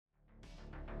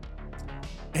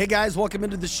Hey guys, welcome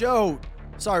into the show.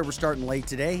 Sorry we're starting late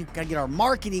today. Got to get our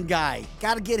marketing guy.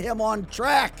 Got to get him on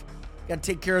track. Got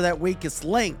to take care of that weakest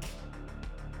link.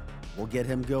 We'll get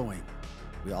him going.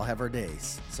 We all have our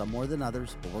days, some more than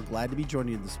others, but we're glad to be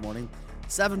joining you this morning.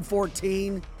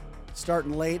 7:14,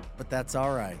 starting late, but that's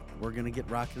all right. We're going to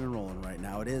get rocking and rolling right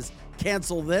now. It is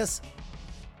Cancel This.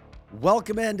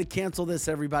 Welcome in to Cancel This,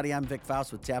 everybody. I'm Vic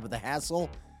Faust with Tabitha Hassel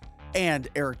and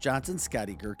Eric Johnson.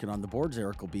 Scotty Gherkin on the boards.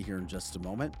 Eric will be here in just a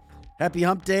moment. Happy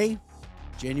Hump Day,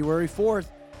 January 4th.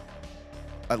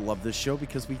 I love this show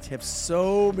because we have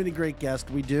so many great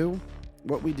guests. We do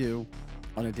what we do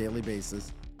on a daily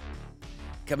basis.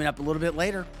 Coming up a little bit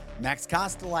later, Max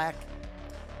Kostelac,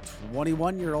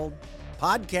 21-year-old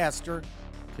podcaster,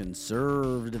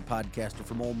 conservative podcaster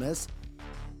from Ole Miss.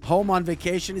 Home on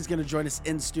vacation. He's going to join us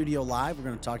in studio live. We're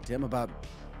going to talk to him about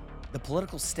the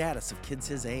political status of kids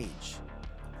his age.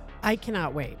 I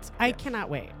cannot wait. I cannot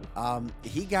wait.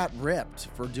 He got ripped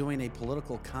for doing a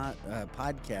political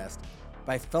podcast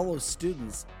by fellow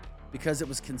students because it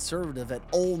was conservative at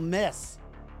Ole Miss,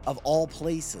 of all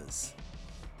places.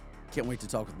 Can't wait to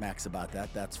talk with Max about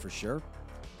that, that's for sure.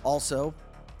 Also,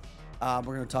 we're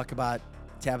going to talk about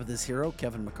Tabitha's hero,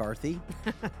 Kevin McCarthy.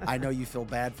 I know you feel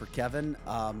bad for Kevin.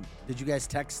 Did you guys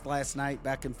text last night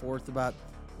back and forth about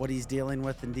what he's dealing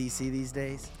with in D.C. these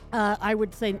days? I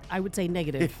would say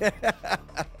negative.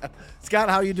 Scott,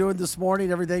 how you doing this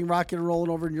morning? Everything rocking and rolling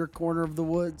over in your corner of the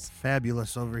woods?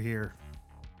 Fabulous over here.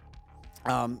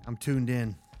 I'm tuned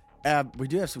in. We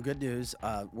do have some good news,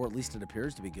 or at least it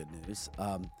appears to be good news.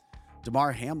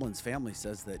 Damar Hamlin's family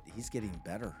says that he's getting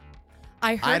better.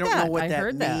 I don't know what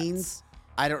that means.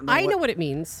 I don't know. I know what it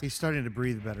means. He's starting to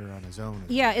breathe better on his own.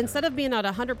 Yeah, instead of being at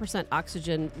 100%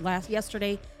 oxygen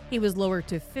yesterday, he was lowered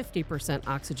to 50%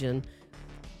 oxygen.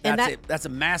 And that's a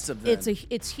massive then.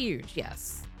 It's huge.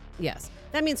 Yes.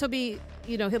 That means he'll be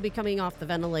coming off the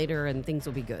ventilator and things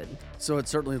will be good. So it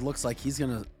certainly looks like he's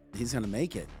gonna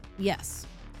make it. Yes.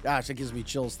 Gosh, it gives me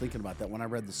chills thinking about that. When I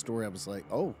read the story, I was like,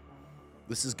 oh,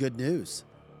 this is good news.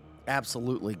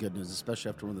 Absolutely good news, especially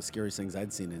after one of the scariest things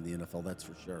I'd seen in the NFL, that's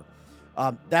for sure.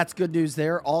 That's good news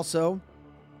there. Also,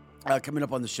 coming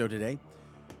up on the show today,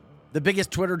 the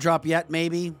biggest Twitter drop yet,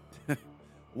 maybe.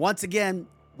 Once again,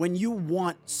 when you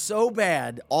want so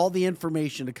bad all the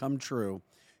information to come true,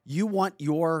 you want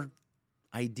your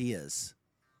ideas,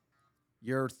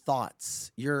 your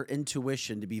thoughts, your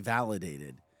intuition to be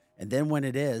validated. And then when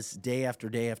it is, day after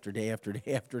day after day after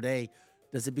day after day,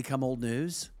 does it become old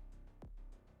news?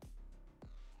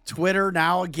 Twitter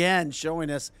now again showing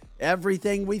us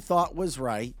everything we thought was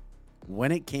right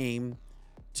when it came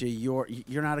to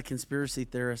you're not a conspiracy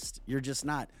theorist. You're just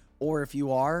not. Or if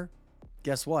you are,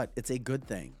 guess what? It's a good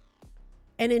thing.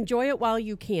 And enjoy it while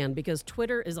you can, because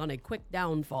Twitter is on a quick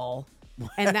downfall.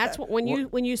 And that's what when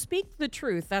you speak the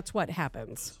truth, that's what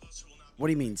happens. What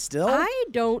do you mean, still? I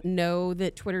don't know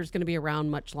that Twitter's going to be around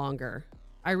much longer.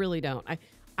 I really don't.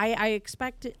 I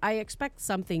expect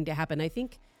something to happen. I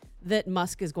think that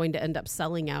Musk is going to end up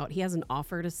selling out. He has an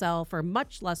offer to sell for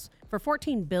much less, for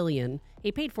 $14 billion.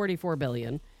 He paid $44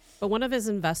 billion. But one of his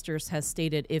investors has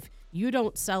stated, if you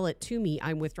don't sell it to me,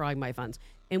 I'm withdrawing my funds.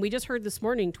 And we just heard this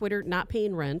morning, Twitter not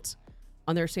paying rent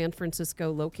on their San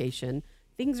Francisco location.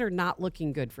 Things are not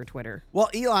looking good for Twitter. Well,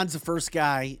 Elon's the first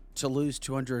guy to lose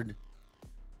 200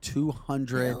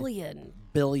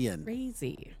 billion.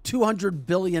 Crazy. $200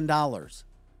 billion.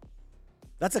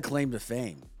 That's a claim to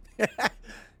fame.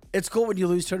 It's cool when you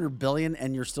lose $200 billion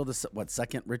and you're still the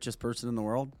second richest person in the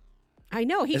world. I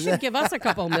know. He should give us a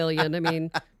couple million. I mean,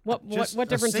 what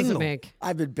difference does it make?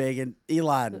 I've been begging.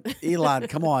 Elon,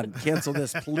 come on. Cancel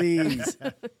this, please.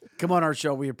 Come on our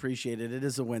show. We appreciate it. It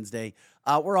is a Wednesday.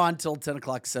 We're on till 10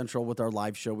 o'clock Central with our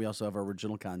live show. We also have our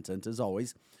original content, as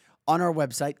always, on our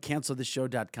website,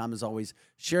 cancelthisshow.com. As always,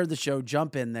 share the show.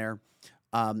 Jump in there.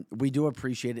 We do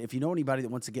appreciate it. If you know anybody that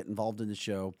wants to get involved in the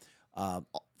show,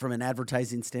 from an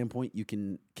advertising standpoint, you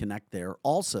can connect there.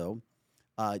 Also,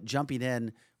 jumping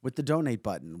in with the donate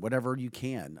button, whatever you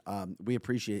can. We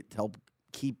appreciate it to help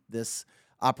keep this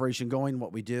operation going,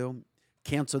 what we do.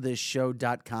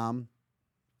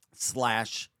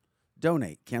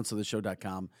 CancelThisShow.com/donate.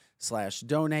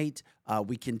 CancelThisShow.com/donate.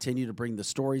 We continue to bring the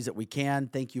stories that we can.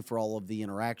 Thank you for all of the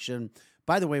interaction.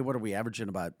 By the way, what are we averaging?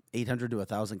 About 800 to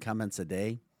 1,000 comments a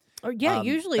day? Oh, yeah,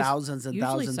 usually thousands and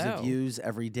usually thousands of views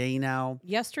every day now.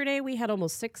 Yesterday, we had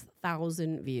almost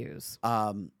 6,000 views.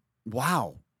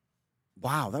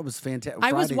 Wow, that was fantastic.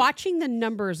 I was watching the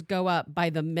numbers go up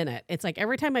by the minute. It's like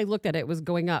every time I looked at it, it was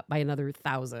going up by another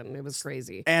 1,000. It was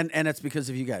crazy. And it's because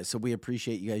of you guys. So we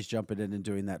appreciate you guys jumping in and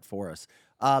doing that for us.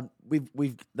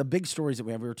 We've the big stories that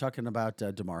we have. We were talking about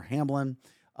Damar Hamlin.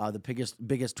 the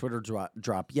biggest Twitter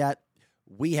drop yet.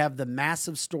 We have the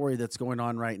massive story that's going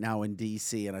on right now in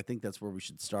D.C., and I think that's where we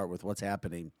should start with what's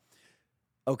happening.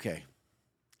 Okay.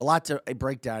 A lot to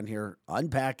break down here.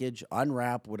 Unpackage,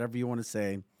 unwrap, whatever you want to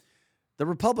say. The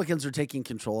Republicans are taking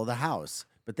control of the House,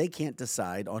 but they can't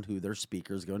decide on who their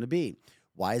speaker is going to be.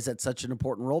 Why is that such an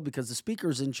important role? Because the speaker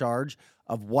is in charge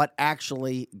of what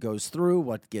actually goes through,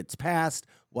 what gets passed,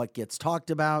 what gets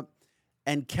talked about.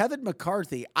 And Kevin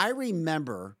McCarthy, I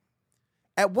remember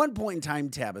at one point in time,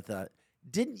 Tabitha,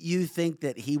 didn't you think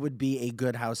that he would be a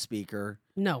good House Speaker?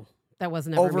 No, that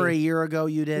wasn't ever Over me. a year ago,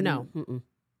 you didn't? No.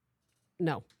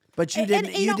 No. But you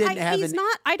didn't. You didn't have he's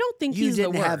not. I don't think you he's the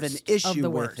didn't worst have an of issue the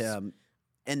with worst. him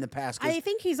in the past. 'Cause I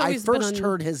think he's always I first been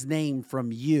heard his name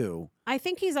from you. I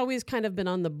think he's always kind of been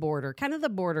on the border, kind of the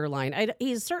borderline.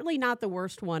 He's certainly not the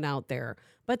worst one out there,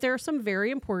 but there are some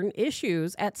very important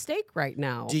issues at stake right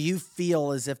now. Do you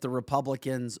feel as if the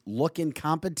Republicans look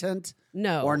incompetent?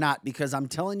 No. Or not? Because I'm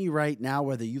telling you right now,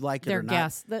 whether you like it They're or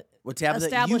not, the Tabitha,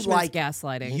 establishment's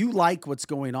gaslighting. You like what's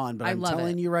going on, but I I'm love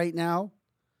telling it. you right now,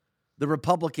 the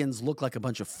Republicans look like a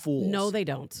bunch of fools. No, they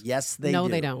don't. Yes, they do. No,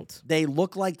 they don't. They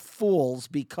look like fools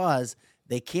because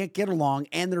they can't get along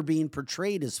and they're being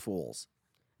portrayed as fools.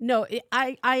 No,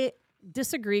 I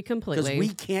disagree completely. Because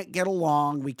we can't get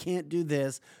along. We can't do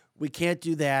this. We can't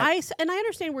do that. I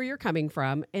understand where you're coming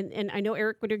from, and I know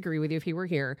Eric would agree with you if he were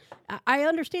here. I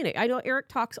understand it. I know Eric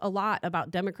talks a lot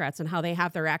about Democrats and how they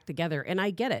have their act together, and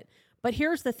I get it. But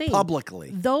here's the thing.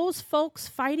 Publicly. Those folks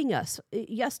fighting us.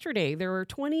 Yesterday, there were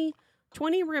 20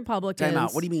 Republicans. Time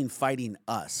out. What do you mean fighting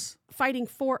us? Fighting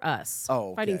for us.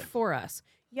 Oh, okay. Fighting for us.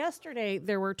 Yesterday,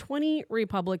 there were 20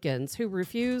 Republicans who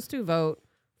refused to vote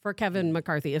for Kevin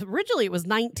McCarthy. Originally, it was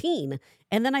 19.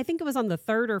 And then I think it was on the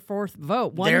third or fourth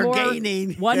vote.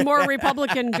 Gaining. One more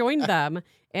Republican joined them.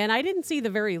 And I didn't see the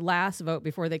very last vote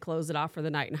before they closed it off for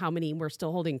the night and how many were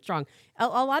still holding strong. A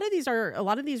lot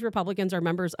of these Republicans are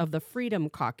members of the Freedom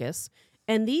Caucus.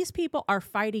 And these people are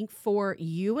fighting for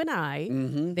you and I.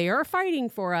 Mm-hmm. They are fighting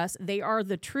for us. They are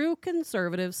the true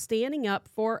conservatives standing up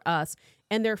for us.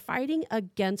 And they're fighting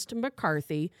against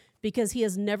McCarthy because he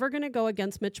is never going to go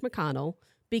against Mitch McConnell,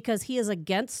 because he is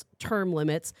against term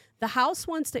limits. The House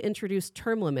wants to introduce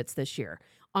term limits this year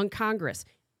on Congress.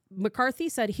 McCarthy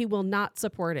said he will not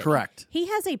support it. Correct. He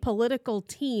has a political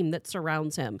team that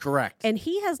surrounds him. Correct. And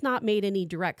he has not made any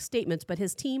direct statements, but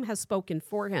his team has spoken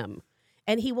for him.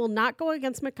 And he will not go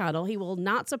against McConnell. He will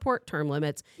not support term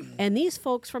limits. And these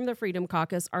folks from the Freedom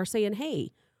Caucus are saying,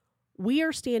 hey, we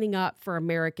are standing up for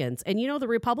Americans. And, the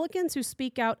Republicans who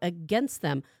speak out against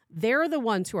them, they're the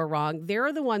ones who are wrong.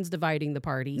 They're the ones dividing the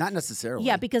party. Not necessarily.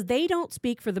 Yeah, because they don't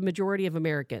speak for the majority of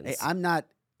Americans. Hey, I'm not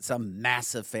some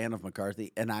massive fan of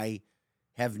McCarthy, and I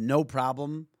have no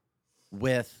problem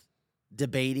with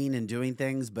debating and doing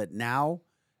things, but now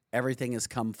everything has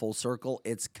come full circle.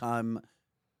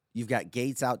 You've got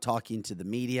Gates out talking to the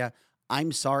media.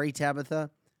 I'm sorry,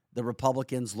 Tabitha. The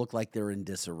Republicans look like they're in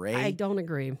disarray. I don't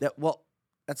agree.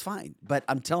 That's fine. But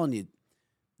I'm telling you,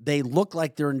 they look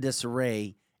like they're in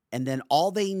disarray, and then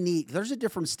all they need, there's a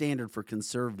different standard for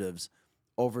conservatives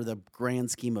over the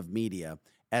grand scheme of media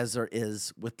as there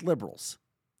is with liberals.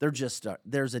 There's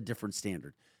a different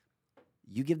standard.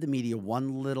 You give the media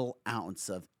one little ounce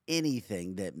of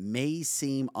anything that may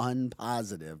seem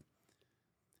unpositive,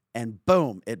 and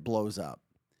boom, it blows up.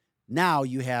 Now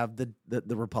you have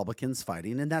the Republicans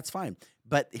fighting, and that's fine.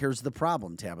 But here's the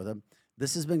problem, Tabitha.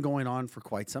 This has been going on for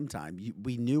quite some time.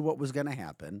 We knew what was going to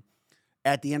happen.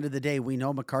 At the end of the day, we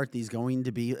know McCarthy's going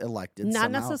to be elected.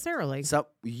 Not necessarily. So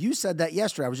you said that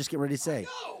yesterday. I was just getting ready to say.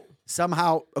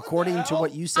 Somehow, according to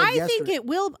what you said yesterday. I think it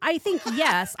will. I think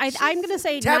yes. I'm going to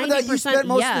say 90% Tabitha, you spent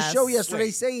most yes. of the show yesterday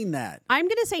saying that. I'm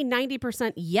going to say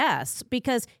 90% yes,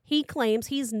 because he claims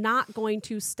he's not going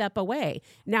to step away.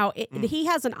 Now, he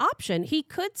has an option. He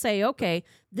could say, okay,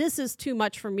 this is too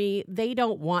much for me. They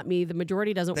don't want me. The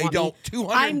majority doesn't want me.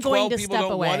 212 I'm going to people step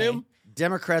don't away. want him?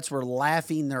 Democrats were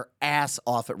laughing their ass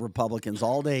off at Republicans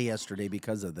all day yesterday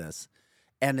because of this.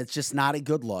 And it's just not a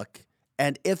good look.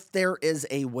 And if there is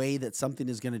a way that something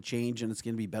is going to change and it's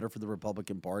going to be better for the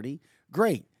Republican Party,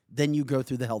 great. Then you go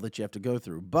through the hell that you have to go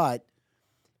through. But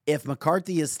if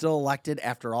McCarthy is still elected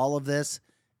after all of this,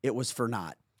 it was for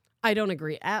naught. I don't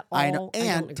agree at all. I know.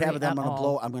 And I Tabitha, I'm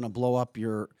don't going to blow up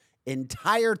your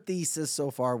entire thesis so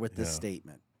far with this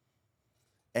statement.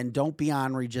 And don't be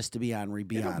ornery just to be ornery.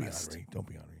 Be honest. Don't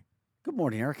be ornery. Good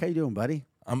morning, Eric. How you doing, buddy?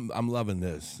 I'm loving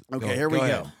this. Okay, here we go.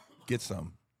 Ahead. Get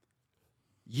some.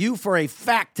 You, for a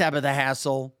fact, Tabitha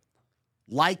Hassel,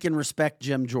 like and respect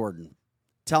Jim Jordan.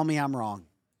 Tell me I'm wrong.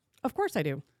 Of course I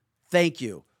do. Thank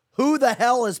you. Who the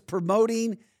hell is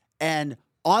promoting and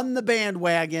on the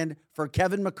bandwagon for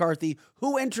Kevin McCarthy.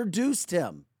 Who introduced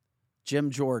him? Jim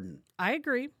Jordan. I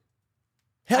agree.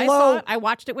 Hello. I saw it. I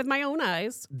watched it with my own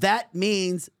eyes. That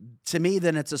means, to me,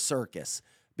 then it's a circus.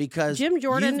 Because Jim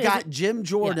Jordan you've got Jim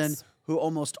Jordan, yes. who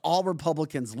almost all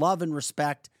Republicans love and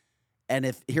respect.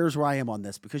 And here's where I am on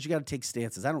this, because you got to take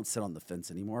stances. I don't sit on the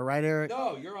fence anymore, right, Eric?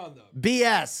 No, you're on the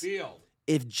BS. field.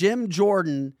 If Jim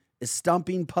Jordan is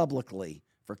stumping publicly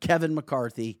for Kevin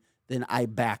McCarthy, then I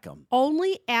back him.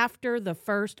 Only after the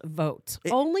first vote.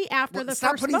 Only after the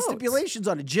Stop first putting vote. stipulations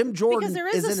on it. Jim Jordan Because there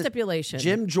is a in stipulation.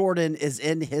 Jim Jordan is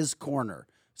in his corner.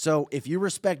 So if you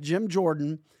respect Jim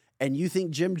Jordan and you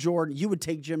think Jim Jordan, you would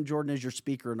take Jim Jordan as your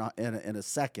speaker in a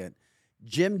second.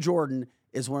 Jim Jordan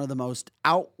is one of the most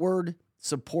outward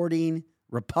supporting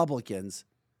Republicans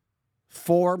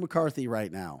for McCarthy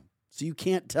right now. So you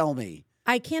can't tell me.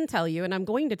 I can tell you, and I'm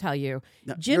going to tell you.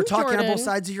 No, Jim you're talking Jordan, on both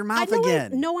sides of your mouth I know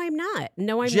again. No, I'm not.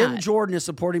 No, I'm Jim not. Jordan is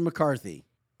supporting McCarthy.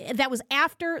 That was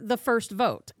after the first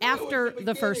vote. After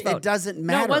the first vote. It doesn't No,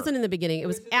 matter. it wasn't in the beginning. It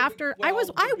was after. I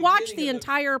watched the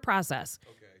entire process.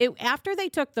 After they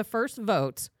took the first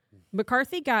vote,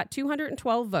 McCarthy got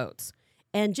 212 votes.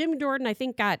 And Jim Jordan, I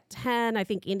think, got 10. I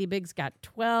think Andy Biggs got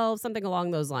 12, something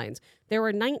along those lines. There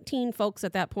were 19 folks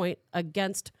at that point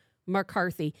against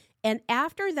McCarthy. And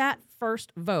after that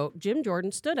first vote, Jim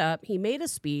Jordan stood up. He made a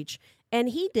speech, and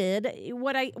he did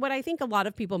what I think a lot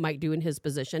of people might do in his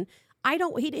position.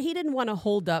 He didn't want to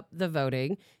hold up the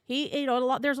voting.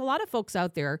 There's a lot of folks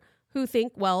out there who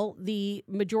think, well, the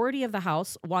majority of the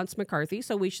House wants McCarthy,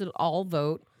 so we should all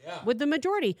vote with the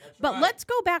majority. But let's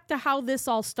go back to how this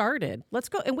all started. Let's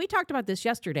go. And we talked about this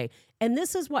yesterday. And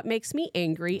this is what makes me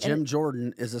angry. Jim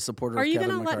Jordan is a supporter of Are you Kevin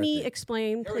going to let McCarthy. me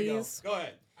explain, please? Go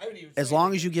ahead. I haven't even As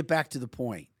long as you get back to the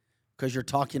point, because you're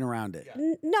talking around it.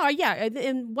 No, yeah.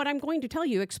 And what I'm going to tell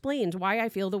you explains why I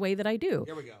feel the way that I do.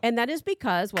 Here we go. And that is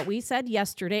because what we said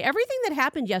yesterday, everything that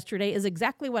happened yesterday is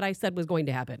exactly what I said was going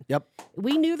to happen. Yep.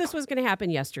 We knew this was going to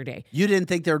happen yesterday. You didn't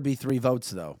think there would be 3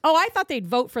 votes, though. Oh, I thought they'd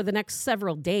vote for the next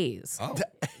several days. Oh.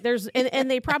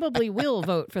 And they probably will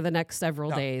vote for the next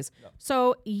several days.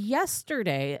 So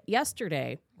yesterday,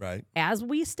 Right. as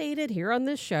we stated here on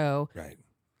this show, Right.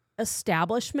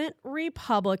 establishment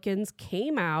Republicans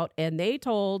came out and they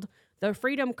told the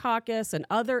Freedom Caucus and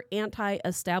other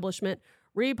anti-establishment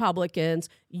Republicans,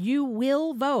 you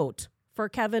will vote for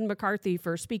Kevin McCarthy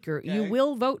for Speaker. Okay. You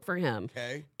will vote for him.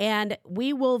 Okay. And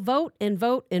we will vote and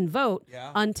vote and vote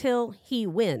Yeah. until he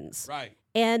wins. Right.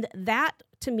 And that,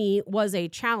 to me, was a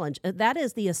challenge. That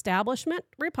is the establishment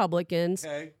Republicans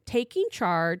Okay. taking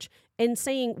charge and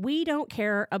saying, we don't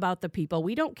care about the people.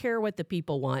 We don't care what the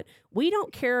people want. We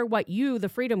don't care what you, the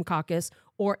Freedom Caucus,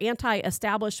 or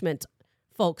anti-establishment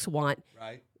folks want.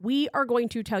 Right. We are going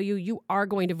to tell you, you are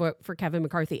going to vote for Kevin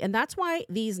McCarthy. And that's why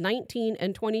these 19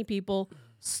 and 20 people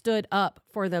stood up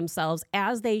for themselves,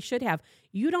 as they should have.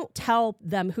 You don't tell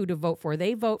them who to vote for.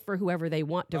 They vote for whoever they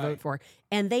want to vote for.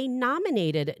 And they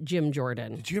nominated Jim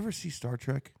Jordan. Did you ever see Star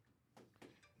Trek?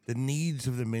 The needs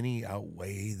of the many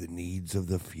outweigh the needs of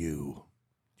the few.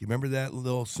 Do you remember that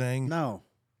little saying? No.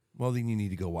 Well, then you need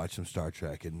to go watch some Star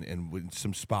Trek, and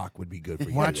some Spock would be good for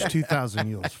you. Watch 2,000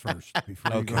 Mules first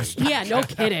before you go. Okay. Yeah, no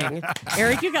kidding.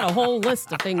 Eric, you got a whole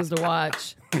list of things to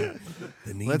watch. The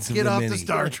needs Let's of get the off many. the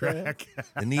Star Trek.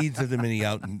 The needs of the many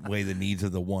outweigh the needs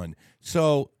of the one.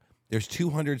 So there's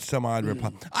 200 some odd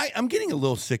Republicans. I'm getting a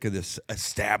little sick of this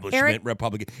establishment Eric?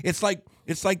 Republican. It's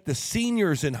like the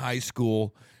seniors in high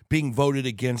school being voted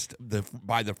against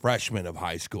by the freshmen of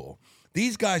high school.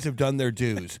 These guys have done their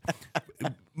dues.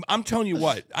 I'm telling you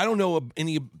what, I don't know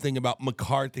anything about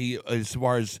McCarthy as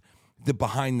far as the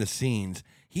behind the scenes.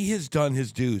 He has done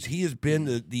his dues. He has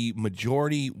been the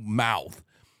majority mouth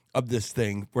of this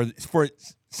thing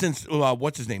since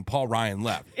what's his name, Paul Ryan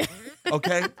left.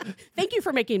 Okay, Thank you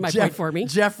for making my point for me.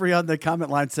 Jeffrey on the comment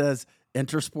line says,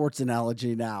 enter sports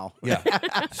analogy now. yeah.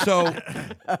 So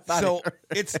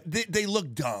they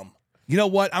look dumb. You know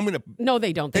what? I'm gonna. No,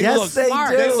 they don't. They Yes, look. they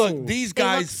smart. do. They look. These They look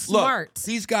guys smart.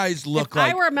 These guys look If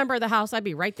like. I were a member of the House, I'd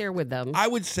be right there with them. I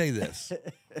would say this.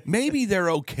 Maybe they're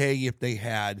okay if they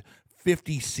had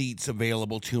 50 seats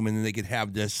available to them, and then they could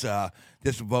have this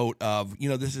vote of,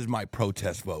 this is my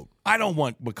protest vote. I don't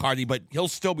want McCarthy, but he'll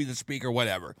still be the speaker,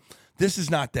 whatever. This is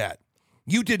not that.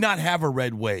 You did not have a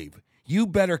red wave. You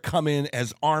better come in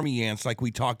as army ants like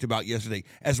we talked about yesterday,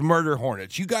 as murder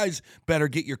hornets. You guys better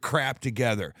get your crap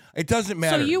together. It doesn't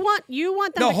matter. So you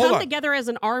want them to come together as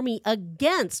an army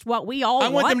against what we all want. I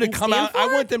want them to and come stand out. I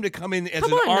for? want them to come in as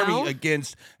Come an on army now.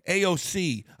 against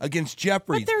AOC, against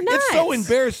Jeffries. But they're It's so not.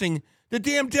 embarrassing. The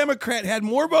damn Democrat had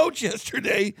more votes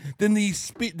yesterday than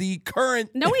the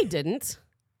current. No, he didn't.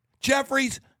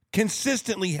 Jeffries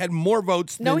consistently had more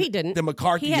votes No, he didn't. than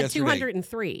McCarthy He had yesterday.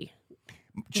 203.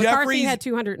 McCarthy Jeffries had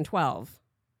 212.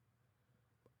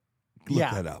 Look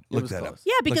Yeah, that up. it Look was that close. up.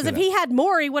 Yeah, because Look if that he up. had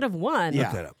more, he would have won. Yeah.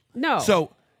 Look that up. No.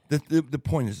 So the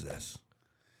point is this.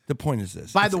 The point is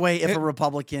this. By the way, if a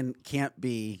Republican can't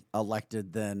be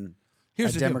elected, then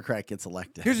Here's a the deal. Democrat gets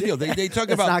elected. Here's the deal. They talk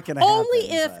It's about not going to happen.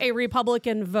 Only if but- a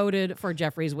Republican voted for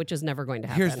Jeffries, which is never going to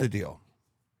happen. here's the deal.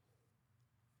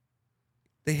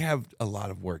 They have a lot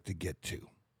of work to get to.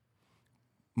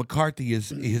 McCarthy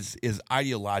is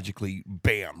ideologically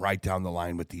right down the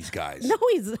line with these guys. No,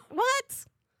 he's what?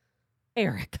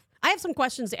 Eric, I have some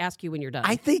questions to ask you when you're done.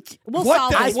 I think We'll What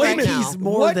solve the- this wait a right minute. now. he's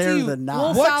more What do there you- than not.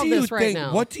 We'll What solve do you this right think?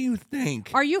 now. What do you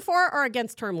think? Are you for or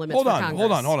against term limits Hold for on,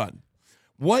 Congress? hold on.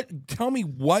 What? Tell me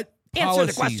what Answer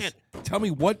the policies. question. Tell me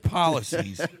what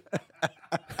policies.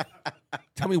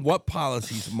 Tell me what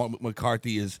policies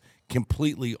McCarthy is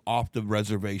completely off the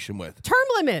reservation with. Term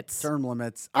limits. Term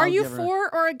limits. Are I'll you give her-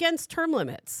 for or against term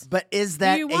limits? But is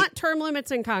that Do you a- want term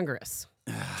limits in Congress?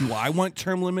 Do I want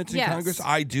term limits in Yes. Congress?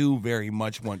 I do very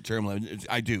much want term limits.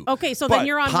 I do. Okay, so But then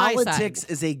you're on my politics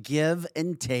side. is a give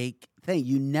and take thing.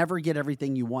 You never get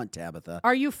everything you want, Tabitha.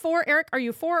 Are you for Eric? Are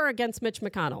you for or against Mitch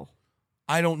McConnell?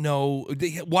 I don't know.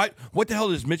 What the hell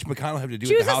does Mitch McConnell have to do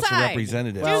Choose with the a House side. of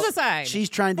Representatives? Choose a side. She's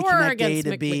trying to For or connect A against to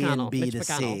Mitch B and McConnell? B Mitch to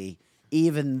McConnell. C,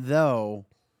 even though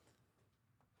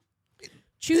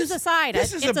Choose a side.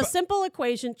 this It's is a a- simple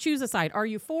equation. Choose a side. Are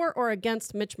you for or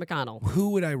against Mitch McConnell? Who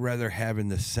would I rather have in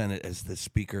the Senate as the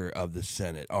Speaker of the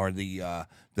Senate or the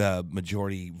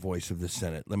majority voice of the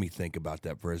Senate? Let me think about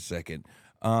that for a second.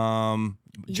 Josh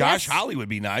Yes. Hawley would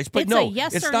be nice, but It's no, a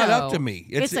yes it's or not no. up to me.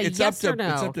 It's a it's yes up or to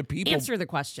no. it's up to people. Answer the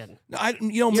question.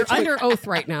 You're You're under oath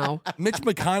right now. Mitch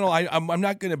McConnell. I'm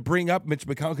not going to bring up Mitch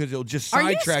McConnell because it'll just Are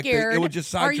you sidetrack. scared? It will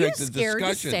just Are you sidetrack the scared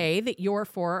discussion. to say that you're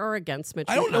for or against Mitch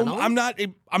I don't McConnell?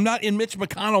 know. I'm not in Mitch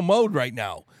McConnell mode right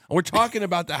now. We're talking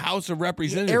about the House of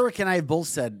Representatives. Eric and I have both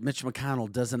said Mitch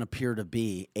McConnell doesn't appear to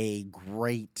be a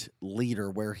great leader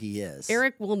where he is.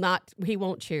 Eric will not. He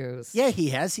won't choose. Yeah, he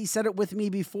has. He said it with me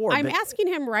before. I'm but asking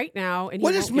him right now, and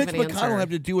What he does won't Mitch give an McConnell answer. have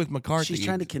to do with McCarthy? she's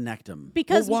trying to connect him.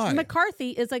 Because Well, why?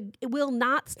 McCarthy will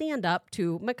not stand up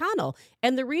to McConnell.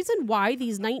 And the reason why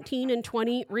these 19 and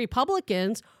 20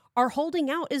 Republicans are holding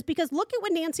out is because look at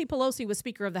when Nancy Pelosi was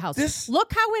Speaker of the House.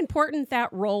 Look how important that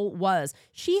role was.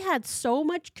 She had so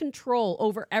much control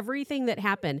over everything that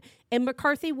happened. And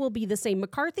McCarthy will be the same.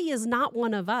 McCarthy is not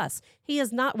one of us. He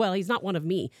is not, well, he's not one of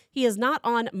me. He is not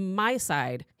on my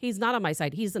side. He's not on my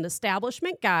side. He's an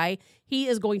establishment guy. He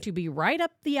is going to be right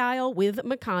up the aisle with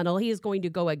McConnell. He is going to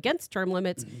go against term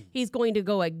limits. He's going to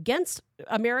go against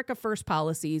America First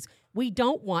policies. We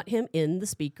don't want him in the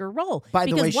speaker role. By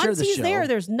the because way, share once the he's show. there,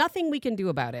 there's nothing we can do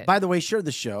about it. By the way, share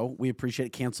the show. We appreciate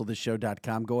it.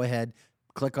 CancelTheShow.com. Go ahead,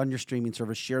 click on your streaming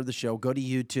service, share the show. Go to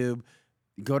YouTube,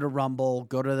 go to Rumble,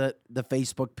 go to the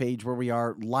Facebook page where we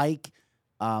are. Like,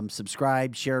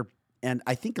 subscribe, share. And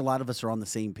I think a lot of us are on the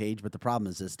same page, but the problem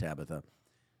is this, Tabitha.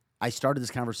 I started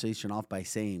this conversation off by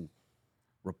saying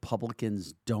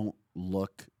Republicans don't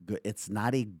look good. It's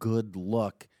not a good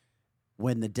look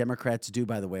when the Democrats do,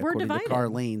 by the way, We're according divided. to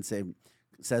Carlene,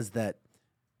 says that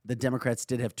the Democrats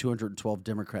did have 212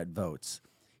 Democrat votes.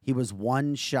 He was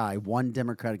one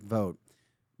Democratic vote.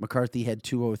 McCarthy had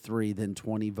 203, then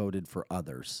 20 voted for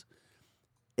others.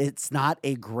 It's not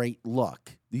a great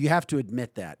look. You have to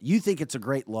admit that. You think it's a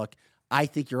great look. I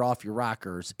think you're off your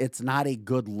rockers. It's not a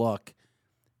good look.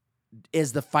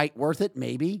 Is the fight worth it?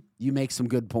 Maybe. You make some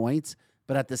good points.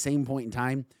 But at the same point in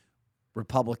time,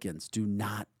 Republicans do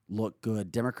not look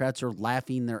good. Democrats are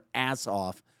laughing their ass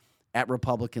off at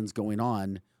Republicans going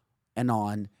on and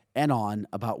on and on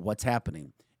about what's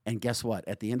happening. And guess what?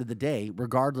 At the end of the day,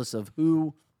 regardless of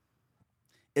who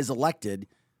is elected,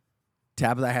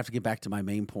 Tabitha, I have to get back to my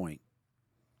main point.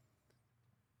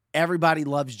 Everybody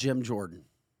loves Jim Jordan.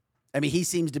 I mean, he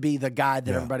seems to be the guy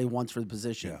that everybody wants for the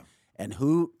position. Yeah. And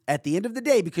who, at the end of the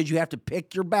day, because you have to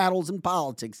pick your battles in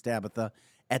politics, Tabitha,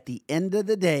 at the end of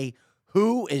the day,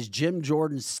 who is Jim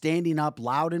Jordan standing up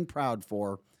loud and proud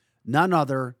for? None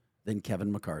other than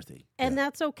Kevin McCarthy. And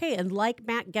that's okay. And like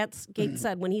Matt Gaetz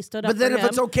said when he stood up But then for if him,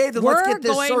 it's okay, then let's get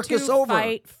this we're circus going to over.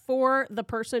 fight for the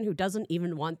person who doesn't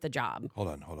even want the job. Hold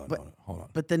on.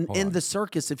 But then Hold in on. the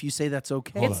circus, if you say that's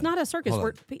okay. It's not a circus. Hold We're,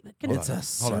 on. can- It's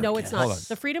a Hold on. No, it's Hold not. on.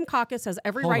 The Freedom Caucus has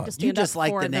every Hold right on. to You stand just up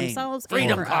like for the name. themselves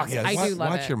Freedom and for us. Caucus. I do love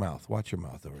watch it. your mouth. Watch your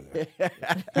mouth over there.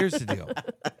 Here's the deal.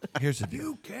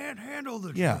 You can't handle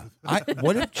the Yeah. truth.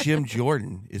 What if Jim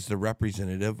Jordan is the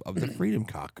representative of the Freedom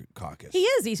Caucus? He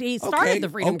is. He started the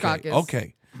Freedom Caucus.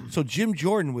 Okay. So Jim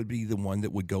Jordan would be the one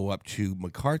that would go up to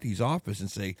McCarthy's office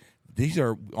and say, These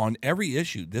are on every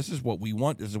issue. This is what we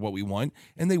want. This is what we want.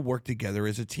 And they work together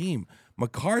as a team.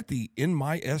 McCarthy, in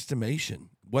my estimation,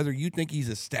 whether you think he's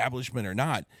establishment or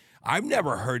not, I've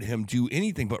never heard him do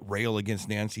anything but rail against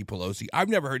Nancy Pelosi. I've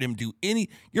never heard him do any.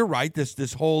 You're right.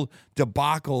 This whole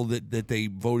debacle that they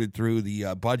voted through,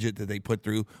 the budget that they put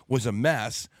through, was a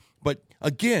mess. But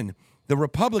again, the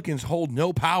Republicans hold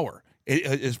no power.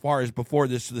 As far as before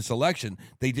this election,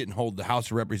 they didn't hold the House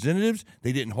of Representatives.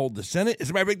 They didn't hold the Senate. As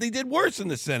a matter of fact, they did worse in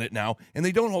the Senate now, and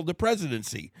they don't hold the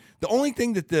presidency. The only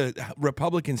thing that the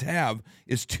Republicans have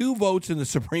is 2 votes in the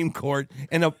Supreme Court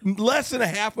and less than a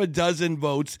half a dozen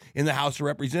votes in the House of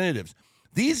Representatives.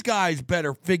 These guys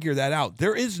better figure that out.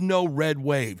 There is no red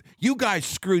wave. You guys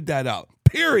screwed that up.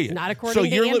 Period. Not according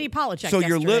to Andy Polachek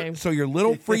yesterday. So your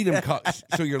little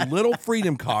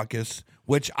Freedom Caucus,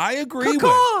 which I agree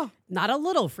with. Not a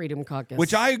little Freedom Caucus.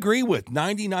 Which I agree with,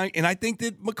 99, and I think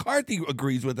that McCarthy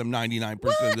agrees with him 99%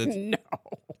 of the No.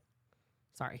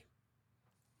 Sorry.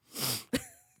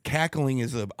 Cackling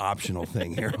is an optional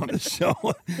thing here on the show.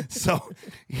 So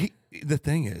the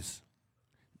thing is,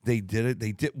 they did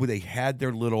it. They had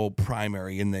their little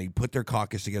primary and they put their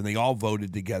caucus together. They all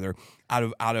voted together.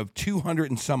 Out of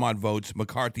 200 and some odd votes,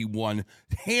 McCarthy won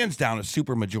hands down a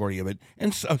super majority of it,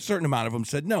 and a certain amount of them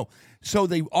said no. So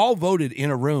they all voted in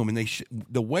a room, and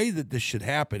the way that this should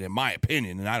happen, in my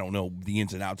opinion, and I don't know the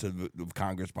ins and outs of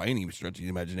Congress by any stretch of the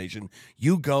imagination,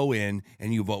 you go in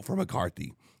and you vote for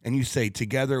McCarthy. And you say,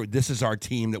 together, this is our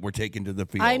team that we're taking to the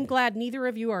field. I'm glad neither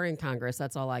of you are in Congress.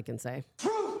 That's all I can say.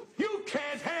 Truth! You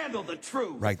can't handle the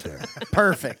truth! Right there.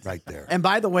 Perfect. Right there. And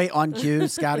by the way, on cue,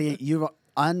 Scotty, you've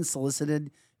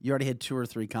unsolicited. You already had 2 or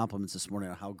 3 compliments this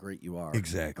morning on how great you are.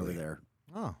 Exactly. Over there.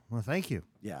 Oh, well, thank you.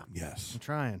 Yeah. Yes. I'm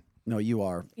trying. No, you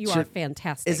are. You are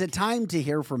fantastic. Is it time to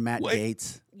hear from Matt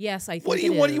Gaetz? Yes, I think What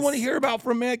do you want to hear about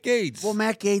from Matt Gaetz? Well,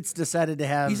 Matt Gaetz decided to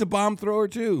have. He's a bomb thrower,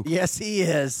 too. Yes, he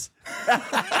is.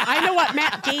 I know what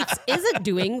Matt Gaetz isn't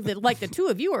doing, that like the 2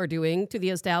 of you are doing to the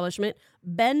establishment.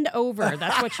 Bend over.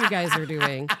 That's what you guys are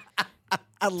doing.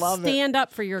 I love Stand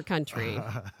up for your country.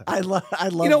 I love.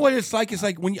 You know what it's like? It's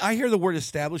like when I hear the word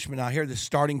establishment, I hear the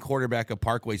starting quarterback of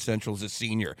Parkway Central is a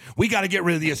senior. We got to get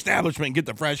rid of the establishment and get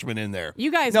the freshman in there.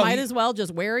 You guys might as well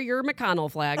just wear your McConnell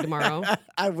flag tomorrow.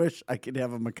 I wish I could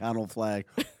have a McConnell flag.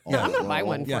 I'm going to buy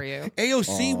one for you.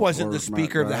 AOC wasn't the where's my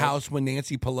Speaker of the right? House when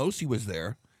Nancy Pelosi was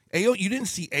there. You didn't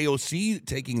see AOC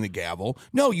taking the gavel.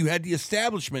 No, you had the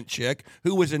establishment chick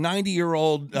who was a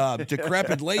 90-year-old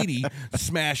decrepit lady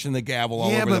smashing the gavel all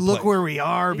over the place. Yeah, but look where we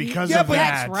are because of That's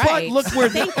that. right. But look where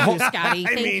Thank you, Scotty.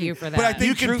 Thank you for that. but I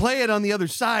think You can play it on the other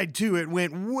side, too. It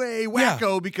went way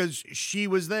wacko because she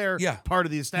was there, part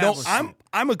of the establishment. No,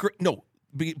 I'm agree. No,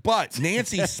 but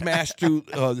Nancy smashed through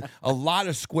a lot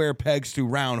of square pegs through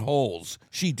round holes.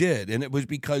 She did, and it was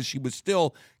because she was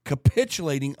still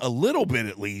capitulating a little bit,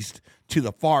 at least, to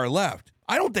the far left.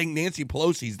 I don't think Nancy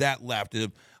Pelosi's that left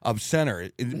of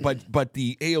center, but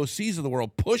the AOCs of the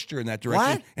world pushed her in that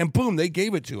direction, What? and boom, they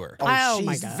gave it to her. Oh, she's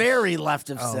my gosh. very left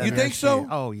of center. You think so?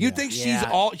 Oh, yeah. You think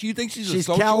Yeah. You think she's a She's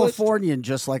socialist? Californian,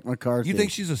 just like McCarthy. You think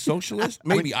she's a socialist?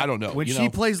 Maybe, I don't know. When you she know?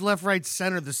 plays left, right,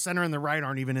 center, the center and the right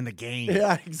aren't even in the game.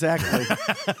 Yeah, exactly.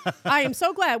 I am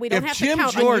so glad we don't If have Jim to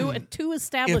count Jordan- on you 2 If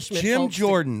establishment Jim folks to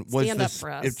Jordan was stand up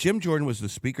for us. if Jim Jordan was the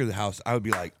Speaker of the House, I would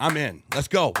be like, I'm in. Let's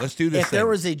go. Let's do this. If there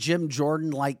was a Jim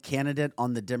Jordan-like candidate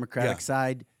on the Democratic Yeah.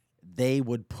 side, they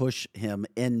would push him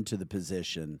into the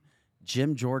position.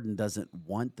 Jim Jordan doesn't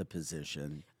want the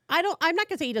position. I'm not going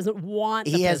to say he doesn't want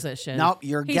the He has- position. nope,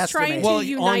 you're He's guesstimating. trying to Well, on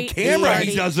unite camera, the he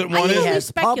party. doesn't I want know it. you has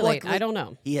speculate. publicly- I don't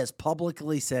know. He has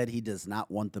publicly said he does not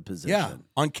want the position. yeah,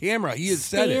 on camera, he has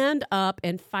said it. Stand up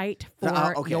and fight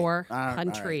for Okay. your All right.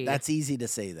 country. That's easy to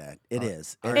say that. It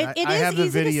is. all It, right. it I is have the easy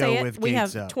video to say with it. We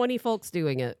Gates have up. 20 folks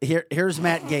doing it. Here's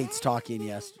Matt Gaetz talking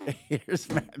yesterday. Here's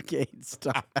Matt Gaetz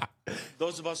talking.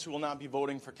 Those of us who will not be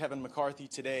voting for Kevin McCarthy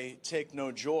today take no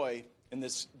joy in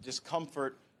this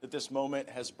discomfort that this moment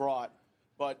has brought.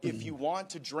 But if you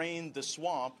want to drain the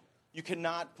swamp, you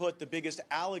cannot put the biggest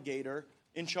alligator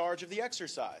in charge of the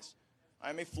exercise.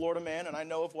 I'm a Florida man, and I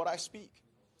know of what I speak.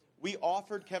 We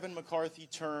offered Kevin McCarthy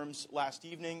terms last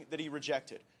evening that he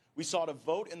rejected. We sought a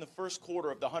vote in the first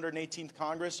quarter of the 118th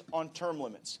Congress on term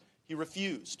limits. He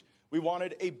refused. We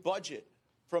wanted a budget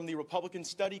from the Republican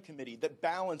Study Committee that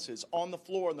balances on the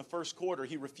floor in the first quarter.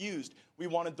 He refused. We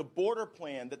wanted the border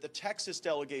plan that the Texas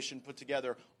delegation put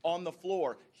together on the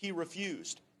floor. He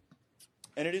refused.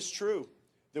 And it is true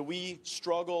that we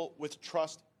struggle with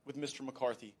trust with Mr.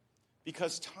 McCarthy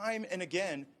because time and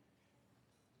again,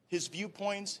 his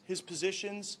viewpoints, his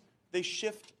positions, they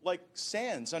shift like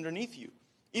sands underneath you.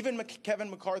 Even Kevin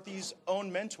McCarthy's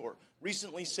own mentor,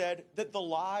 recently said that the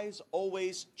lies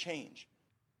always change.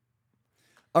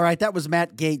 All right, that was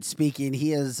Matt Gaetz speaking.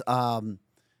 He is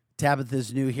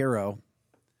Tabitha's new hero.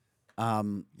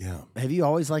 Yeah. Have you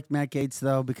always liked Matt Gaetz,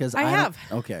 though? Because I have.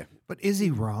 Okay. But is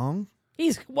he wrong?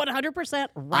 He's 100%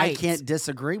 right. I can't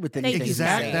disagree with anything.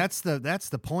 Exactly. he said. That's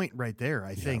the point right there,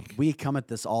 I think. We come at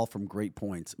this all from great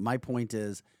points. My point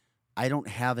is, I don't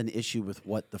have an issue with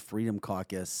what the Freedom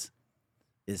Caucus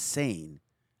is saying.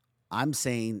 I'm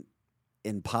saying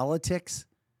in politics,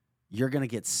 you're going to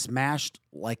get smashed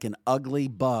like an ugly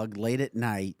bug late at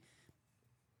night.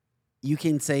 You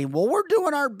can say, well, we're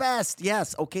doing our best.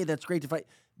 Yes, okay, that's great to fight.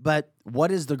 But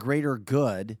what is the greater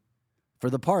good for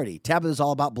the party? Tabitha's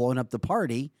all about blowing up the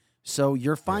party, so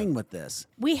you're fine with this.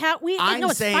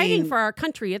 It's fighting for our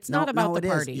country. It's not about the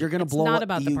party. You're going to blow not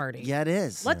about the party. Yeah, it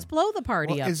is. Let's blow the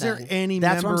party up. Is there then. any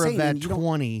That's what I'm member of saying, that and you don't-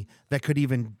 20 that could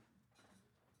even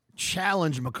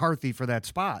challenge McCarthy for that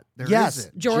spot? There Yes,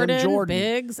 isn't. Jordan,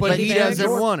 Biggs, But he Biggs.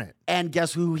 doesn't want it. And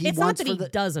guess who he It's not wants that for he the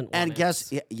doesn't want and it.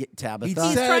 guess Tabitha.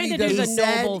 He's trying to do he the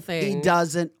said noble thing. He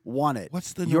doesn't want it.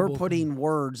 What's the You're noble putting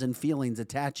words and feelings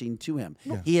attaching to him.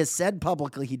 He has said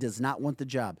publicly he does not want the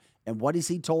job. And what has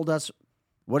he told us?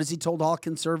 What has he told all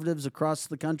conservatives across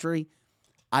the country?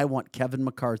 I want Kevin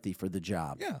McCarthy for the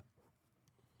job. Yeah.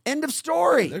 End of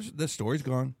story. The story's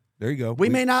gone. There you go. We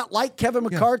may not like Kevin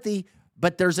McCarthy,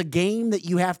 but there's a game that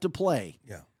you have to play.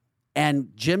 Yeah. And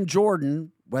Jim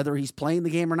Jordan, whether he's playing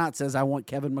the game or not, says, I want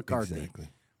Kevin McCarthy. Exactly.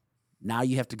 Now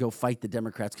you have to go fight the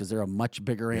Democrats because they're a much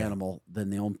bigger animal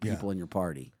than the own people in your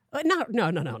party. No.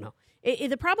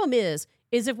 The problem is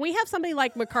if we have somebody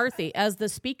like McCarthy as the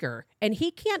speaker and he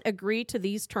can't agree to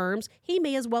these terms, he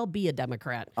may as well be a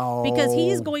Democrat because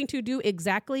he's going to do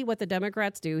exactly what the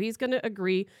Democrats do. He's going to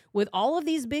agree with all of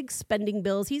these big spending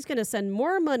bills. He's going to send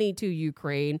more money to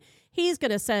Ukraine. He's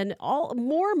going to send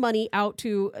more money out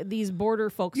to these border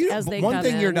folks as they come in. One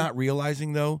thing you're not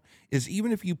realizing, though, is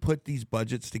even if you put these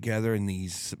budgets together and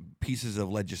these pieces of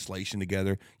legislation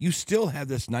together, you still have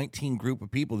this 19 group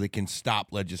of people that can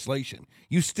stop legislation.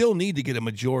 You still need to get a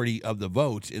majority of the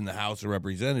votes in the House of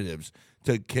Representatives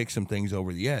to kick some things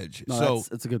over the edge. No,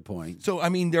 that's a good point. So, I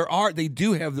mean, they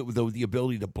do have the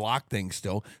ability to block things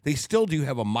still. They still do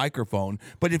have a microphone.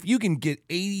 But if you can get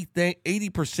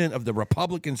 80% of the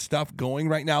Republican stuff going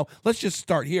right now, let's just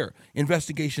start here.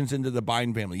 Investigations into the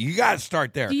Biden family. You got to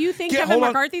start there. Do you think Kevin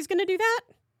McCarthy's going to do that?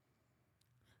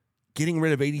 Getting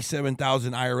rid of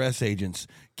 87,000 IRS agents,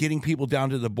 getting people down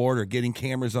to the border, getting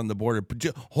cameras on the border,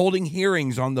 holding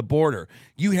hearings on the border.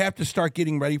 You have to start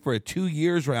getting ready for a 2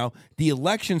 years round. The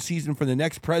election season for the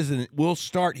next president will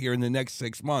start here in the next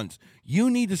 6 months. You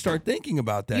need to start thinking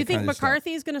about that. You think kind of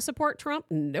McCarthy is going to support Trump?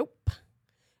 Nope.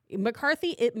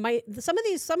 McCarthy, it might. Some of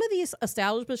these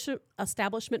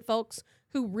establishment folks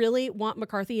who really want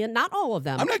McCarthy in. Not all of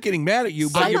them. I'm not getting mad at you,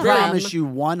 but I promise you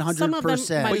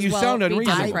 100%. But you sound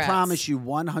unreasonable. I promise you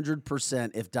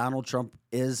 100% if Donald Trump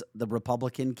is the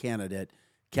Republican candidate,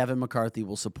 Kevin McCarthy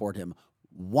will support him.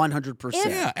 100%.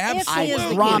 Yeah, absolutely.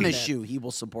 I promise you he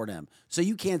will support him. So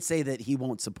you can't say that he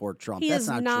won't support Trump. He That's is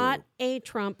not true. a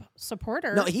Trump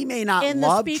supporter. No, he may not in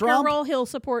love the speaker Trump. role, he'll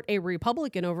support a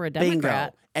Republican over a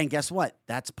Democrat. Bingo. And guess what?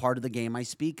 That's part of the game I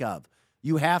speak of.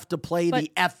 You have to play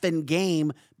the effing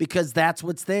game because that's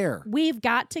what's there. We've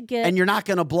got to get... And you're not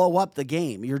going to blow up the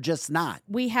game. You're just not.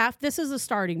 This is a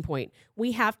starting point.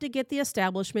 We have to get the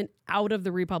establishment out of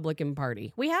the Republican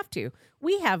Party. We have to.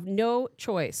 We have no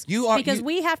choice. Because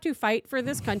we have to fight for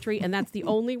this country, and that's the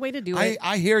only way to do it.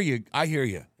 I hear you. I hear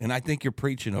you. And I think you're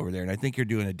preaching over there, and I think you're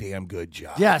doing a damn good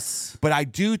job. Yes. But I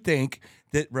do think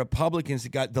that Republicans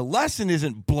the lesson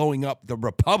isn't blowing up the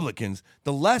Republicans.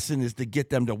 The lesson is to get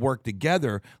them to work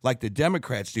together like the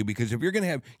Democrats do. Because if you're going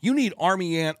to you need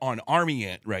Army Ant on Army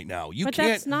Ant right now. But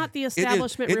that's not the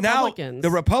establishment Republicans. Now, the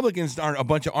Republicans aren't a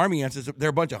bunch of Army Ants.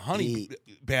 They're a bunch of honey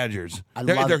badgers.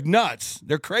 They're nuts.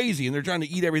 They're crazy, and they're trying to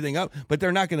eat everything up, but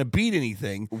they're not going to beat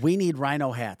anything. We need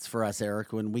rhino hats for us,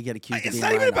 Eric, when we get accused of being It's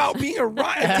not even about being a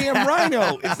damn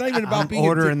rhino. It's not even about being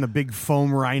ordering the big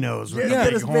foam rhinos with the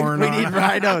big horn we on need it.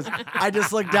 rhinos. I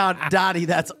just looked down. Dottie,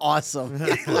 that's awesome.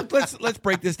 Look, let's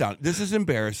break this down. This is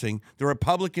embarrassing. The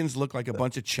Republicans look like a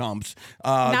bunch of chumps.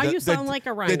 Now you sound like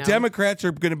a rhino. The Democrats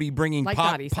are going to be bringing Like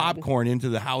popcorn into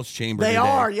the House chamber. They today.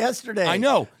 are yesterday. I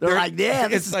know. They're like, yeah,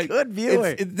 this is good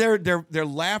viewing. They're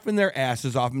laughing their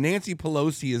asses off. Nancy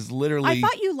Pelosi is literally. I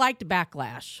thought you liked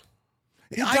backlash.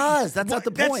 It does. That's not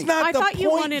the point. That's not I the thought point you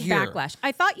wanted here. backlash.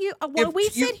 I thought you, we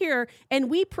sit here and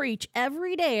we preach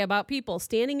every day about people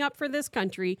standing up for this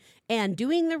country and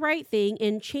doing the right thing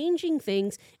and changing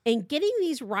things and getting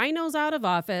these rhinos out of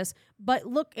office. But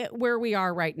look at where we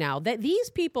are right now. That these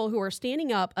people who are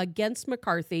standing up against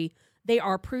McCarthy, they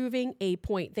are proving a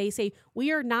point. They say,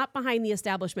 we are not behind the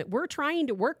establishment. We're trying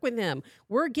to work with him.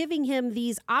 We're giving him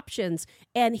these options.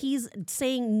 And he's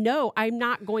saying, no, I'm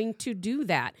not going to do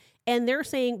that. And they're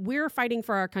saying, we're fighting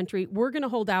for our country. We're going to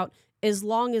hold out as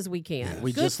long as we can.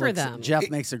 Good for them.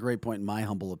 Jeff makes a great point, in my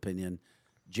humble opinion.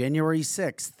 January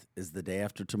 6th is the day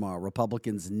after tomorrow.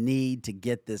 Republicans need to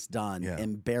get this done. Yeah.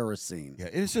 Embarrassing. Yeah,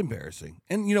 it's embarrassing.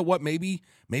 And you know what? Maybe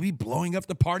blowing up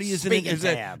the party is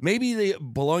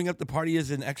blowing up the party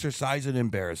is an exercise in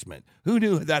embarrassment. Who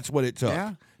knew that's what it took?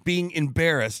 Yeah. Being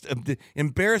embarrassed,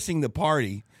 embarrassing the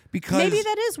party. Because maybe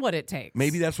that is what it takes.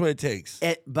 Maybe that's what it takes.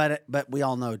 But we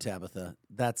all know, Tabitha,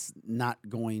 that's not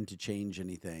going to change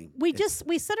anything. We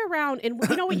sit around and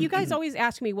you know what? You guys always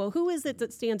ask me, well, who is it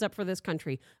that stands up for this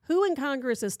country? Who in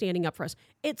Congress is standing up for us?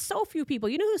 It's so few people.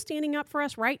 You know who's standing up for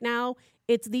us right now?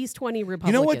 It's these 20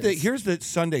 Republicans. You know what? Here's the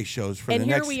Sunday shows for and the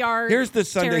next. And here we are. Here's the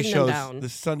Sunday shows. Down. The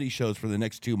Sunday shows for the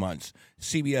next 2 months.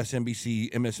 CBS,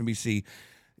 NBC, MSNBC.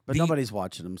 But nobody's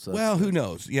watching them. So well, who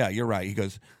knows? Yeah, you're right. He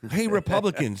goes, "Hey,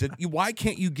 Republicans, why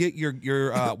can't you get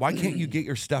why can't you get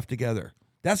your stuff together?"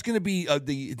 That's going to be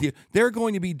they're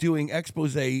going to be doing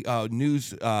expose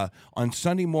news on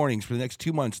Sunday mornings for the next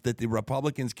 2 months that the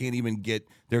Republicans can't even get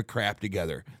their crap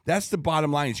together. That's the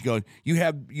bottom line. It's going, you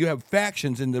have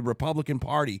factions in the Republican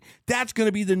Party. That's going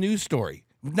to be the news story.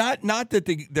 Not that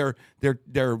they're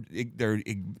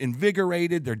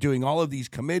invigorated. They're doing all of these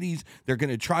committees. They're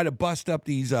going to try to bust up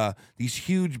these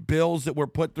huge bills that were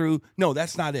put through. No,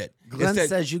 that's not it. Glenn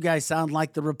says you guys sound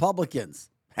like the Republicans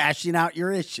hashing out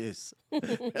your issues.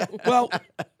 Well,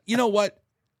 you know what?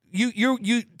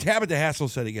 You Tabitha Hassel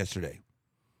said it yesterday.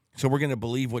 So we're going to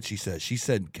believe what she says. She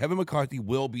said Kevin McCarthy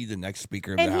will be the next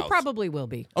Speaker of the House. And he probably will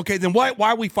be. Okay, then why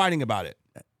are we fighting about it?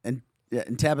 And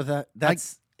Tabitha,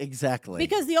 that's exactly.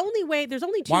 Because there's only two ways.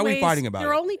 Why are we fighting about it?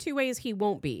 There are only two ways he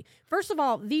won't be. First of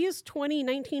all, these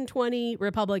 1920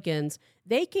 Republicans,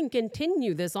 they can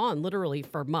continue this on literally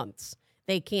for months.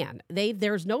 They can.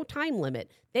 There's no time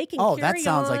limit. They can carry on. Oh, that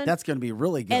sounds like that's going to be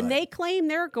really good. And they claim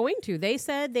they're going to. They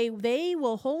said they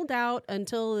will hold out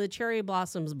until the cherry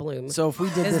blossoms bloom. So if we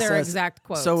did this their exact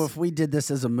quotes. So if we did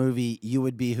this as a movie, you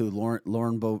would be who?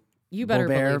 Lauren You better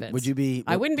believe it. Would you be?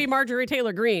 I wouldn't be Marjorie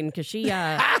Taylor Greene because she.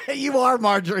 You are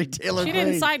Marjorie Taylor Greene. She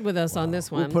didn't side with us on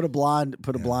this one. We'll put a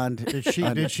blonde.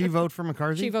 Did she vote for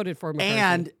McCarthy? She voted for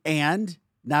McCarthy. And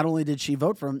not only did she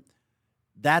vote for him,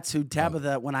 that's who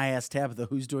Tabitha. When I asked Tabitha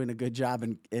who's doing a good job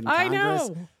in Congress, I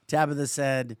know. Tabitha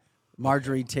said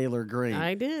Marjorie Taylor Greene.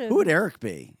 I did. Who would Eric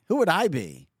be? Who would I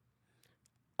be?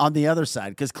 On the other side,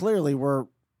 because clearly we're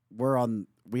on.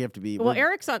 We have to be. Well,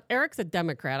 Eric's a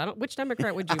Democrat. Which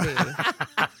Democrat would you be?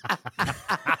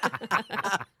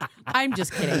 I'm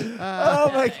just kidding. Oh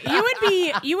my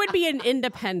God. You would be an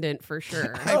independent for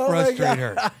sure.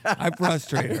 I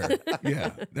frustrate her.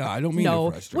 Yeah. No, I don't mean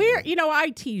to frustrate her.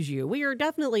 I tease you. We are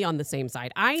definitely on the same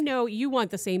side. I know you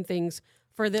want the same things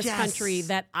for this country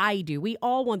that I do. We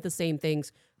all want the same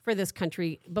things for this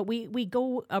country, but we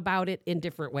go about it in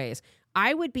different ways.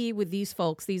 I would be with these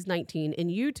folks, these 19,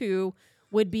 and you two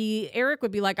Eric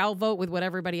would be like, I'll vote with what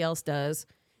everybody else does.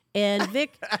 And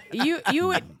Vic, you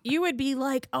would be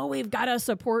like, oh, we've got to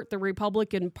support the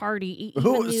Republican Party.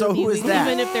 Who is that?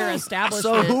 Even if they're establishment.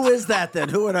 So who is that then?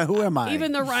 Who am I?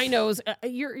 Even the rhinos. I'm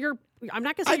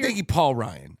not going to say. I think Paul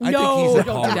Ryan. No,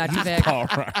 don't do that to Vic. Paul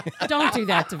Ryan. Don't do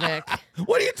that to Vic.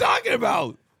 What are you talking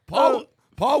about?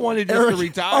 Paul wanted just to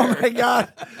retire. Oh my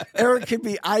God, Eric could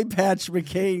be eye patch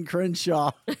McCain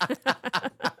Crenshaw.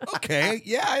 Okay,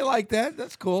 yeah, I like that.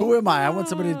 That's cool. Who am I? I want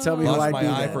somebody to tell me who I'd be.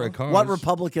 Eye for a cause. What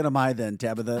Republican am I then,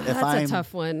 Tabitha? That's a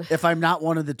tough one. If I'm not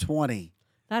one of the 20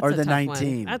 or the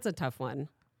 19, that's a tough one.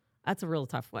 That's a real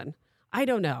tough one. I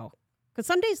don't know. Because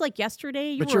some days, like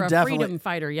yesterday, you were a freedom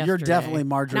fighter. Yesterday, you're definitely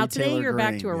Marjorie. Now today, Taylor you're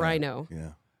Greene. back to a rhino. Yeah.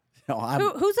 No,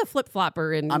 who's a flip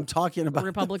flopper? I'm talking about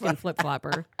Republican flip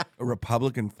flopper. A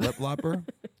Republican flip flopper?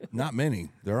 Not many.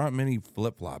 There aren't many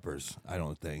flip floppers. I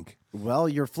don't think. Well,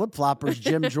 your flip flopper's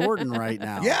Jim Jordan right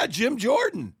now. Yeah, Jim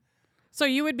Jordan. So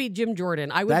you would be Jim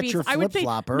Jordan. I would That's be. Your I would flip say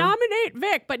flopper. Nominate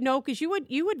Vic, but no, because you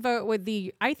would vote with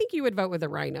the. I think you would vote with the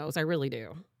rhinos. I really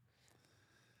do.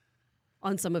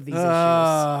 On some of these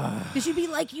issues, because you'd be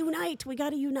like, unite. We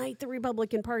got to unite the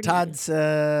Republican Party. Todd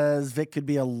says Vic could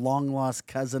be a long lost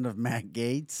cousin of Matt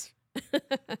Gaetz.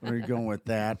 Where are you going with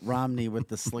that? Romney with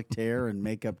the slicked hair and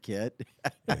makeup kit.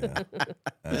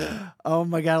 Oh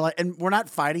my God! And we're not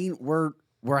fighting.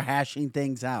 We're hashing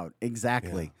things out.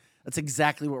 Exactly. Yeah. That's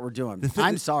exactly what we're doing.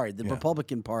 I'm sorry. The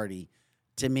Republican Party,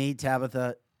 to me,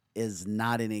 Tabitha, is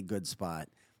not in a good spot.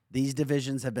 These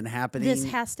divisions have been happening. This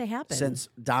has to happen since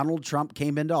Donald Trump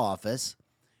came into office,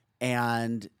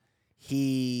 and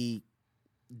he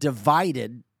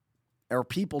divided, or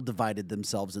people divided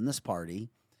themselves in this party.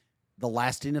 The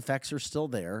lasting effects are still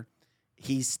there.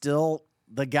 He's still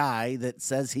the guy that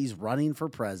says he's running for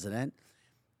president.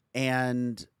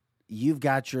 And you've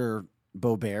got your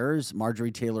Boebers,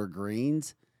 Marjorie Taylor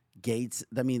Greenes, Gates.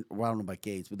 I mean, well, I don't know about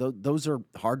Gates, but those are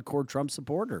hardcore Trump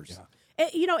supporters. Yeah.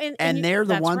 And they're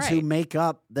the ones who make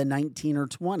up the 19 or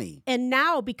 20. And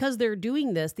now, because they're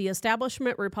doing this, the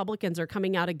establishment Republicans are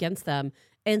coming out against them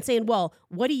and saying, well,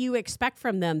 what do you expect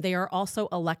from them? They are also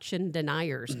election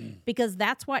deniers. Because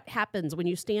that's what happens when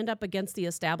you stand up against the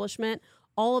establishment.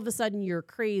 All of a sudden, you're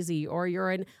crazy or you're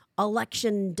an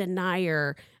election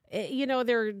denier.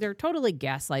 They're totally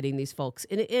gaslighting these folks.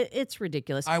 And it's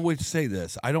ridiculous. I would say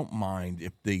this. I don't mind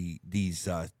if these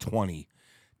 20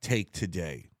 take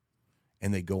today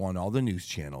and they go on all the news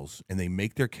channels and they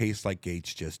make their case like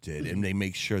Gates just did, and they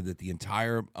make sure that the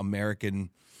entire American,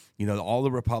 all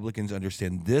the Republicans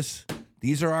understand this.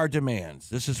 These are our demands.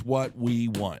 This is what we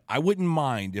want. I wouldn't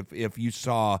mind if you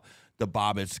saw the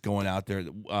Bobbitts going out there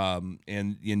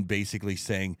and basically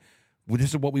saying, well, this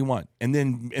is what we want. And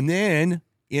then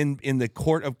in the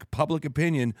court of public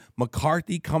opinion,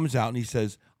 McCarthy comes out and he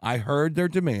says, I heard their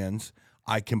demands.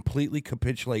 I completely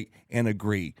capitulate and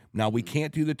agree. Now, we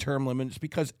can't do the term limits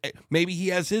because maybe he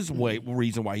has his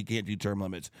reason why he can't do term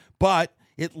limits. But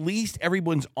at least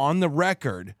everyone's on the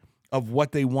record of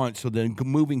what they want. So then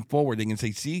moving forward, they can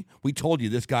say, see, we told you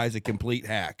this guy's a complete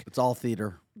hack. It's all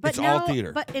theater. All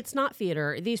theater. But it's not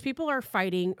theater. These people are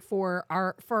fighting for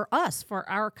our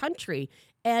country.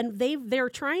 And they're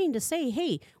trying to say,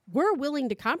 hey, we're willing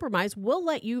to compromise. We'll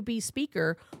let you be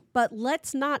speaker, but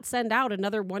let's not send out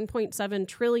another $1.7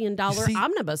 trillion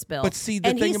omnibus bill. But see, the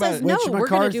and thing he about says, no, we're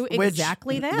going to do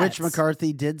exactly that. Which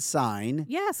McCarthy did sign.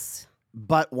 Yes.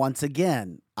 But once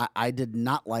again, I did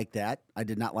not like that. I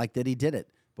did not like that he did it.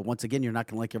 But once again, you're not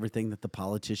going to like everything that the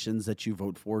politicians that you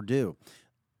vote for do.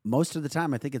 Most of the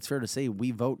time, I think it's fair to say we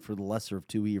vote for the lesser of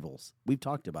two evils. We've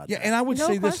talked about that. Yeah, and I would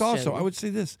say this also. I would say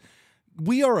this.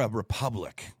 We are a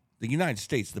republic, the United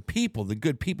States, the people, the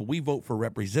good people. We vote for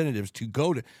representatives to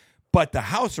go to. But the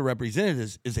House of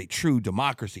Representatives is a true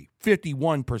democracy.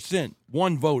 51%,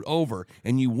 one vote over,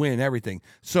 and you win everything.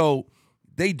 So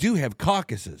they do have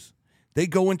caucuses. They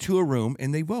go into a room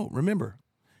and they vote. Remember,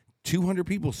 200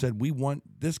 people said, we want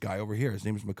this guy over here. His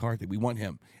name is McCarthy. We want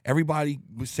him. Everybody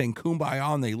was saying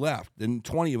kumbaya and they left. Then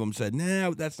 20 of them said,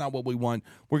 no, that's not what we want.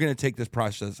 We're going to take this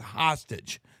process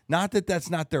hostage. Not that that's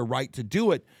not their right to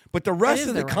do it, but the rest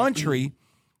of the country,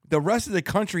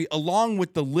 along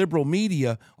with the liberal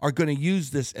media, are going to use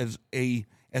this as a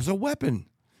weapon.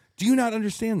 Do you not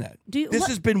understand that? This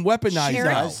has been weaponized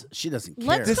now. She doesn't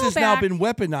care. This has now been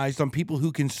weaponized on people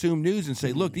who consume news and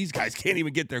say, look, these guys can't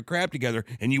even get their crap together,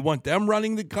 and you want them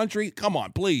running the country? Come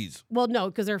on, please. Well,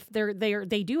 no, because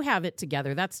they do have it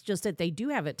together. That's just it. They do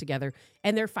have it together,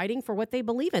 and they're fighting for what they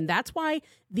believe in. That's why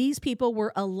these people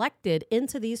were elected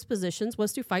into these positions,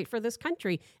 was to fight for this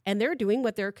country, and they're doing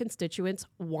what their constituents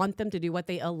want them to do, what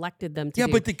they elected them to do.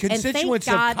 Yeah, but the constituents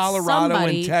of Colorado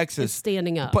and Texas is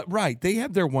standing up. But they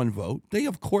have their one vote. They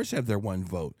of course have their one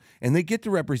vote, and they get to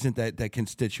represent that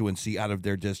constituency out of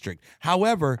their district.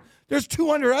 However, there's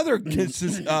 200 other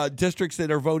districts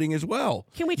that are voting as well.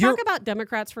 Can we talk about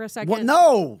Democrats for a second?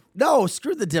 Well, no,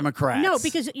 screw the Democrats. No,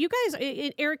 because you guys,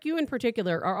 Eric, you in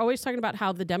particular, are always talking about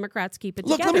how the Democrats keep it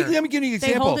together. Look, let me give you an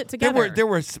example. They hold it together.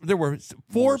 There were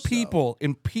four people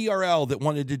in PRL that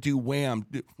wanted to do Wham,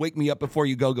 Wake Me Up Before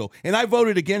You Go, and I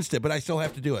voted against it, but I still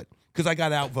have to do it because I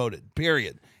got outvoted.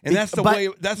 Period. And that's the way.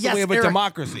 That's the way of a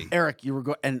democracy. Eric, you were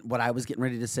going, and what I was getting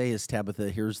ready to say is,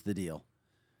 Tabitha, here's the deal.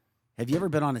 Have you ever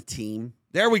been on a team?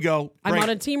 There we go. I'm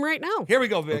on a team right now. Here we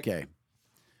go, Vic. Okay.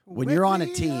 When you're on a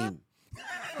team,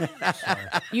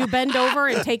 you bend over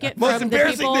and take it most from the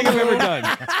people. Most embarrassing thing I've ever done.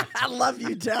 I love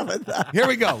you, Tabitha. Here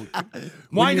we go.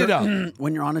 Wind it up.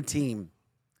 When you're on a team,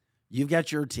 you've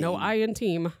got your team. No, I in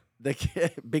team.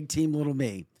 The big team, little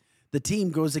me. The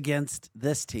team goes against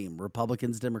this team,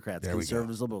 Republicans, Democrats,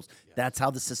 conservatives, liberals. Yeah. That's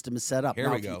how the system is set up. Here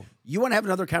we go. You want to have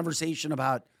another conversation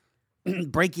about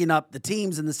breaking up the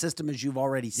teams in the system, as you've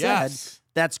already said. Yes.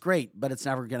 That's great, but it's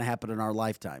never going to happen in our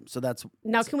lifetime. So that's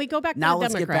Now, can we go back to now the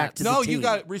let's Democrats? get back to the team. you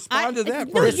got to respond to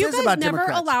that. No, This you is guys about never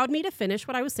Democrats. allowed me to finish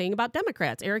what I was saying about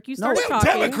Democrats. Eric, you No, started well,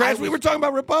 talking. Democrats. We were talking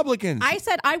about Republicans. I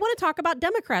said I want to talk about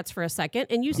Democrats for a second,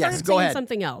 and you started Yes, go saying ahead.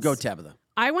 something else. Go, Tabitha.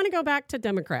 I want to go back to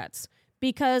Democrats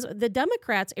because the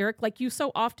Democrats, Eric, like you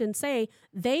so often say,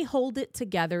 they hold it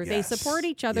together. They Yes. support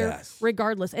each other Yes.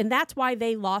 regardless. And that's why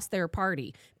they lost their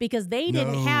party, because they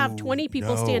didn't have 20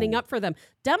 people standing up for them.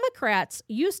 Democrats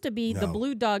used to be the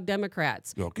blue dog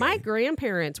Democrats. Okay. My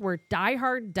grandparents were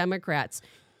diehard Democrats.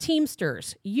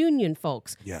 Teamsters, union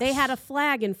folks. Yes. They had a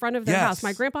flag in front of their Yes. house.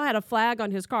 My grandpa had a flag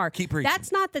on his car. Keep preaching.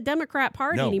 That's not the Democrat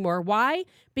Party No. anymore. Why?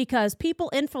 Because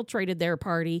people infiltrated their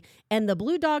party, and the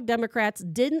blue dog Democrats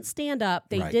didn't stand up.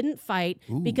 They Right. didn't fight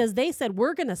because they said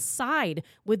we're going to side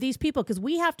with these people because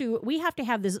we have to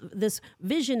have this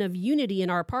vision of unity in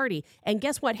our party. And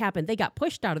guess what happened? They got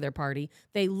pushed out of their party.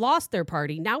 They lost their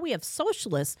party. Now we have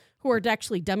socialists who are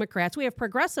actually Democrats. We have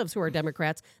progressives who are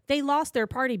Democrats. They lost their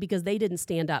party because they didn't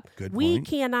stand up. Good We point.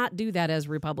 cannot do that as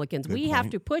Republicans. We have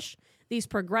point. to push these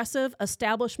progressive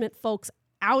establishment folks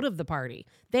out of the party.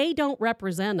 They don't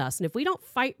represent us. And if we don't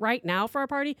fight right now for our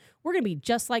party, we're going to be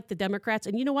just like the Democrats.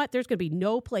 And you know what? There's going to be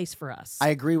no place for us. I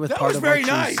agree with that part was of very what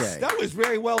nice. you say. That was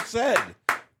very well said.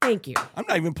 Thank you. I'm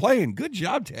not even playing. Good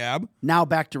job, Tab. Now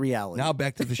back to reality. Now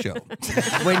back to the show.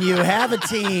 When you have a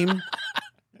team,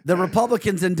 the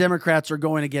Republicans and Democrats are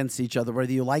going against each other.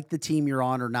 Whether you like the team you're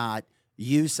on or not,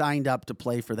 you signed up to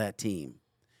play for that team.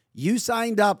 You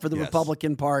signed up for the Yes.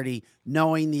 Republican Party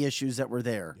knowing the issues that were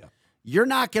there. Yeah. You're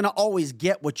not going to always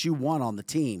get what you want on the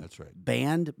team. That's right.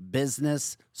 Band,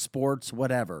 business, sports,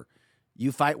 whatever.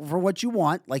 You fight for what you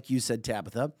want, like you said,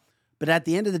 Tabitha. But at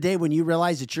the end of the day, when you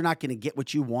realize that you're not going to get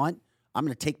what you want, I'm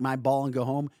going to take my ball and go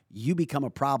home. You become a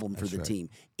problem for the right. team.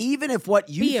 Even if what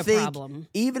you Be a think, problem.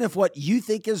 even if what you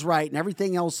think is right and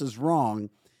everything else is wrong,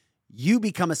 you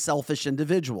become a selfish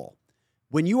individual.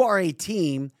 When you are a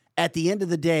team, at the end of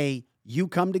the day, you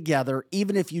come together,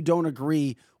 even if you don't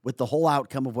agree with the whole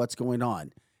outcome of what's going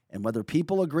on. And whether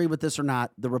people agree with this or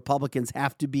not, the Republicans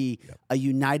have to be a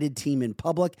united team in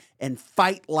public and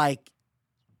fight like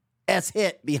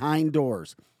hit behind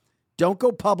doors. Don't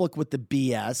go public with the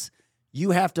BS.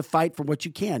 You have to fight for what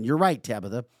you can. You're right,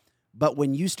 Tabitha. But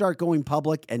when you start going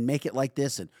public and make it like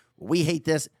this and we hate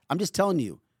this, I'm just telling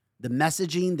you, the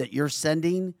messaging that you're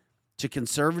sending to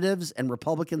conservatives and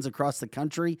Republicans across the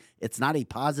country, it's not a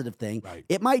positive thing. Right.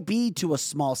 It might be to a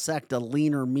small sect, a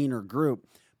leaner, meaner group,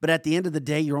 but at the end of the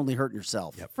day, you're only hurting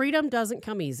yourself. Freedom doesn't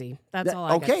come easy. That's That- all I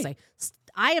got okay. to say.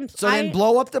 I am So then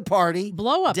blow up the party.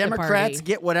 Blow up the Democrats party.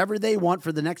 get whatever they want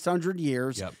for the next 100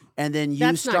 years. Yep. And then you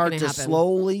That's not start gonna to happen.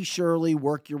 slowly, surely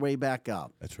work your way back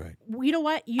up. That's right. You know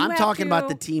what? I'm talking about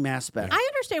the team aspect. I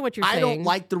understand what you're I saying. don't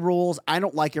like the rules. I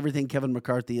don't like everything Kevin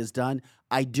McCarthy has done.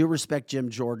 I do respect Jim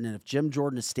Jordan. And if Jim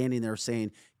Jordan is standing there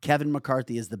saying Kevin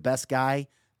McCarthy is the best guy,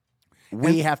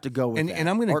 we have to go with that. And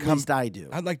I'm going to or at least I do.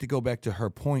 I'd like to go back to her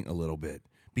point a little bit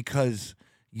because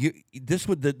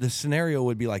the scenario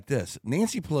would be like this.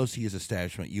 Nancy Pelosi is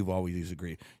establishment. You've always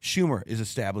agreed. Schumer is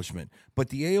establishment. But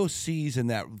the AOCs and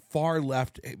that far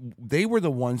left, they were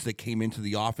the ones that came into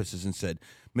the offices and said,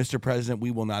 Mr. President,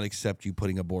 we will not accept you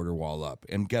putting a border wall up.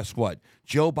 And guess what?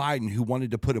 Joe Biden, who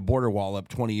wanted to put a border wall up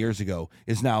 20 years ago,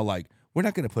 is now like, we're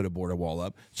not going to put a border wall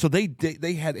up. So they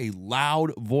had a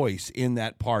loud voice in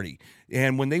that party.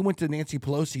 And when they went to Nancy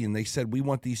Pelosi and they said, we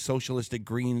want these socialistic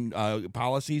green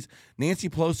policies, Nancy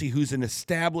Pelosi, who's an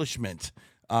establishment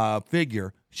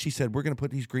figure, she said, we're going to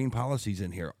put these green policies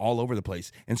in here all over the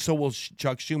place. And so will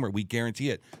Chuck Schumer. We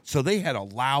guarantee it. So they had a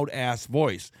loud-ass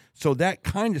voice. So that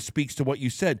kind of speaks to what you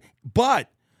said.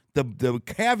 But the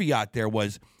caveat there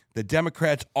was, the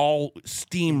Democrats all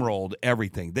steamrolled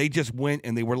everything. They just went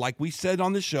and they were, like we said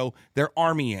on the show, they're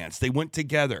army ants. They went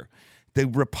together. The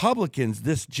Republicans,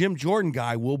 this Jim Jordan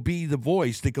guy, will be the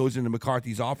voice that goes into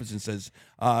McCarthy's office and says,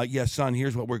 yes, son,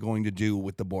 here's what we're going to do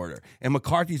with the border. And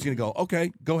McCarthy's going to go,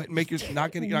 okay, go ahead and make your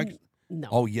not going to. No.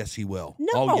 Oh, yes, he will. No.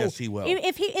 Oh, yes, he will.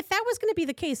 If that was going to be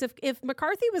the case, if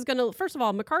McCarthy was going to, first of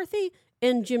all, McCarthy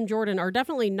and Jim Jordan are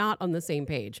definitely not on the same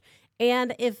page.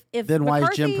 And if then why is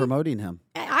Jim McCarthy- promoting him?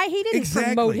 He didn't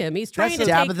promote him. He's trying to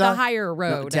take the higher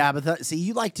road. No, Tabitha, see,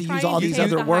 you like to use Trying all to these take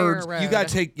other the higher words. road. You got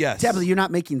to take, yes. Tabitha, you're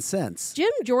not making sense.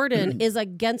 Jim Jordan is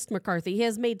against McCarthy. He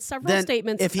has made several Then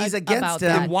statements if he's about against him,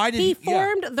 that. then why did he he- yeah.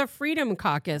 formed the Freedom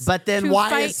Caucus? But then to why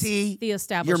fight is he the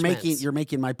establishment? You're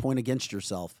making my point against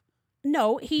yourself.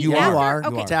 No, he You after, are.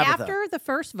 Okay, Tabitha. after the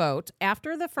first vote,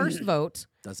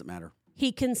 Doesn't matter.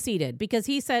 He conceded because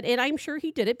he said, and I'm sure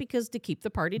he did it because to keep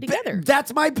the party together.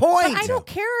 That's my point. But I don't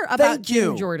care about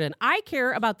Jim Jordan. I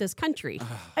care about this country.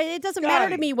 It doesn't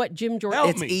matter to me what Jim Jordan.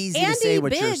 It's easy to say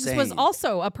what you're saying. Andy Biggs was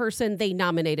also a person they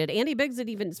nominated. Andy Biggs didn't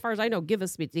even, as far as I know, give a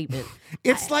statement.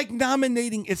 It's like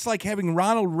nominating. It's like having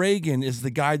Ronald Reagan is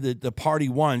the guy that the party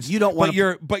wants. You don't want,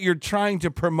 but you're trying to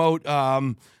promote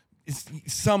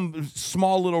some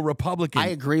small little Republican. I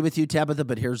agree with you, Tabitha,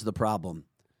 but here's the problem.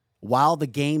 While the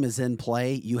game is in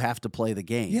play, you have to play the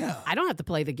game. Yeah. I don't have to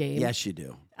play the game. Yes, you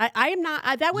do. I am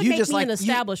not. That would make me an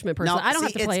establishment person. I don't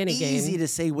have to play any game. It's easy to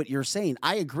say what you're saying.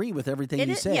 I agree with everything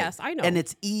you say. Yes, I know. And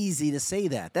it's easy to say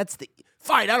that. That's the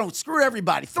fine. I don't screw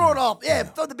everybody. Throw it all. Yeah,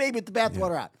 throw the baby with the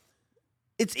bathwater out.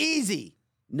 It's easy.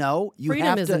 No, you Freedom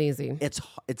have to. Isn't easy.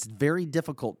 It's very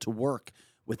difficult to work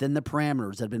within the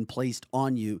parameters that have been placed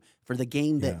on you for the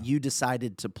game that you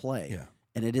decided to play. Yeah.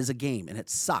 And it is a game, and it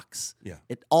sucks. Yeah.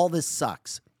 All this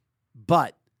sucks.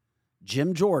 But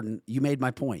Jim Jordan, you made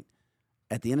my point.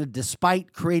 At the end of,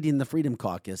 despite creating the Freedom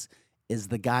Caucus, is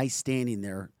the guy standing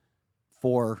there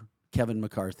for Kevin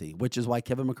McCarthy, which is why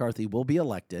Kevin McCarthy will be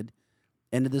elected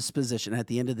into this position. At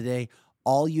the end of the day,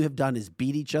 all you have done is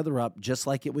beat each other up, just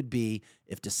like it would be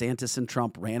if DeSantis and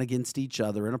Trump ran against each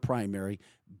other in a primary,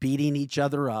 beating each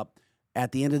other up.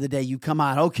 At the end of the day, you come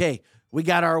out, okay, we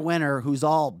got our winner who's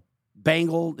all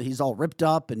bangled, he's all ripped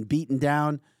up and beaten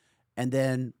down, and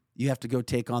then you have to go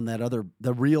take on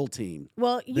the real team,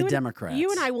 the Democrats. You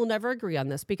and I will never agree on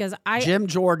this because Jim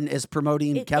Jordan is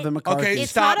promoting Kevin McCarthy. Okay,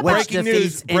 stop. Breaking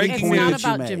news. Breaking news. It's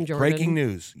not about Jim Jordan. Breaking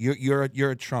news. You're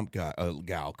a Trump guy,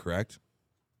 gal, correct?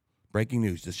 Breaking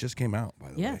news. This just came out, by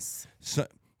the way. Yes. So,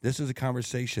 this is a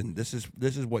conversation. This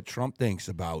is what Trump thinks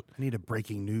about. I need a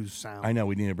breaking news sound. I know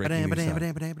we need a breaking news sound.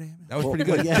 That was pretty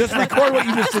good. Yeah. Just record what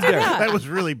you just did there. That was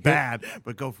really bad,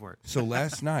 but go for it. So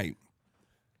last night,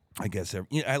 I guess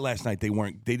last night they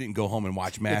didn't go home and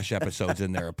watch MASH episodes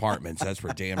in their apartments. That's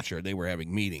for damn sure. They were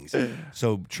having meetings.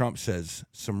 So Trump says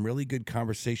some really good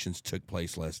conversations took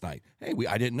place last night. Hey,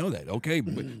 I didn't know that. Okay,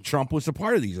 but Trump was a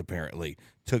part of these apparently.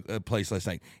 Took place last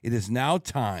night. It is now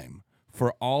time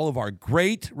for all of our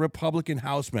great Republican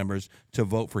House members to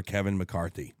vote for Kevin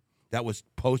McCarthy. That was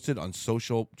posted on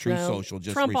Social just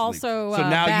Trump recently. also so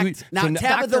now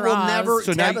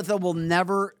Tabitha will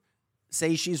never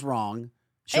say she's wrong.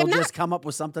 She'll just come up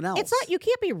with something else. It's not. You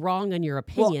can't be wrong on your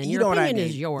opinion. You your know what opinion I mean.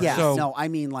 is yours. Yeah. So, no, I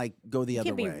mean like go the other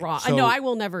You can't way. be wrong. So- no, I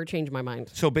will never change my mind.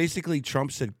 So basically,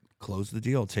 Trump said, close the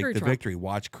deal, take Screw the Trump. victory.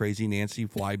 Watch crazy Nancy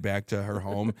fly back to her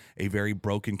home, a very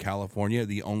broken California,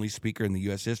 the only speaker in the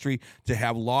U.S. history to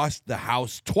have lost the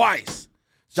House twice.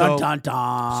 Dun, dun,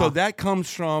 dun. So that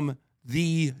comes from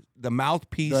the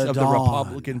mouthpiece The of Don. the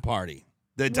Republican Party.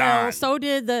 The Don. Well, so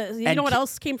did the. You And know what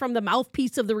else came from the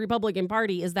mouthpiece of the Republican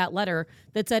Party is that letter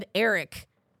that said Eric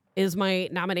is my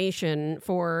nomination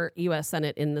for U.S.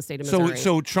 Senate in the state of Missouri.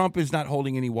 So Trump is not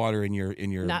holding any water in your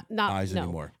not eyes no.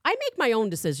 anymore. I make my own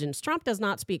decisions. Trump does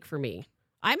not speak for me.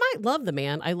 I might love the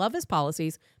man. I love his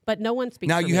policies, but no one speaks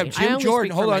Now for me. you have I Jim only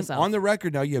Jordan. speak Hold for on. myself. On the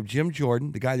record now, you have Jim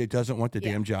Jordan, the guy that doesn't want the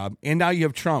damn job, and now you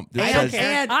have Trump. That I don't says,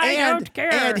 care. I don't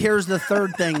care. And here's the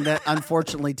third thing that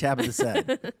unfortunately Tabitha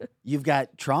said. You've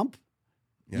got Trump,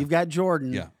 you've got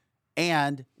Jordan, Yeah.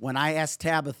 and when I asked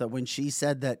Tabitha when she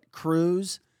said that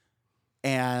Cruz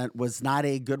and was not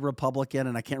a good Republican,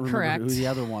 and I can't remember Correct. who the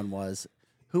other one was.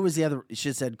 Who was the other?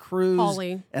 She said Cruz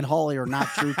Hawley. and Hawley are not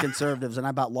true conservatives, and I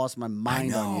about lost my I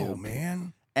mind on know, you.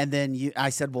 man. And then I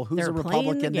said, well, who's They're a playing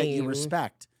the Republican that you game.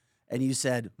 respect? And you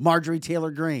said, Marjorie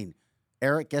Taylor Greene.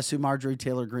 Eric, guess who Marjorie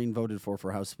Taylor Greene voted for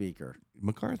House Speaker?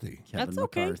 McCarthy. Kevin That's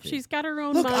okay. McCarthy. She's got her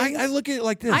own Look, mind. I look at it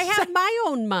like this. I have my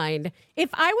own mind. If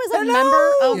I was a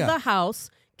member of the House,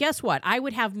 guess what? I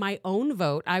would have my own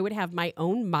vote. I would have my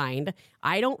own mind.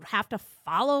 I don't have to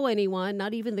follow anyone,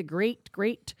 not even the great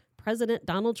President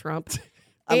Donald Trump.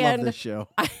 I love this show.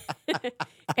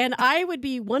 And I would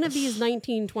be one of these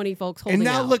 1920 folks holding And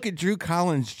now out. look at Drew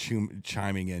Collins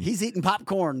chiming in. He's eating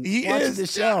popcorn He watching is. the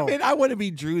show. Man, I want to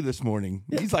be Drew this morning.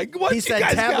 He's like, what He you said,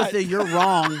 guys Tabitha, got? you're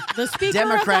wrong. The Speaker of the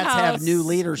Democrats have House- new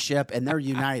leadership, and they're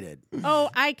united. Oh,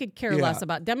 I could care Yeah. less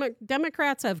about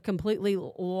Democrats have completely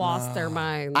lost their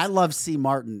minds. I love C.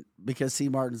 Martin because C.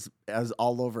 Martin's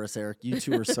all over us, Eric. You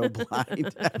two are so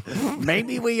blind.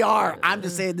 Maybe we are. I'm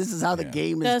just saying this is how the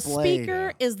game the is played.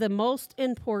 Speaker is the most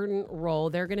important role.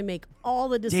 They're going to make all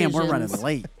the decisions. Damn, we're running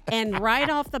late. And right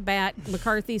off the bat,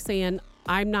 McCarthy saying,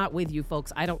 I'm not with you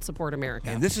folks. I don't support America.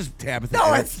 And this is Tabitha.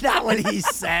 No, at- it's not what he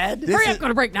said. Hurry up, go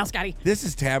to break now, Scotty. This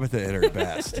is Tabitha at her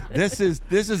best. This is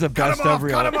a best of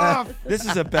reel. cut him off. This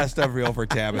is a best of reel for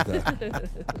Tabitha.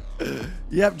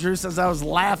 Yep, Drew says I was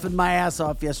laughing my ass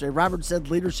off yesterday. Robert said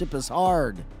leadership is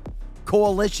hard.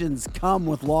 coalitions come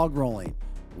with log rolling.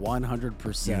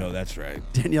 100%. You know that's right.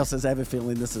 Danielle says, I have a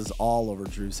feeling this is all over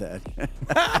Drew's head.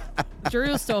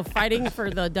 Drew's still fighting for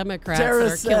the Democrats Tara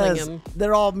that are killing says him.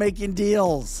 they're all making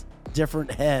deals.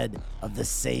 Different head of the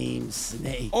same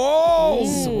snake. Oh,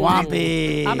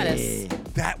 Swampy. Ominous.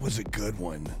 that was a good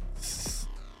one.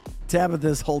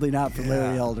 Tabitha's holding out for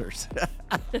Larry Elders.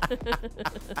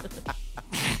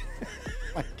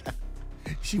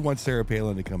 She wants Sarah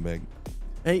Palin to come back.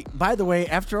 Hey, by the way,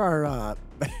 after our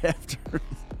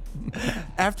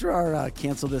after our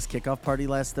cancel this kickoff party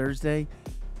last Thursday,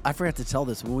 I forgot to tell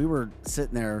this. When we were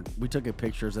sitting there, we took a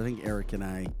pictures. I think Eric and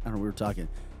I don't know, we were talking.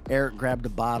 Eric grabbed a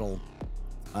bottle.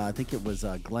 I think it was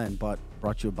Glenn brought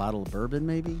you a bottle of bourbon,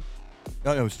 maybe?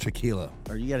 Oh, it was tequila.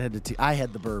 Or you got to have I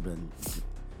had the bourbon.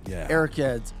 Yeah. Eric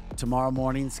had tomorrow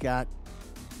morning, Scott,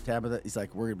 Tabitha, he's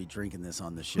like, we're going to be drinking this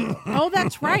on the show. Oh,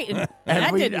 that's right.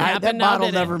 That didn't happen. That now, bottle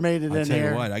did never it? made it I'll in tell here.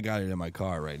 you what, I got it in my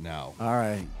car right now. All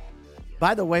right.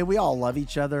 By the way, we all love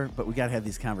each other, but we got to have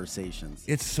these conversations.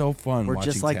 It's so fun. We're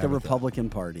watching just like the Tabitha. Republican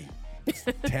Party.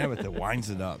 Tabitha winds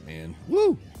it up, man.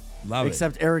 Woo! Love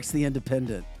Except Eric's the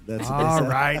independent. That's what they All said.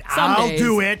 right, Some I'll days.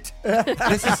 do it. it.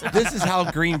 This is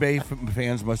how Green Bay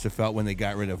fans must have felt when they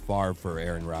got rid of Favre for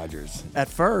Aaron Rodgers. At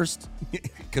first,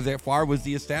 Because Favre was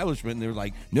the establishment, and they were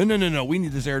like, no, we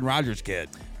need this Aaron Rodgers kid.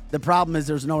 the problem is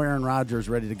there's no Aaron Rodgers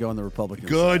ready to go on the Republican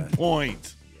Good side.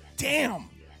 point. Damn.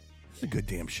 It's a good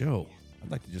damn show.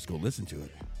 I'd like to just go listen to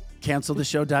it.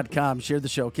 CancelTheShow.com. Share the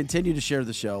show. Continue to share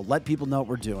the show. Let people know what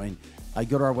we're doing.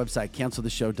 Go to our website,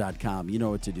 CancelTheShow.com. You know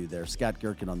what to do there. Scott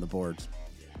Gherkin on the boards.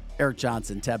 Eric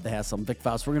Johnson, Tab the Haslam, Vic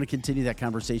Faust. We're going to continue that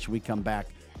conversation when we come back.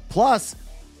 Plus,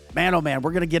 man, oh man,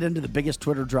 we're going to get into the biggest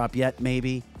Twitter drop yet,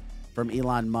 maybe, from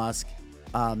Elon Musk.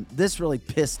 This really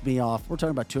pissed me off. We're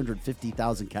talking about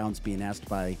 250,000 accounts being asked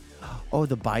by,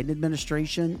 the Biden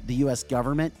administration, the U.S.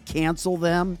 government, cancel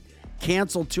them.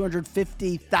 Cancel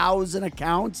 250,000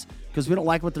 accounts because we don't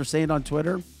like what they're saying on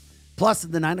Twitter. Plus,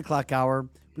 in the 9 o'clock hour,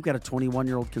 we've got a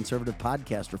 21-year-old conservative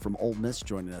podcaster from Ole Miss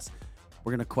joining us.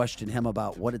 We're going to question him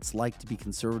about what it's like to be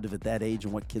conservative at that age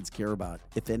and what kids care about,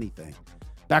 if anything.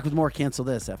 Back with more Cancel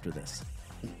This after this.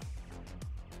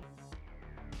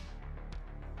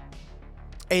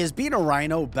 Hey, is being a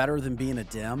rhino better than being a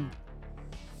Dem?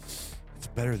 It's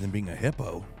better than being a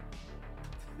hippo.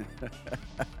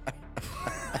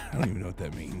 I don't even know what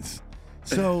that means.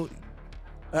 So,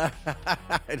 I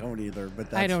don't either, but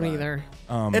that's I don't fine. either.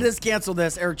 It is Cancel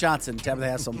This. Eric Johnson, Tabitha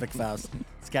Haslam, Vic Faust,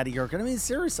 Scotty Gherkin. I mean,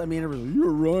 seriously. I mean, everyone's like, you're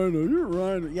a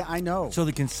rhino. Yeah, I know. so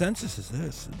the consensus is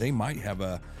this: they might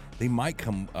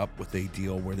come up with a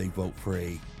deal where they vote for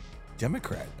a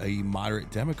Democrat, a moderate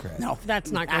Democrat. No,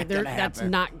 That's not Not going. gonna That's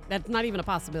happen. not. That's not even a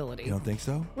possibility. You don't think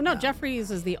so? Well, no,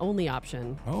 Jeffries is the only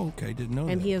option, Oh, okay, didn't know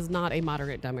and that. he is not a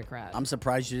moderate Democrat. I'm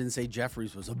surprised you didn't say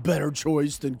Jeffries was a better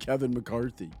choice than Kevin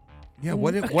McCarthy. Yeah,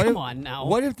 what if Come on now.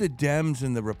 What if the Dems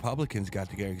and the Republicans got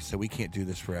together and said we can't do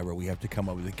this forever? We have to come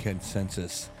up with a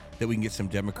consensus that we can get some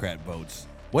Democrat votes.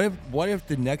 What if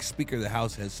the next Speaker of the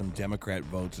House has some Democrat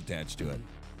votes attached to it?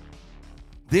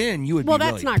 Then you would Well, be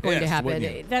that's really not going to pissed, happen.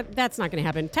 wouldn't you? That's not going to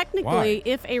happen. Technically, Why?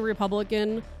 if a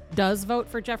Republican does vote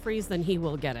for Jeffries, then he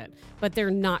will get it. But they're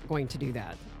not going to do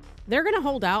that. They're going to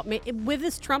hold out. With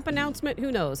this Trump announcement,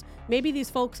 who knows? Maybe these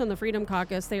folks on the Freedom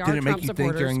Caucus, they are Did it Trump make you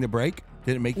supporters. think during the break?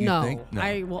 Did it make you No, think?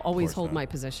 I will of always course hold not. my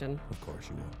position. Of course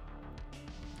you will.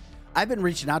 I've been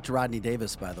reaching out to Rodney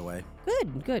Davis, by the way.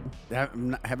 Good.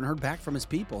 Haven't heard back from his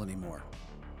people anymore.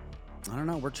 I don't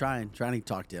know. We're trying to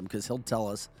talk to him because he'll tell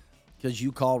us. Because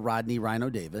you call Rodney Rhino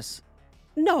Davis.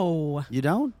 No. You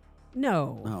don't?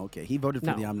 No. Oh, okay. He voted for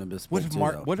No. the omnibus bill What if too,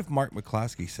 Mark? though. What if Mark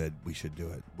McCloskey said we should do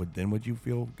it? Would you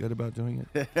feel good about doing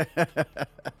it?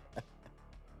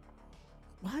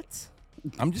 What?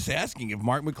 I'm just asking. If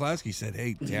Mark McCloskey said,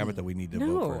 "Hey, Tabitha, we need to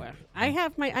vote for No. it," I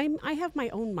have my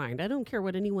own mind. I don't care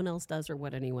what anyone else does or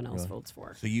what anyone else votes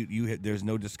for. so there's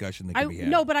no discussion that can be had.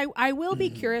 No, but I will be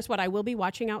curious what I will be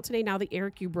watching out today now that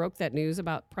Eric, you broke that news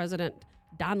about President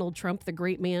Donald Trump, the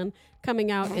great man,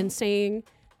 coming out and saying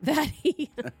that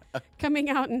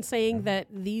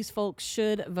these folks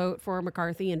should vote for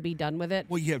McCarthy and be done with it.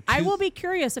 Well, you have I two- will be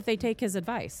curious if they take his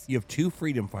advice. You have two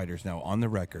freedom fighters now on the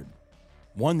record.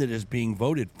 One that is being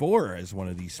voted for as one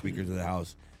of these speakers of the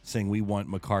House, saying we want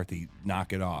McCarthy,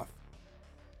 knock it off.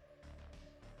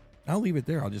 I'll leave it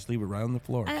there. I'll just leave it right on the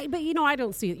floor. But I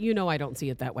don't see it. I don't see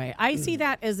it that way. I see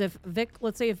that as if Vic,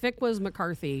 let's say if Vic was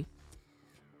McCarthy,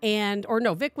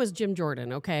 Vic was Jim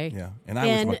Jordan, okay? Yeah, and I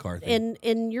was McCarthy.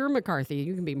 And you're McCarthy.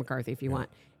 You can be McCarthy if you want.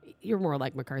 You're more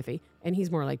like McCarthy, and he's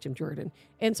more like Jim Jordan.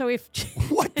 And so if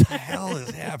What the hell is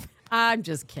happening? I'm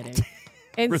just kidding.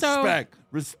 And Respect.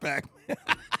 so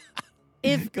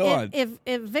if Go on.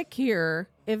 if Vic here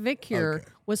Okay.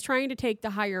 was trying to take the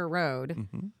higher road,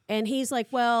 and he's like,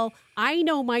 well, I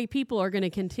know my people are going to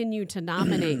continue to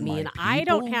nominate me, and I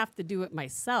don't people? have to do it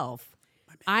myself.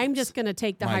 I'm just going to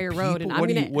take the My higher road, and people? I'm What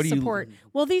do you- going what to do you- support.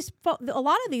 Well, a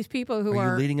lot of these people who Are you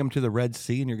are leading them to the Red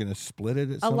Sea and you're going to split it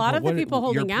at a some lot point? of the people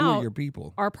holding who are out your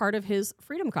people? are part of his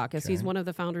Freedom Caucus. He's Okay. one of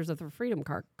the founders of the Freedom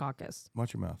Caucus.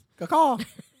 Watch your mouth. Caw.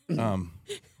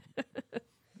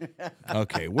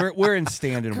 Okay, we're in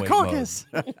stand and wait mode. Caucus.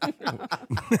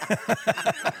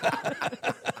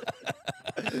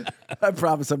 I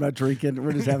promise I'm not drinking.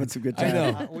 We're just having some good time.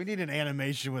 I know. We need an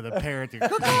animation with a parrot.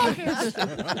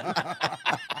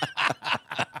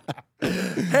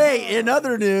 Hey, in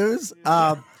other news,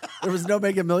 there was no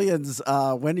Mega Millions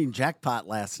winning jackpot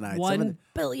last night. $1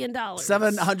 billion.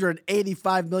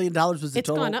 $785 million was the It's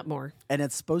total. gone up more. And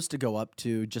it's supposed to go up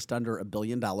to just under $1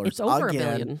 billion. It's over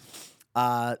again. $1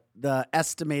 billion. The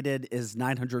estimated is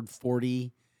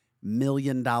 $940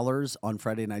 million on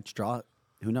Friday night's draw.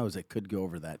 Who knows? It could go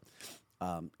over that.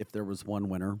 If there was one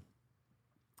winner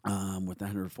with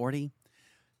 940,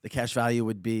 the cash value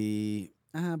would be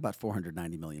about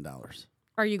 $490 million.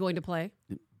 Are you going to play?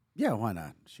 Yeah, why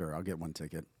not? Sure, I'll get one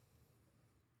ticket.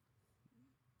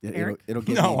 Eric? It'll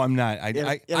give No, me, I'm not.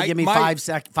 it'll give me 5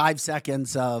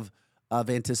 seconds of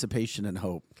anticipation and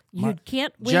hope. You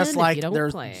can't win Just like if you don't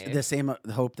there's play. the same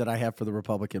hope that I have for the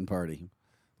Republican Party.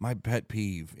 My pet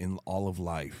peeve in all of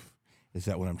life is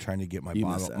that when I'm trying to get You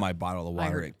miss that. my bottle of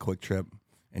water heard. at Quick Trip,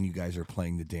 and you guys are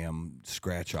playing the damn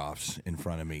scratch offs in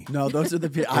front of me. No, those are the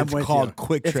people. I'm It's with called you.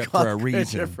 Quick It's Trip called for a Quick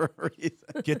reason. Trip for a reason.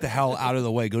 Get the hell out of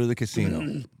the way. Go to the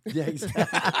casino. Yeah, exactly.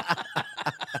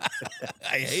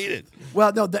 I hate it.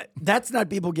 Well, no, that's not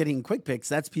people getting quick picks.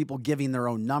 That's people giving their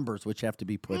own numbers, which have to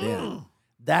be put in.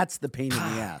 That's the pain in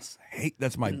the ass.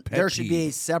 That's my pet There should be a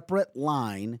peeve. separate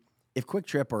line. If Quick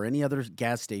Trip or any other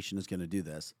gas station is going to do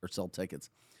this or sell tickets,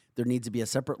 there needs to be a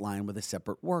separate line with a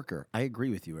separate worker. I agree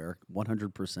with you, Eric,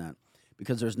 100%.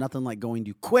 Because there's nothing like going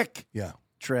to Quick Yeah.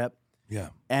 Trip Yeah.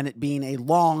 and it being a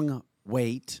long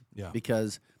wait. Yeah.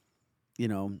 Because,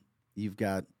 you've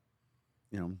got,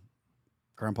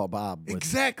 Grandpa Bob with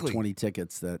Exactly. 20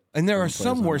 tickets that. And there are plays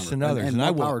some on worse number. than others. And I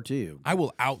more will, power to you. I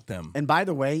will out them. And by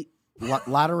the way,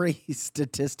 lottery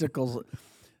statistical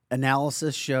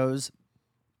analysis shows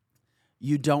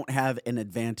you don't have an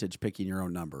advantage picking your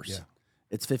own numbers. Yeah.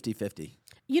 It's 50-50.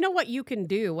 You know what you can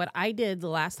do? What I did the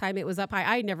last time it was up high,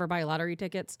 I never buy lottery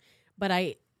tickets, but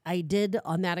I did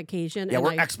on that occasion. Yeah, and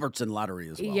we're I, experts in lottery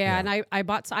as well. Yeah, and I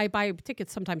buy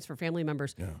tickets sometimes for family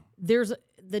members. Yeah. There's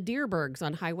the Deerbergs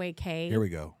on Highway K. Here we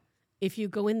go. If you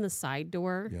go in the side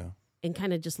door Yeah. and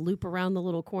kind of just loop around the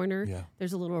little corner, Yeah.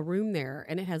 there's a little room there,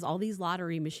 and it has all these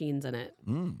lottery machines in it.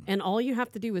 Mm. And all you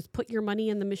have to do is put your money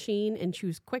in the machine and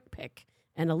choose Quick Pick,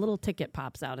 and a little ticket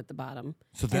pops out at the bottom.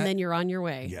 So and then you're on your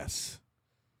way. Yes.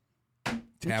 Interesting.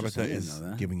 Tabitha I didn't is know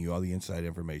that. giving you all the inside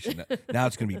information. Now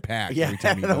it's going to be packed Yeah, every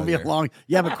time you it'll go be there. a long.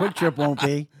 Yeah, but Quick Trip won't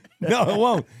be. No, it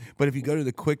won't. But if you go to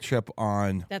the Quick Trip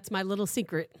on That's my little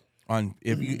secret.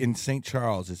 if you in St.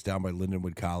 Charles, it's down by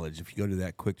Lindenwood College. If you go to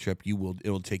that Quick Trip,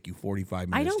 it'll take you 45 I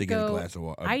minutes don't to get a go. glass of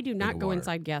water. I do not go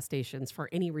inside gas stations for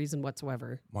any reason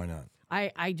whatsoever. Why not?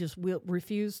 I just will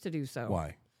refuse to do so.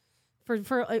 Why?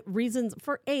 For reasons.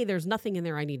 There's nothing in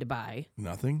there I need to buy.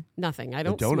 Nothing. Nothing. I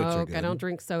don't donuts are smoke. I good. don't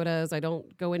drink sodas. I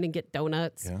don't go in and get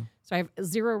donuts. Yeah. So I have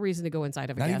zero reason to go inside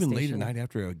of a Not gas even station. late at night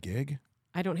after a gig.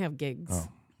 I don't have gigs. Oh,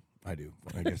 I do.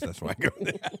 I guess that's why I go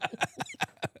there.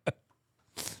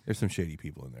 There's some shady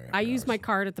people in there. I after use my hours.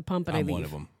 card at the pump and I'm I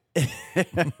leave. one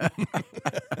of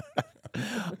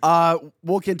them.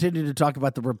 We'll continue to talk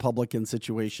about the Republican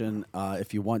situation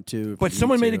if you want to. But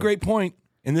someone made a great point,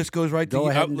 and this goes right to Go you.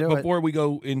 ahead and do it. Before we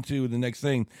go into the next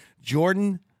thing,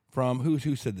 Jordan from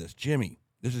who said this? Jimmy.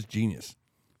 This is genius.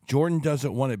 Jordan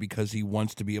doesn't want it because he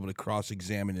wants to be able to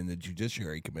cross-examine in the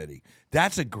Judiciary Committee.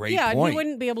 That's a great Yeah, point. you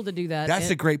wouldn't be able to do that. That's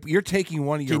a great. You're taking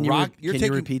one of your Can you, rock. can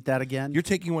you repeat that again? You're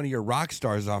taking one of your rock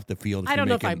stars off the field. I don't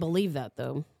know if I believe that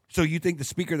though. So you think the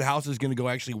Speaker of the House is going to go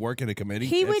actually work in a committee?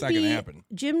 He That's would not going be to happen.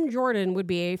 Jim Jordan would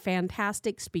be a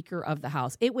fantastic Speaker of the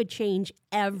House. It would change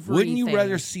everything. Wouldn't you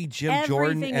rather see Jim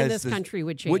Jordan Everything as in this the, country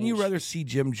would change. Wouldn't you rather see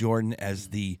Jim Jordan as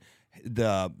the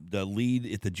lead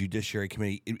at the Judiciary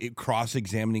Committee,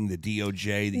 cross-examining the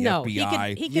DOJ, the No,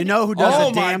 FBI? he could, You know who does Oh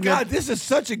a my damn God! good. This is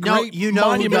such a No, great you know who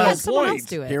monumental does. Someone else point.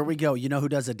 do it. Here we go. You know who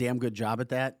does a damn good job at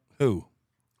that? Who?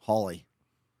 Hawley.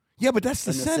 Yeah, but that's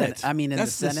the In the Senate. I mean, in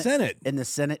that's the Senate. In the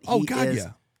Senate, Oh, he God, is.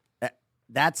 yeah.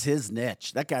 That's his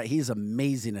niche. That guy, he's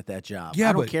amazing at that job. Yeah,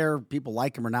 I don't but- care if people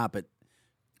like him or not, but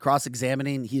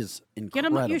cross-examining, he is Get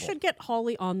incredible. him. You should get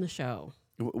Hawley on the show.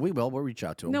 We will. We'll reach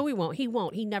out to him. No, we won't. He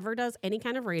won't. He never does any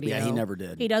kind of radio. Yeah, he never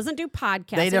did. He doesn't do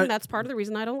podcasting. That's part of the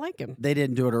reason I don't like him. They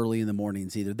didn't do it early in the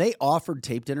mornings either. They offered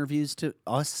taped interviews to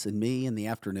us and me in the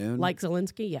afternoon. Like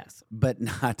Zelensky, yes. But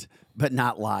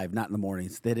not live, not in the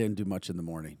mornings. They didn't do much in the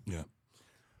morning. Yeah.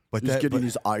 But He's getting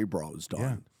his eyebrows done.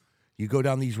 Yeah. You go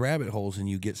down these rabbit holes and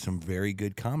you get some very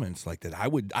good comments like that.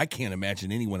 I can't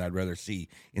imagine anyone I'd rather see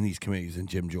in these committees than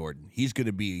Jim Jordan. He's going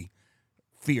to be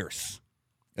fierce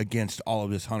against all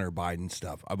of this Hunter Biden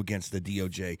stuff, up against the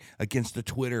DOJ, against the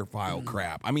Twitter file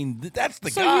crap. I mean, that's the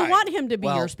guy. So you want him to be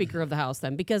your Speaker of the House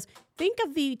then? Because think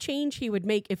of the change he would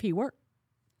make if he were.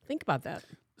 Think about that.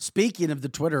 Speaking of the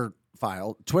Twitter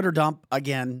file, Twitter dump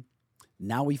again.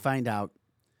 Now we find out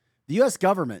the U.S.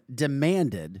 government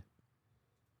demanded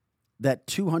that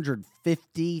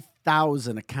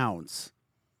 250,000 accounts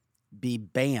be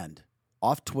banned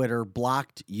off Twitter,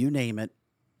 blocked, you name it,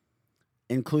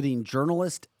 including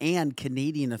journalists and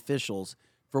Canadian officials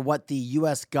for what the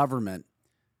U.S. government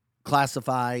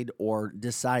classified or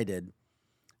decided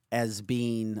as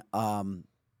being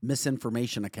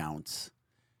misinformation accounts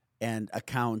and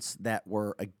accounts that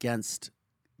were against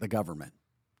the government.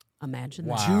 Imagine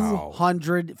that.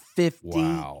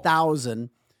 250,000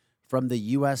 from the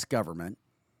U.S. government.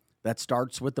 That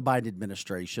starts with the Biden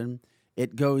administration.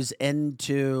 It goes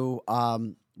into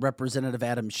Representative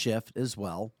Adam Schiff as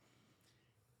well.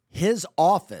 His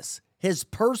office, his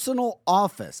personal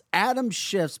office, Adam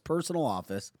Schiff's personal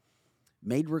office,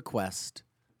 made request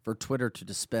for Twitter to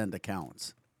suspend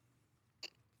accounts.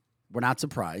 We're not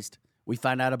surprised. We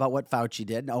find out about what Fauci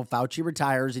did. No, Fauci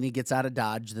retires and he gets out of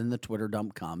Dodge. Then the Twitter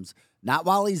dump comes. Not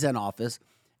while he's in office.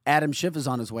 Adam Schiff is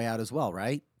on his way out as well,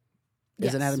 right?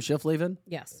 Yes. Isn't Adam Schiff leaving?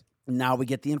 Yes. Now we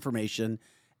get the information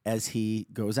as he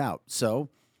goes out. So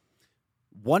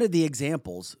one of the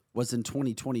examples was in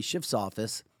 2020, Schiff's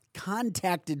office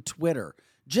contacted Twitter.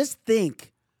 Just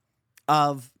think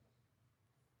of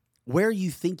where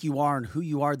you think you are and who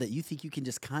you are that you think you can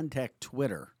just contact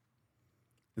Twitter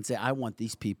and say, I want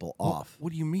these people off.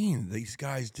 What do you mean? These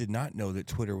guys did not know that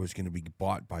Twitter was going to be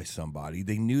bought by somebody.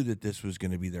 They knew that this was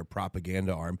going to be their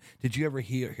propaganda arm. Did you ever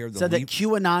hear the So that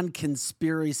QAnon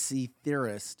conspiracy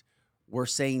theorists were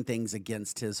saying things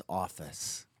against his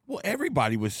office? Well,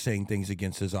 everybody was saying things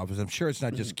against his office. I'm sure it's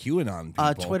not just QAnon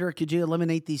people. Twitter, could you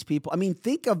eliminate these people? I mean,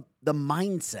 think of the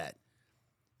mindset.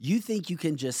 You think you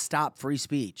can just stop free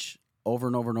speech over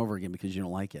and over and over again because you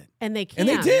don't like it. And they can.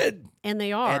 And they did. And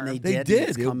they are. And they did.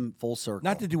 It's come full circle.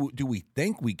 Not to do we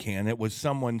think we can. It was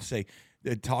someone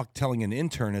telling an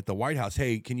intern at the White House,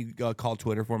 hey, can you call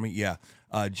Twitter for me? Yeah.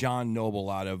 John Noble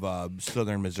out of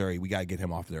Southern Missouri. We got to get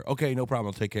him off there. Okay, no problem.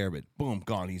 I'll take care of it. Boom,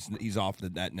 gone. He's off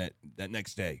that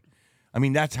next day. I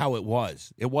mean, that's how it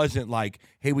was. It wasn't like,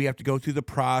 hey, we have to go through the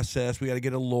process. We got to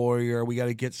get a lawyer. We got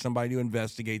to get somebody to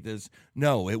investigate this.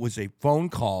 No, it was a phone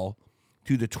call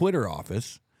to the Twitter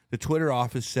office. The Twitter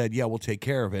office said, yeah, we'll take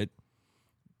care of it.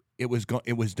 It was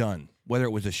done. Whether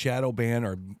it was a shadow ban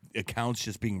or accounts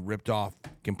just being ripped off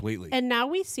completely. And now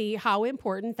we see how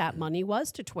important that money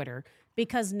was to Twitter,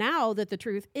 because now that the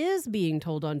truth is being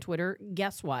told on Twitter,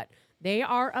 guess what? They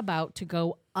are about to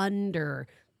go under,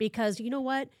 because you know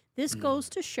what? This goes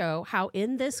to show how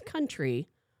in this country,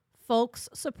 folks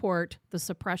support the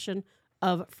suppression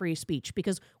of free speech.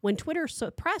 Because when Twitter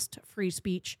suppressed free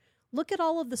speech, look at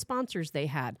all of the sponsors they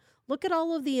had. Look at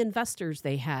all of the investors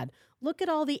they had. Look at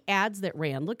all the ads that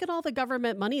ran. Look at all the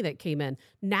government money that came in.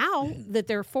 Now that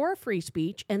they're for free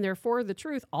speech and they're for the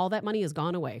truth, all that money has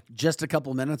gone away. Just a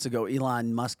couple minutes ago,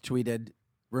 Elon Musk tweeted,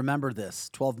 remember this,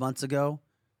 12 months ago,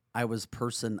 I was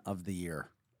person of the year.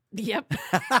 Yep.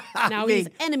 Now he's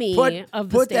enemy of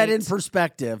the Put state. that in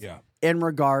perspective in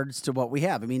regards to what we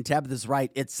have. I mean, Tabitha's right.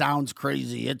 It sounds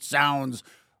crazy. It sounds,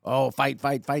 fight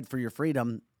for your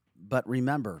freedom. But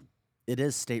remember, it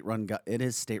is state-run. It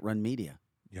is state-run media.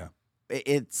 Yeah.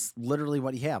 It's literally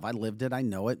what you have. I lived it. I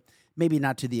know it. Maybe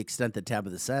not to the extent that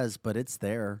Tabitha says, but it's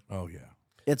there. Oh, yeah.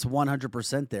 It's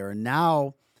 100% there. And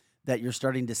now that you're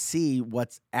starting to see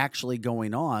what's actually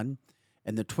going on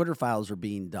and the Twitter files are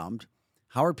being dumped,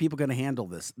 how are people going to handle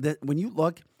this? When you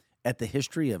look at the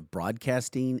history of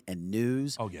broadcasting and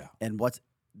news, and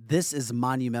this is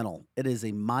monumental. It is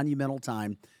a monumental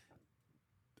time.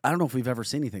 I don't know if we've ever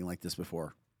seen anything like this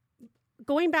before.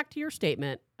 Going back to your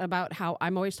statement about how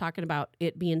I'm always talking about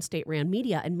it being state-ran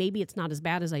media, and maybe it's not as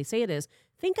bad as I say it is.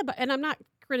 Think about, and I'm not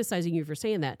criticizing you for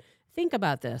saying that. Think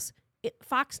about this.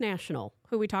 Fox National,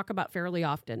 who we talk about fairly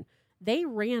often, they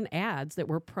ran ads that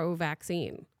were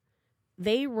pro-vaccine.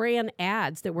 They ran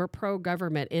ads that were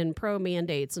pro-government and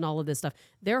pro-mandates and all of this stuff.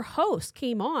 Their host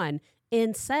came on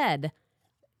and said,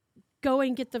 go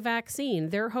and get the vaccine.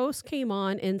 Their host came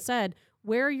on and said,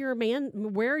 wear your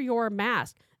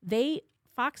mask.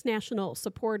 Fox National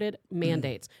supported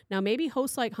mandates. Now, maybe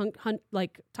hosts like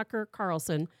like Tucker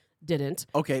Carlson didn't.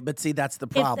 Okay, but see, that's the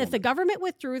problem. If the government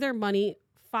withdrew their money,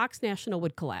 Fox National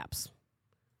would collapse.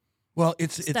 Well,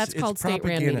 that's called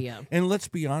state-run media. And let's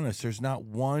be honest, there's not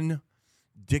one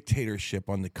dictatorship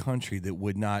on the country that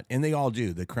would not, and they all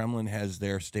do. The Kremlin has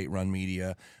their state-run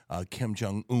media. Kim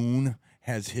Jong-un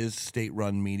has his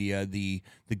state-run media. The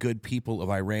good people of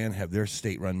Iran have their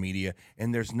state-run media.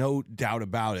 And there's no doubt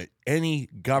about it. Any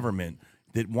government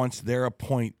that wants their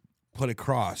point put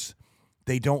across,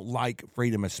 they don't like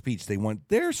freedom of speech. They want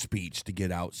their speech to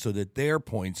get out so that their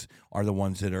points are the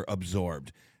ones that are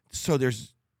absorbed. So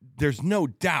there's no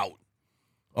doubt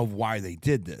of why they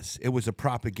did this. It was a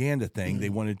propaganda thing. They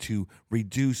wanted to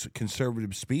reduce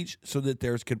conservative speech so that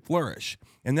theirs could flourish.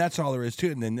 And that's all there is to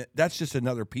it. And then that's just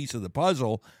another piece of the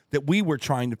puzzle that we were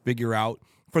trying to figure out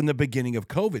from the beginning of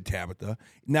COVID, Tabitha.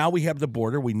 Now we have the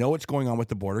border. We know what's going on with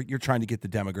the border. You're trying to get the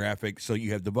demographic so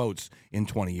you have the votes in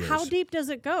 20 years. How deep does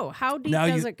it go? How deep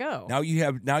does it go? Now you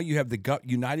have the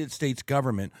United States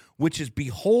government, which is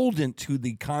beholden to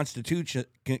the Constitution,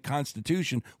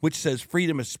 which says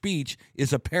freedom of speech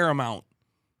is a paramount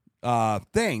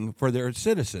thing for their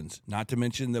citizens, not to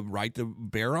mention the right to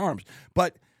bear arms.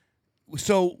 But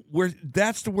so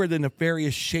that's where the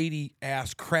nefarious, shady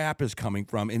ass crap is coming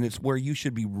from, and it's where you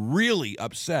should be really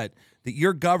upset that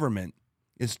your government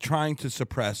is trying to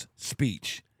suppress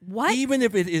speech. What? Even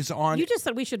if it is on. You just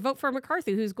said we should vote for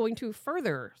McCarthy, who's going to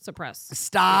further suppress.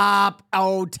 Stop!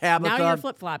 Oh, Tabitha. Now you're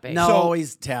flip flopping. No,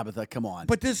 he's Tabitha. Come on.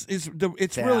 But this is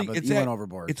it's Tabitha, really it's you went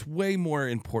overboard. It's way more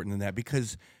important than that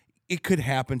because it could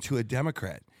happen to a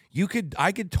Democrat.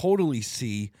 I could totally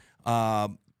see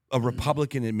a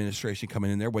Republican administration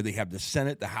coming in there where they have the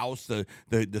Senate, the House,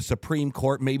 the Supreme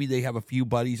Court. Maybe they have a few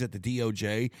buddies at the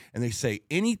DOJ, and they say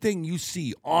anything you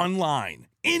see online,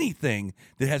 anything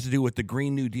that has to do with the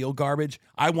Green New Deal garbage,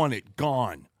 I want it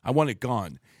gone. I want it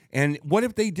gone. And what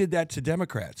if they did that to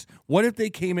Democrats? What if they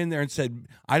came in there and said,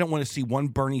 I don't want to see one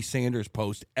Bernie Sanders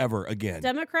post ever again?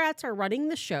 Democrats are running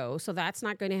the show, so that's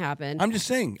not going to happen. I'm just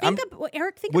saying.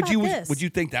 Eric, think about this. Would you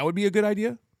think that would be a good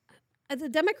idea? The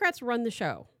Democrats run the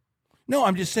show. No,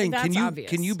 I'm just saying, That's obvious.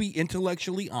 Can you be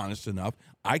intellectually honest enough?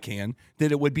 I can,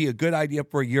 that it would be a good idea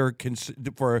for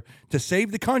to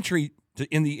save the country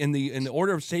in the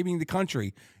order of saving the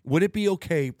country. Would it be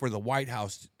okay for the White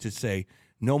House to say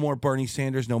no more Bernie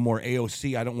Sanders, no more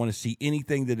AOC? I don't want to see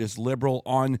anything that is liberal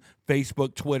on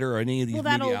Facebook, Twitter, or any of these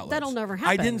media outlets. That'll never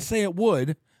happen. I didn't say it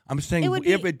would. I'm saying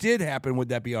if it did happen, would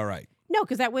that be all right? No,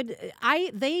 because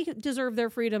they deserve their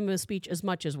freedom of speech as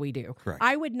much as we do. Correct.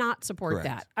 I would not support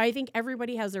that. I think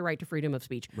everybody has their right to freedom of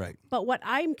speech. Right. But what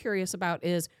I'm curious about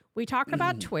is we talk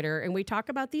about Twitter and we talk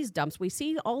about these dumps. We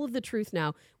see all of the truth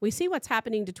now. We see what's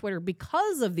happening to Twitter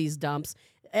because of these dumps.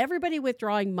 Everybody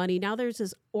withdrawing money. Now there's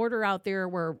this order out there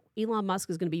where Elon Musk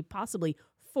is going to be possibly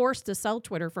forced to sell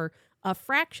Twitter for a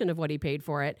fraction of what he paid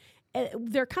for it.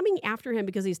 They're coming after him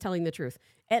because he's telling the truth.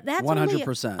 That's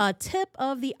 100%. only a tip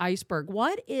of the iceberg.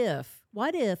 What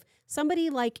if somebody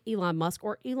like Elon Musk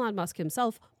or Elon Musk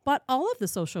himself bought all of the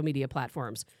social media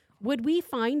platforms? Would we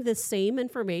find the same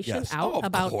information out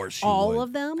about all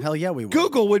of them? Hell yeah, we would.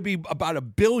 Google would be about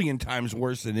 1 billion times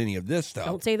worse than any of this stuff.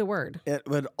 Don't say the word. It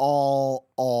would all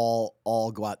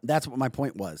go out. That's what my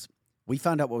point was. We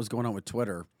found out what was going on with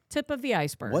Twitter. Tip of the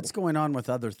iceberg. What's going on with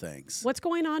other things? What's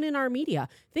going on in our media?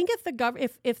 Think if the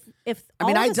if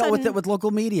I dealt with it with local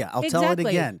media. I'll tell it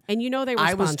again. And they were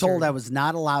I was told sponsored. I was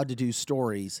not allowed to do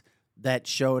stories that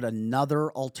showed an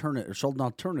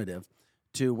alternative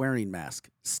to wearing masks.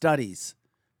 Studies,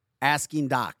 asking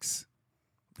docs,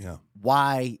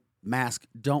 why masks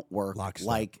don't work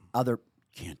like other.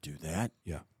 Can't do that.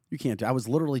 Yeah, you can't do. I was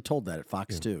literally told that at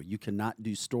Fox 2. You cannot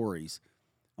do stories.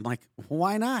 I'm like,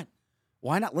 why not?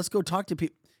 Why not? Let's go talk to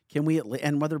people. Can we,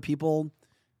 and whether people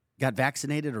got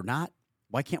vaccinated or not,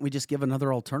 why can't we just give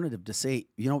another alternative to say,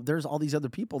 there's all these other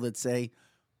people that say,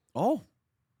 oh,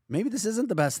 maybe this isn't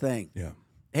the best thing. Yeah.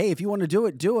 Hey, if you want to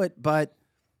do it, but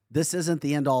this isn't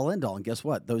the end all. And guess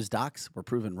what? Those docs were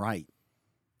proven right.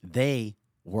 They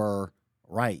were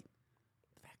right.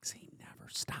 The vaccine never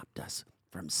stopped us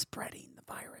from spreading the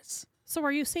virus. So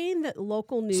are you saying that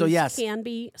local news can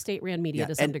be state-run media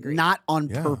to some degree? Not on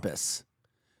purpose.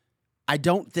 I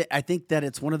think that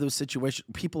it's one of those situations.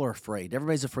 People are afraid.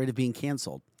 Everybody's afraid of being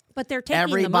canceled. But they're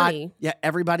taking the money. Yeah,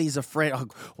 everybody's afraid. Oh,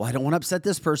 well, I don't want to upset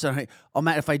this person. Oh,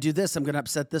 man, if I do this, I'm going to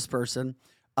upset this person.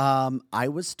 I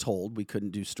was told we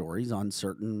couldn't do stories on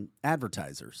certain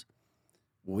advertisers.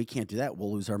 Well, we can't do that.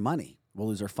 We'll lose our money. We'll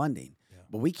lose our funding. Yeah.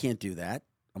 but we can't do that.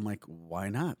 I'm like, why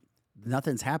not?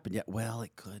 Nothing's happened yet. Well,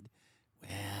 it could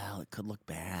look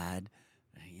bad.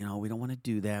 You know, we don't want to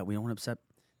do that. We don't want to upset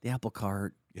the apple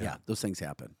cart. Yeah, those things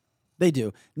happen. They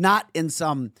do. Not in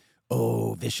some,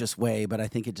 vicious way, but I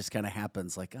think it just kind of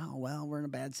happens like, oh, well, we're in a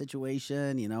bad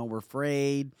situation. You know, we're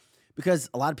afraid. Because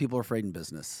a lot of people are afraid in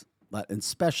business, and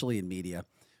especially in media,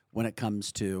 when it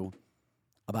comes to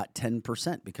about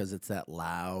 10%, because it's that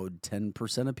loud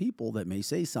 10% of people that may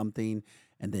say something,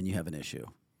 and then you have an issue.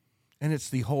 And it's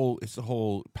the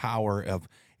whole power of,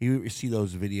 you see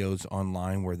those videos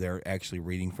online where they're actually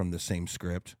reading from the same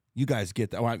script. You guys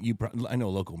get that? I know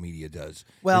local media does.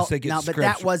 Well, but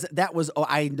that was. Oh,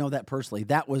 I know that personally.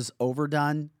 That was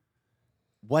overdone.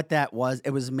 What that was,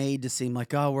 it was made to seem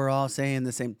like, oh, we're all saying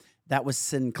the same. That was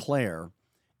Sinclair,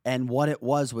 and what it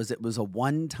was a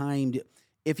one-time.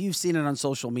 If you've seen it on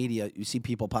social media, you see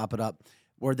people pop it up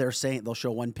where they'll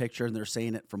show one picture and they're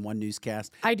saying it from one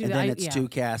newscast. I do. And then it's two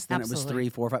casts. Then Absolutely. It was 3,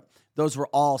 4, 5. Those were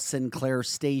all Sinclair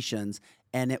stations,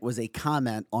 and it was a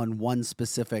comment on one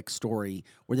specific story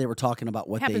where they were talking about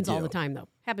what they do. Happens all the time, though.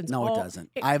 No, it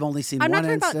doesn't. I've only seen one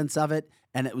instance of it,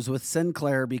 and it was with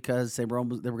Sinclair because they were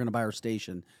going to buy our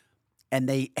station. And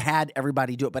they had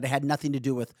everybody do it, but it had nothing to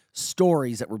do with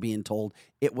stories that were being told.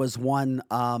 It was one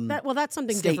that's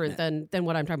something statement. different than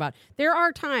what I'm talking about. There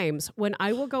are times when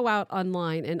I will go out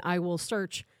online and I will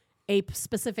search a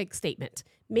specific statement.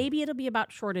 Maybe it'll be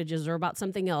about shortages or about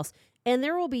something else. And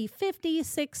there will be 50,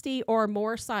 60 or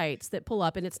more sites that pull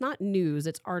up, and it's not news,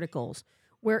 it's articles,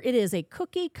 where it is a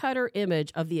cookie cutter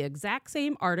image of the exact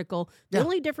same article. The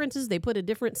only difference is they put a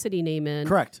different city name in.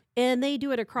 Correct. And they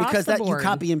do it across because the board. You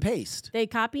copy and paste. They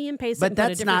copy and paste but and put a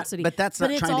different not, city. But that's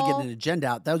not trying to get an agenda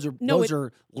out. Those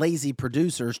are lazy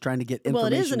producers trying to get information.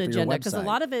 Well, it is an for agenda because a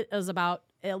lot of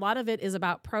it is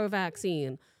about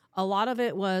pro-vaccine. A lot of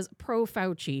it was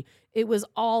pro-Fauci. It was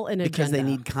all an agenda. Because they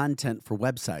need content for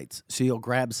websites, so you'll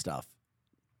grab stuff.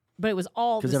 But it was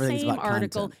all the same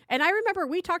article. Content. And I remember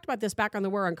we talked about this back on the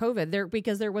War on COVID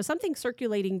because there was something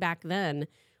circulating back then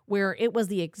where it was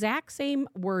the exact same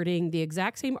wording, the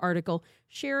exact same article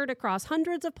shared across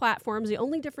hundreds of platforms. The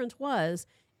only difference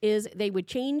is they would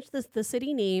change the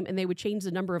city name and they would change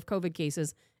the number of COVID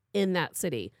cases in that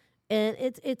city. And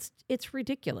it's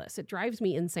ridiculous. It drives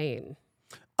me insane.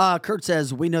 Kurt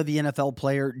says, we know the NFL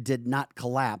player did not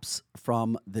collapse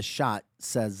from the shot,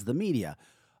 says the media.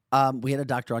 We had a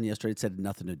doctor on yesterday that said it had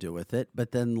nothing to do with it.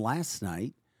 But then last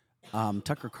night,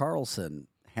 Tucker Carlson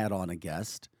had on a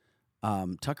guest.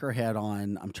 Tucker had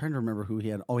on, I'm trying to remember who he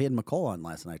had. Oh, he had McCullough on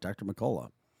last night, Dr. McCullough.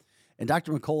 And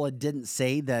Dr. McCullough didn't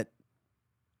say that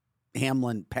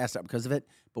Hamlin passed out because of it.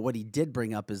 But what he did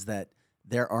bring up is that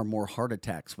there are more heart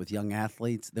attacks with young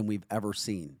athletes than we've ever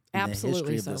seen in the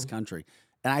history of this country.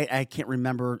 And I can't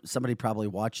remember, somebody probably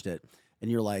watched it. And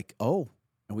you're like, oh,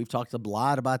 and we've talked a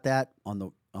lot about that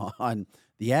on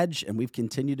the Edge, and we've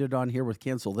continued it on here with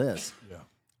Cancel This.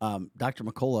 Yeah. Dr.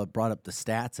 McCullough brought up the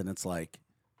stats, and it's like,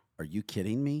 are you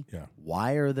kidding me? Yeah.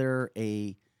 Why are there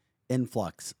a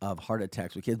influx of heart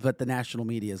attacks with kids? But the national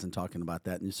media isn't talking about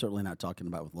that, and you're certainly not talking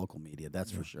about with local media.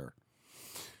 That's for sure.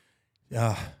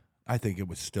 Yeah. I think it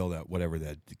was still that whatever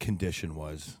that condition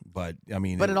was, but I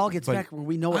mean, but it all gets back where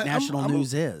we know what national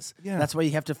news is. Yeah. That's why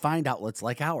you have to find outlets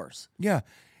like ours. Yeah,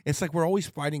 it's like we're always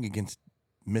fighting against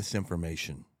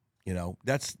misinformation. You know,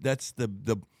 that's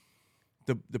the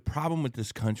problem with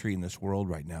this country and this world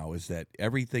right now is that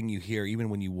everything you hear, even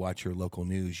when you watch your local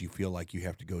news, you feel like you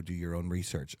have to go do your own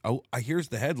research. Oh, here's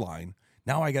the headline.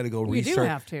 Now I got to go research. You do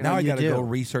have to. Now I got to go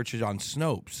research it on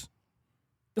Snopes.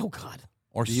 Oh God.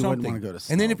 Or something. Wouldn't want to go to Snopes.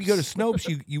 And then if you go to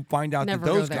Snopes, you find out that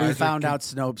those guys. We found out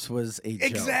Snopes was a joke.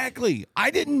 Exactly.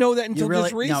 I didn't know that until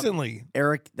just recently. No,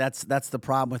 Eric, that's the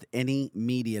problem with any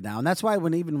media now. And that's why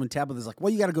when Tabitha's like,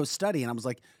 well, you got to go study. And I was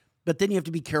like, but then you have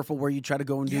to be careful where you try to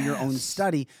go and do your own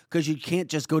study because you can't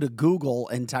just go to Google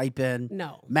and type in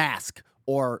mask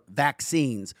or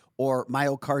vaccines or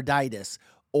myocarditis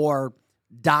or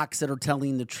docs that are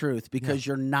telling the truth because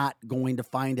you're not going to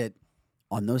find it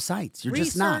on those sites. You're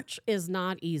just not. Research is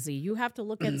not easy. You have to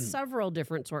look at several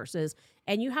different sources,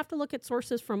 and you have to look at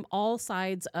sources from all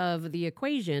sides of the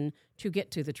equation to get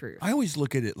to the truth. I always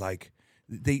look at it like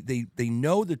they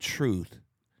know the truth,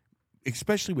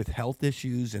 especially with health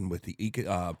issues and with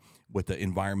the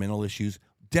environmental issues,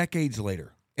 decades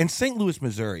later. And St. Louis,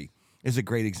 Missouri is a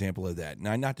great example of that.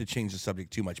 Now, not to change the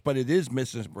subject too much, but it is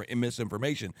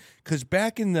misinformation. Because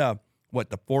back in the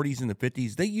 40s and the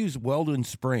 50s, they used Weldon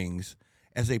Springs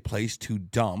as a place to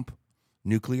dump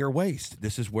nuclear waste.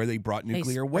 This is where they brought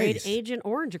nuclear sprayed waste. Agent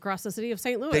Orange across the city of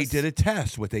St. Louis. They did a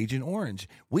test with Agent Orange.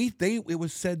 It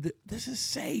was said that this is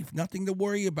safe, nothing to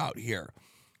worry about here.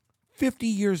 50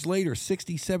 years later,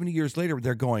 60, 70 years later,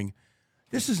 they're going,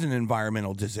 this is an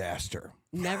environmental disaster.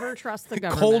 Never trust the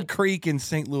government. Cold Creek in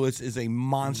St. Louis is a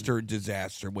monster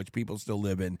disaster, which people still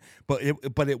live in. But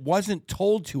it wasn't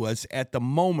told to us at the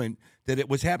moment that it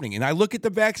was happening. And I look at the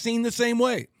vaccine the same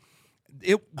way.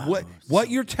 What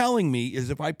you're telling me is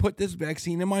if I put this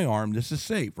vaccine in my arm, this is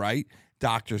safe, right?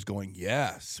 Doctors going,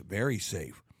 yes, very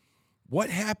safe. What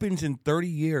happens in 30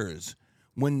 years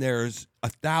when there's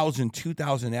 1,000,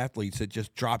 2,000 athletes that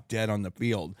just drop dead on the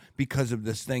field because of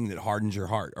this thing that hardens your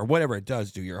heart or whatever it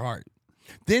does to your heart?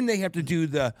 Then they have to do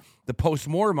the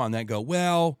postmortem on that and go,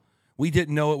 well, we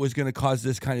didn't know it was going to cause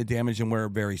this kind of damage and we're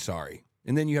very sorry.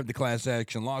 And then you have the class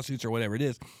action lawsuits or whatever it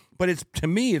is. But to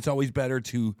me, it's always better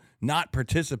to not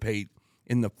participate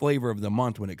in the flavor of the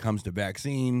month when it comes to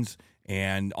vaccines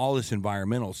and all this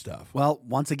environmental stuff. Well,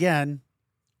 once again,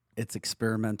 it's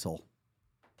experimental.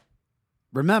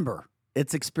 Remember,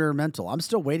 it's experimental. I'm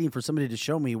still waiting for somebody to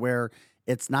show me where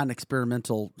it's not an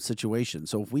experimental situation.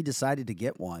 So if we decided to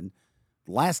get one,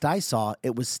 last I saw,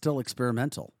 it was still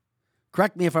experimental.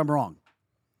 Correct me if I'm wrong,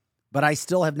 but I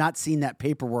still have not seen that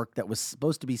paperwork that was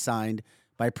supposed to be signed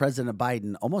by President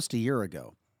Biden almost a year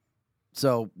ago.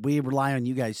 So we rely on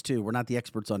you guys too. We're not the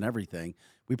experts on everything.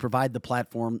 We provide the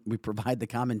platform. We provide the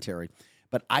commentary.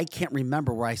 But I can't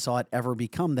remember where I saw it ever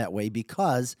become that way,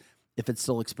 because if it's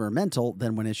still experimental,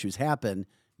 then when issues happen,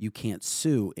 you can't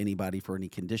sue anybody for any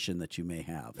condition that you may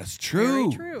have. That's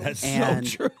true. Very true. That's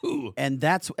so true. And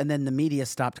then the media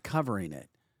stopped covering it.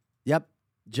 Yep,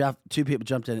 Jeff, two people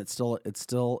jumped in. It's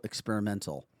still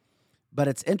experimental. But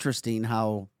it's interesting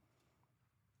how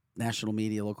national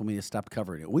media, local media stopped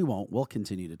covering it. We won't. We'll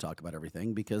continue to talk about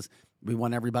everything because we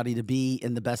want everybody to be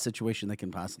in the best situation they can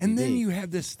possibly be. And then you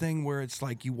have this thing where it's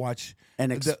like you watch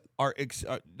not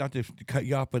to cut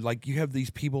you off, but like you have these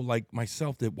people like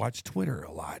myself that watch Twitter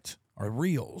a lot or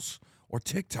Reels or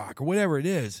TikTok or whatever it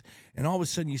is. And all of a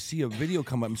sudden you see a video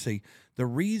come up and say, the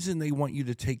reason they want you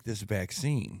to take this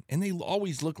vaccine, and they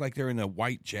always look like they're in a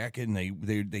white jacket and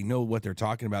they know what they're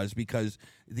talking about, is because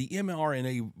the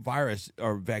mRNA virus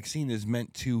or vaccine is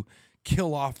meant to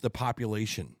kill off the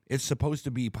population. It's supposed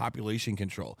to be population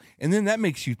control. And then that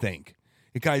makes you think.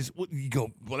 Guys, you go,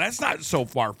 well, that's not so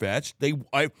far-fetched.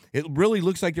 It really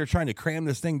looks like they're trying to cram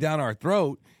this thing down our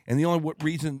throat, and the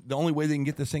only way they can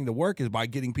get this thing to work is by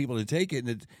getting people to take it,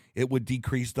 and it would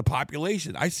decrease the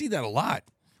population. I see that a lot.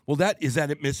 Well, is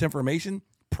that misinformation?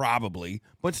 Probably,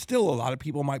 but still, a lot of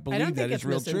people might believe that it's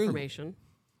real true.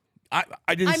 I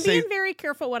didn't say. I'm being very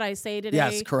careful what I say today.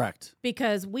 Yes, correct.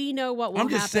 Because we know what will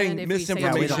happen. I'm just saying if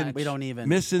misinformation. We don't even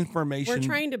misinformation. We're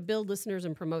trying to build listeners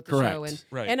and promote the Correct. show, and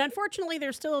Right. and unfortunately,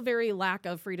 there's still a very lack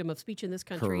of freedom of speech in this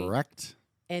country. correct.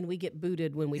 And we get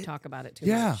booted when we talk about it too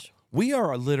Yeah, much. we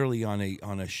are literally on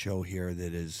a show here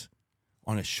that is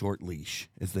on a short leash,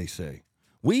 as they say.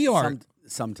 We are.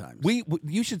 Sometimes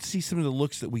You should see some of the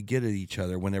looks that we get at each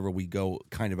other whenever we go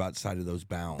kind of outside of those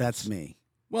bounds. That's me.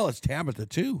 Well, it's Tabitha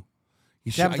too.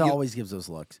 Tabitha always gives those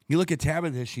looks. You look at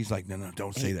Tabitha, she's like, no,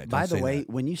 don't say that. By the way,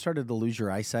 when you started to lose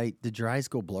your eyesight, did your eyes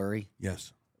go blurry?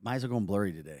 Yes. My eyes are going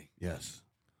blurry today. Yes.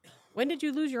 When did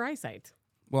you lose your eyesight?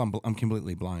 Well, I'm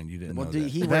completely blind. You didn't know that.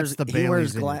 He That's wears the he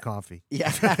wears Baileys in your coffee.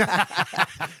 Yeah.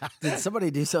 Did somebody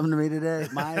do something to me today?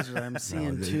 My eyes I'm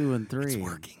seeing 2 and 3. It's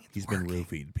working. He's been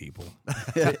roofied, people.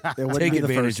 It wouldn't Take be the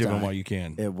advantage first of time. him while you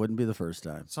can. It wouldn't be the first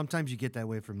time. Sometimes you get that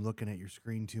way from looking at your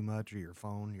screen too much or your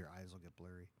phone. Your eyes will get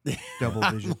blurry. Double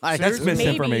vision. That's Seriously.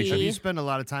 misinformation. If you spend a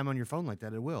lot of time on your phone like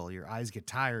that, it will. Your eyes get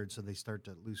tired, so they start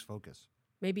to lose focus.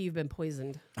 Maybe you've been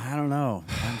poisoned. I don't know.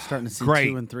 I'm starting to see Great.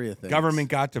 2 and 3 of things. Government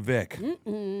got to Vic.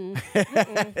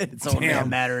 It's only a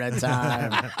matter of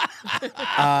time.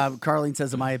 Carlene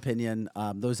says, in my opinion,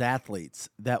 those athletes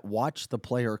that watch the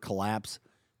player collapse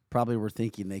probably were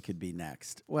thinking they could be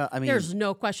next. Well, I mean, There's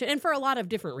no question. And for a lot of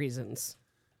different reasons.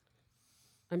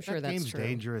 I'm sure That that's game's true.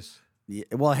 dangerous. yeah,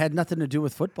 well, it had nothing to do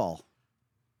with football.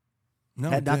 No,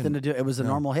 Had it nothing didn't. to do. It was a No.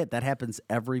 normal hit. That happens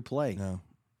every play. No.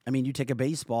 I mean, you take a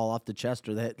baseball off the chest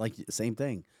or that, like, same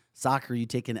thing. Soccer, you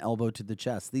take an elbow to the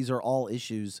chest. These are all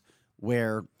issues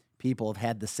where people have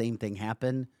had the same thing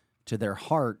happen to their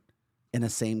heart in the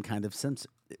same kind of sense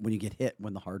when you get hit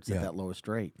when the heart's at that lowest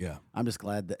rate. Yeah. I'm just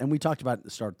glad that, and we talked about it to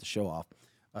start the show off,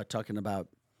 talking about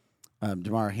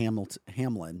Damar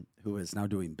Hamlin, who is now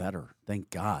doing better. Thank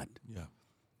God. Yeah.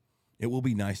 It will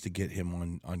be nice to get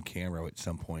him on camera at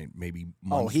some point, maybe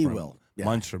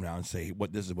Months from now and say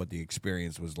this is what the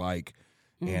experience was like.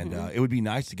 And it would be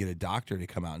nice to get a doctor to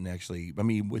come out and actually, I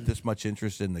mean, with this much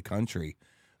interest in the country,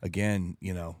 again,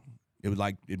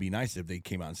 it'd be nice if they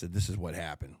came out and said, this is what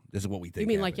happened. This is what we think You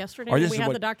mean happened. like yesterday Or when this we is had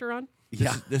what- the doctor on?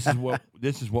 This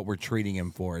is what we're treating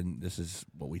him for, and this is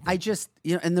what we think. I just,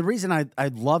 and the reason I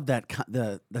love that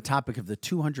the topic of the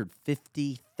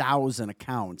 250,000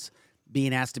 accounts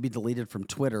being asked to be deleted from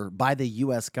Twitter by the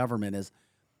U.S. government is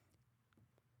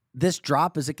this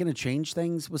drop. Is it going to change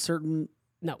things with certain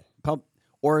No.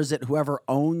 or is it whoever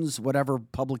owns whatever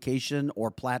publication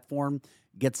or platform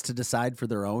gets to decide for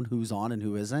their own who's on and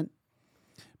who isn't?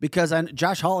 Because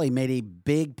Josh Hawley made a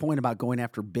big point about going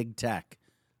after big tech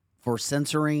for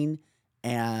censoring,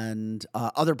 and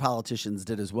other politicians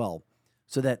did as well,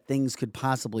 so that things could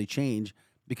possibly change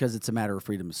because it's a matter of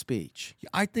freedom of speech.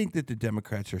 I think that the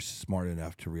Democrats are smart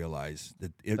enough to realize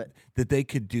that that they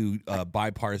could do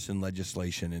bipartisan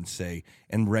legislation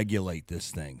and regulate this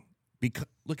thing. Because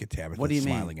look at Tabitha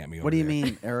smiling at me. What do you there.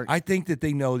 mean, Eric? I think that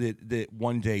they know that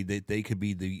one day that they could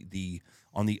be the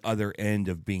on the other end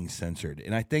of being censored,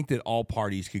 and I think that all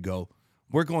parties could go,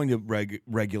 we're going to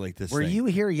regulate this. Were thing. you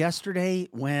here yesterday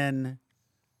when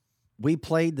we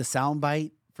played the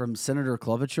soundbite from Senator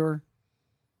Klobuchar?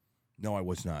 No, I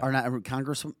was not. Or not,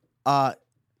 Congresswoman?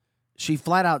 She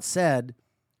flat out said,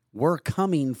 we're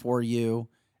coming for you,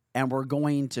 and we're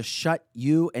going to shut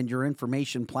you and your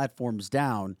information platforms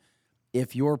down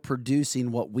if you're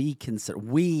producing what we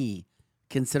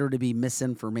consider to be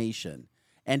misinformation.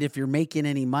 And if you're making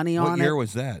any money on it. What year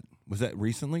was that? Was that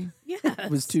recently? Yeah.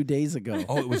 It was 2 days ago.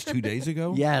 Oh, it was 2 days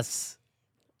ago? Yes.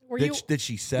 Did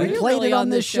she say We it? played really it on on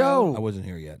this this show. I wasn't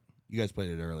here yet. You guys played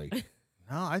it early.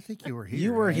 No, I think you were here.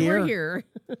 You were right? here. We're here.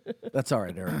 That's all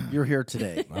right, Eric. You're here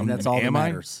today, and that's all that Am I?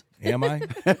 matters. Am I?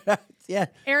 Yeah.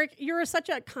 Eric, you're such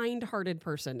a kind-hearted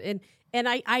person, and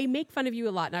I make fun of you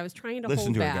a lot, and I was trying to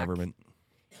Listen hold to back. our government.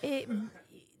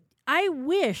 I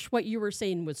wish what you were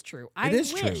saying was true. I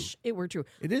is true. wish it were true.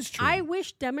 It is true. I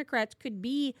wish Democrats could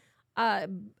be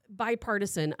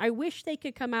bipartisan. I wish they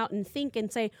could come out and think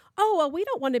and say, oh, well, we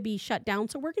don't want to be shut down,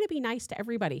 so we're going to be nice to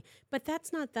everybody. But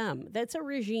that's not them. That's a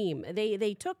regime.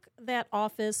 They took that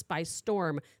office by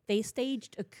storm. They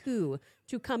staged a coup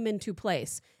to come into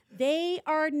place. They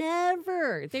are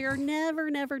never So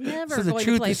the going to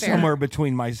truth play is fair. somewhere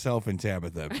between myself and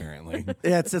Tabitha, apparently.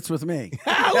 Yeah, it sits with me.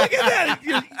 Look at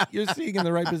that. You're seeing in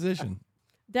the right position.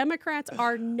 Democrats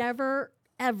are never,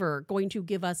 ever going to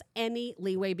give us any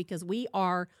leeway because we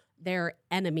are their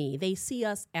enemy. They see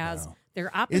us as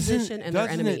their opposition and their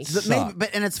doesn't enemy. it But suck?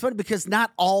 and it's funny because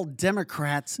not all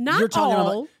Democrats. Not you're talking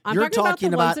all. About, I'm you're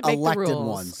talking about the ones that make the elected rules.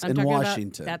 ones I'm in talking about-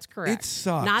 Washington. that's correct. It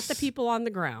sucks. Not the people on the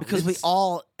ground. because we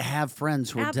all have friends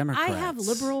who are Democrats. I have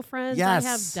liberal friends. Yes. I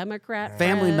have Democrat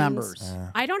Family friends. members.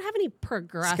 I don't have any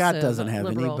progressive Scott doesn't have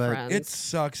any, liberal but- friends. It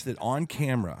sucks that on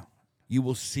camera you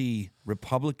will see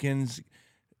Republicans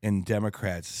and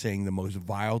Democrats saying the most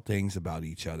vile things about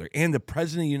each other, and the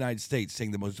President of the United States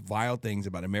saying the most vile things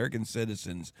about American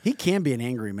citizens. He can be an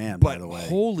angry man, by But the way.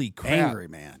 holy crap. Angry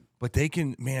man. But they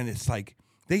can, man, it's like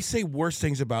they say worse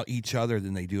things about each other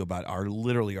than they do about our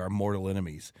mortal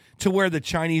enemies. To where the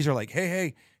Chinese are like,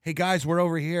 hey guys, we're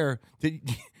over here. Did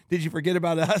you forget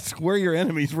about us? We're your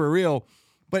enemies for real.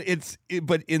 But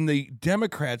but in the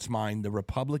Democrats' mind, the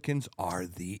Republicans are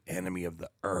the enemy of the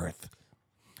earth.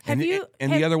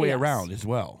 The other way yes. around as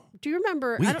well. Do you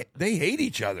remember? They hate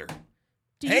each other.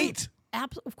 do you- Hate.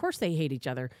 Of course they hate each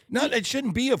other. No, it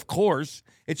shouldn't be, of course.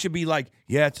 It should be like,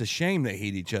 yeah, it's a shame they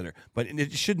hate each other. But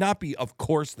it should not be, of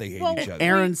course they hate each other.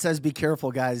 Aaron says, be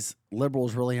careful, guys.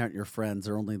 Liberals really aren't your friends.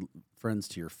 They're only friends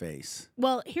to your face.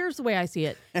 Well, here's the way I see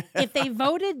it. If they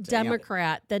voted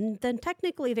Democrat, then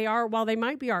technically they are, while they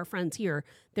might be our friends here,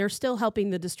 they're still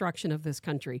helping the destruction of this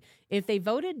country. If they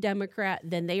voted Democrat,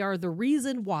 then they are the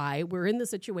reason why we're in the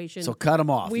situation. So cut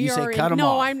them off. You say cut them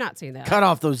no, off. I'm not saying that. Cut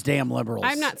off those damn liberals.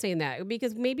 I'm not saying that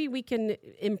because maybe we can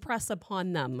impress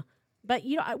upon them. But, do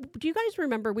you guys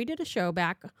remember we did a show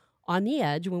back on the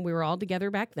Edge when we were all together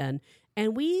back then,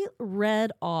 and we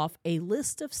read off a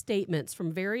list of statements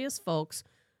from various folks.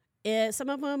 Some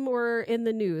of them were in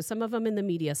the news, some of them in the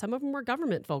media, some of them were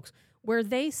government folks, where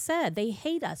they said they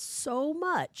hate us so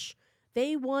much.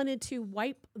 They wanted to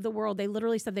wipe the world. They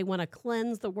literally said they want to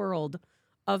cleanse the world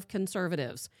of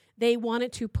conservatives. They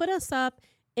wanted to put us up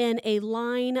in a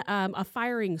line, a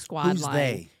firing squad Who's line.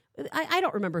 they? I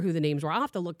don't remember who the names were. I'll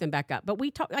have to look them back up. But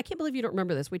I can't believe you don't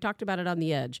remember this. We talked about it on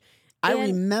the Edge. I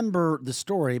remember the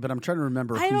story, but I'm trying to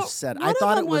remember who said. I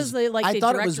thought it was the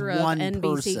director of one NBC.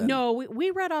 person. No,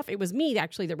 we read off. It was me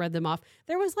actually that read them off.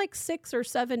 There was like 6 or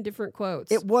 7 different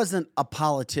quotes. It wasn't a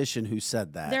politician who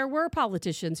said that. There were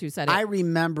politicians who said it. I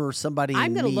remember somebody.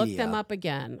 I'm going to look them up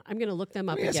again. I'm going to look them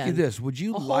up Let me again. ask you this: Would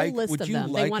you like? List Would of you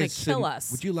them. like They want a to kill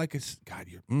us? Would you like a? God,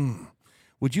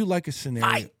 would you like a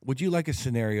scenario? Would you like a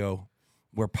scenario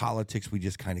where politics we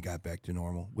just kind of got back to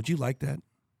normal? Would you like that?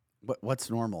 What's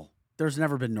normal? There's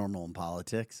never been normal in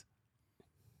politics.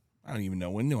 I don't even know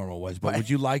when normal was, but would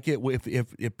you like it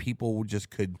if people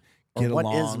just could get along?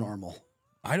 What is normal?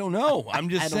 I don't know. I'm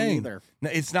just saying. Don't either. No,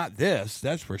 it's not this.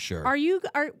 That's for sure.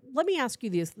 Let me ask you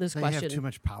this question. They have too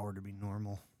much power to be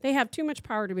normal. They have too much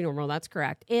power to be normal. That's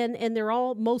correct. And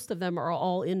most of them are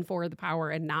all in for the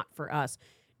power and not for us.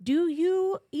 Do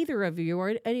you, either of you,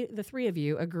 or the 3 of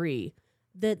you, agree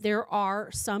that there are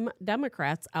some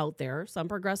Democrats out there, some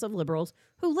progressive liberals,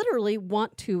 who literally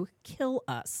want to kill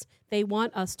us? They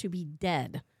want us to be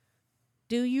dead.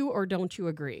 Do you or don't you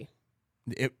agree?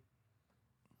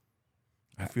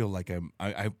 I feel like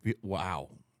wow.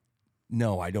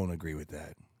 No, I don't agree with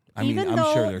that. I'm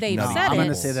though sure there's they've nutty said I'm it, going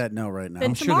to say that no right now. then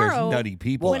I'm sure there's tomorrow, nutty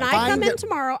people. When I come in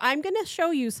tomorrow, I'm going to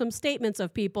show you some statements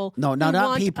of people who not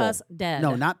want people. us dead.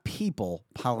 No, not people,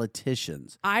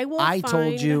 politicians. I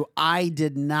told you I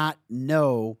did not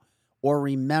know or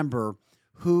remember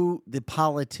who the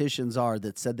politicians are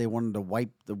that said they wanted to wipe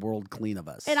the world clean of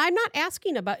us. And I'm not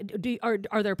asking about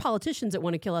are there politicians that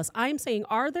want to kill us. I'm saying,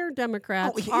 are there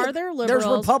Democrats? Are there liberals?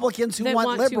 There's Republicans who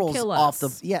want liberals kill off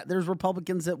us? there's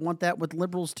Republicans that want that with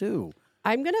liberals too.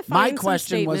 I'm going to find My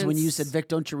question was when you statements. said, Vic,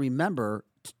 don't you remember,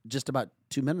 just about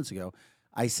 2 minutes ago,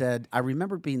 I said, I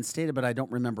remember it being stated, but I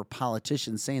don't remember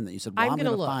politicians saying that. You said, well, I'm going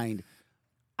to find.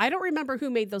 I don't remember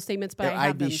who made those statements, but I have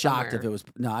I'd be them shocked somewhere. if it was.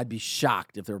 No, I'd be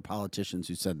shocked if there were politicians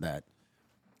who said that.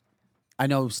 I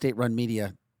know state-run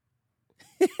media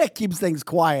keeps things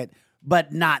quiet,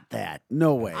 but not that.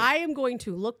 No way. I am going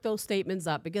to look those statements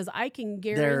up because I can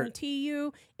guarantee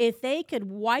you if they could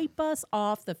wipe us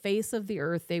off the face of the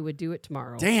earth, they would do it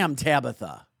tomorrow. Damn,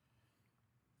 Tabitha.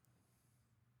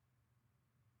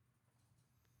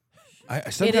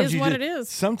 It is what it is.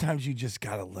 Sometimes you just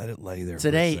got to let it lay there.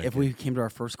 Today, for a if we came to our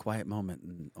first quiet moment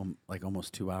in like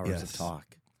almost 2 hours of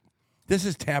talk. This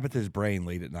is Tabitha's brain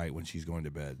late at night when she's going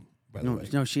to bed. By the way.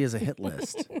 No, she has a hit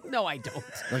list. No, I don't.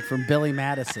 Like from Billy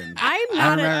Madison. I'm I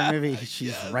not remember maybe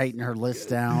she's writing her list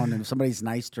down, and if somebody's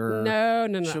nice to her,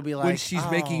 No. she'll be like, when she's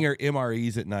making her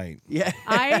MREs at night. Yeah.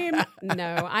 I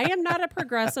am not a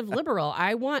progressive liberal.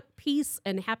 I want peace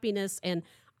and happiness, and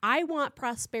I want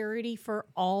prosperity for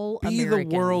all Be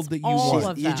Americans. the world that you all want.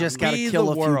 Of You them. just got to Be kill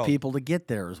the a few world. people to get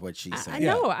there, is what she said.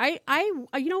 No, I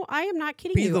am not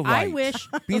kidding Be you. the I light. wish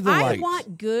Be the I light.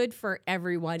 want good for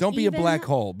everyone. Don't be a even black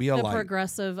hole. Be a the light.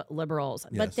 progressive liberals,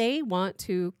 Yes. but they want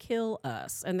to kill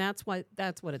us, and that's what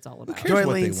it's all about. cares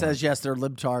what they Joylene says, want? yes, there are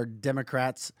libtard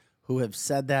Democrats who have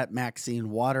said that.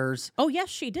 Maxine Waters. Oh yes,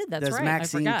 she did. That's Does right.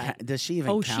 Maxine I forgot. does she even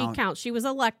Oh, count? she counts. She was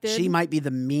elected. She might be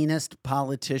the meanest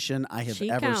politician I have She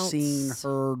ever counts. seen,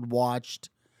 heard, watched.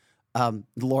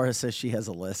 Laura says she has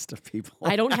a list of people.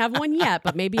 I don't have one yet,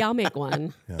 but maybe I'll make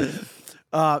one.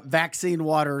 Vaccine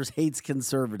Waters hates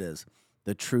conservatives.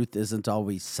 The truth isn't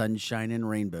always sunshine and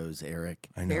rainbows, Eric.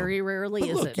 I know. Very rarely But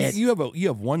is look, it. you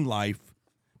have one life.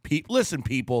 Listen,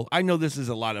 people. I know this is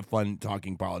a lot of fun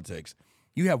talking politics.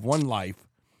 You have one life.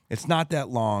 It's not that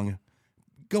long.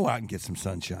 Go out and get some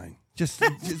sunshine. Just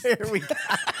There we go.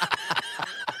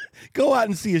 go out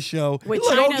and see a show. With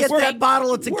Go China's get that big-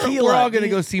 bottle of tequila. We're all going to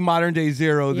go see Modern Day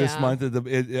Zero this Yeah. month,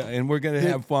 and we're going to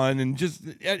have fun. And just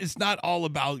it's not all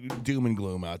about doom and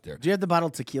gloom out there. Do you have the bottle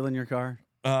of tequila in your car?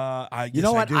 You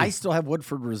know what? do. I still have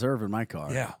Woodford Reserve in my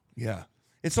car. Yeah.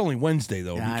 It's only Wednesday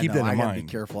though. Yeah, Keep I know. that I in gotta mind.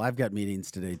 be careful. I've got meetings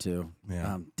today too.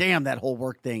 Yeah. Damn, that whole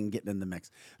work thing getting in the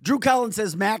mix. Drew Collins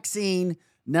says Maxine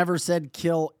never said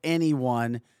kill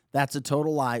anyone. That's a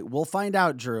total lie. We'll find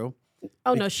out, Drew.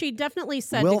 Oh no, she definitely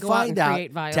said We'll to go out find and out.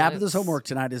 create violence. Tabitha's homework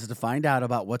tonight is to find out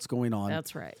about what's going on.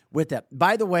 That's right. With that.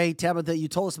 By the way, Tabitha, you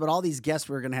told us about all these guests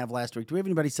we were going to have last week. Do we have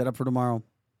anybody set up for tomorrow?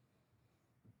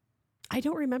 I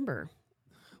don't remember.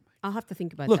 I'll have to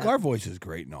think about Look, that. our voice is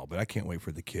great and all, but I can't wait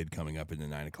for the kid coming up in the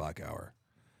 9 o'clock hour.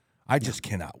 I just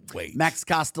cannot wait. Max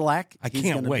Kostelac. I He's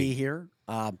can't gonna wait. Be here.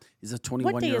 He's a 21-year-old.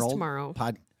 What day is tomorrow?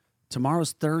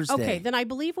 Tomorrow's Thursday. Okay, then I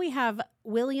believe we have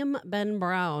William Ben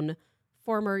Brown,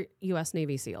 former U.S.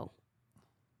 Navy SEAL.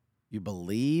 You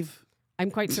believe?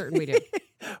 I'm quite certain we do.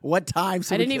 What time?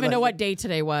 So I we didn't can even know what day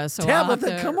today was. So I'll have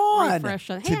Tabitha, to come on. refresh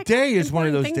on- Hey, I Today got is one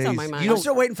of important those things on days my you mind. I'm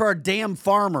still waiting for our damn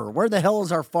farmer. Where the hell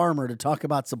is our farmer to talk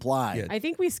about supply? Yeah. I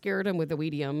think we scared him with the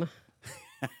weedium.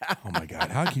 Oh my God!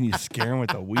 How can you scare him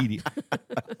with a weed?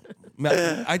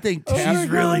 I think She's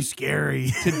really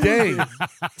scary. Today,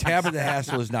 Tabitha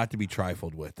Hassel is not to be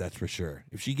trifled with. That's for sure.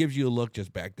 If she gives you a look,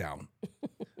 just back down.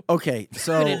 Okay,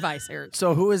 so Good advice, Eric.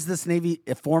 So who is this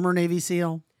a former Navy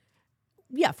SEAL?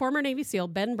 Yeah, former Navy SEAL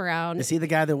Ben Brown. Is he the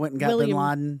guy that went and got William Bin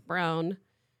Laden? Brown.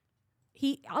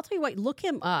 I'll tell you what, look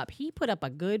him up. He put up a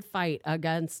good fight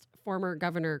against former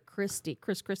Governor Chris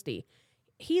Christie.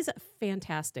 He's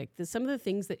fantastic. Some of the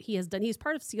things that he has done, he's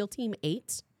part of SEAL Team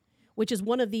 8, which is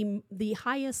one of the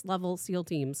highest level SEAL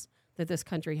teams that this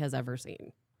country has ever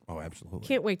seen. Oh, absolutely.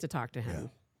 Can't wait to talk to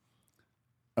him.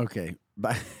 Yeah. Okay.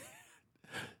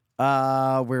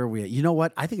 Where are we at? You know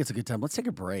what? I think it's a good time. Let's take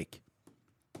a break.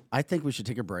 I think we should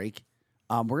take a break.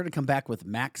 We're going to come back with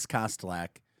Max Kostelac.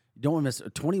 You don't want to miss a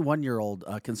 21-year-old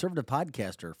conservative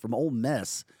podcaster from Ole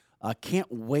Miss. Can't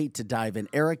wait to dive in.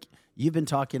 Eric, you've been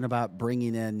talking about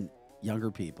bringing in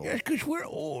younger people. Yeah, because we're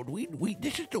old. We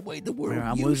this is the way the world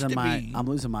I'm used losing to be. I'm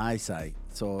losing my eyesight,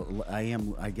 so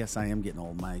I guess I am getting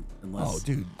old. Oh,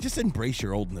 dude, just embrace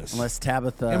your oldness. Unless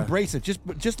Tabitha embrace it.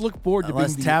 Just look forward to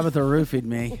unless being Tabitha roofied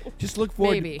me. Just look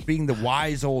forward Maybe. to being the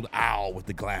wise old owl with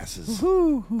the glasses. I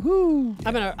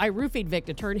roofied Vic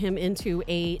to turn him into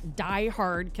a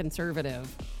diehard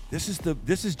conservative.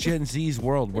 This is Gen Z's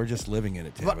world. We're just living in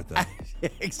it, Tabitha.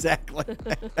 Exactly.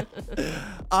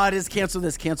 It is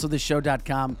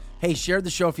cancelthisshow.com. Hey, share the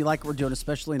show if you like what we're doing,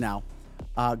 especially now.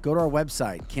 Go to our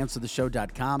website,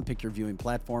 canceltheshow.com. Pick your viewing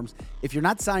platforms. If you're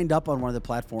not signed up on one of the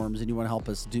platforms and you want to help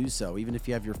us do so, even if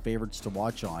you have your favorites to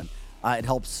watch on, it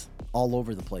helps all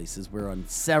over the places. We're on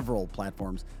several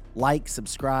platforms. Like,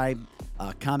 subscribe,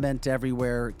 comment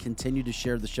everywhere. Continue to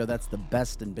share the show. That's the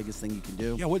best and biggest thing you can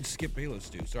do. Yeah, what did Skip Bayless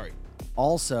do? Sorry.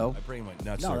 Also, My brain went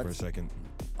nuts there for a second.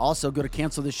 Also, go to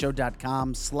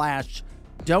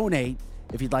cancelthisshow.com/donate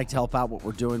if you'd like to help out what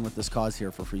we're doing with this cause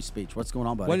here for free speech. What's going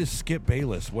on, buddy? What is Skip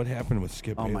Bayless? What happened with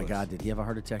Skip Bayless? Oh, my God. Did he have a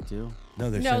heart attack, too?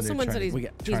 No, someone said he's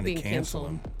trying being to cancel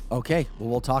him. Okay, well,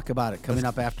 we'll talk about it. Coming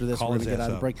up after this, we're call going to his get out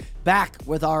of ass the break. Back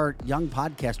with our young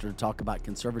podcaster to talk about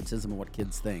conservatism and what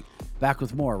kids think. Back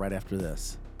with more right after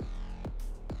this.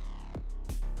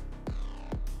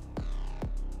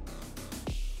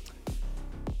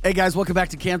 Hey, guys, welcome back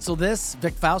to Cancel This.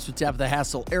 Vic Faust with Tabitha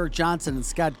Hassel, Eric Johnson, and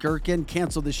Scott Gherkin.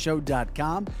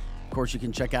 CancelThisShow.com. Of course, you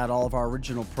can check out all of our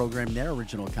original program there,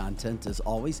 original content as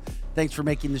always. Thanks for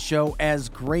making the show as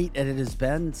great as it has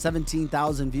been.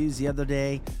 17,000 views the other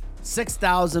day,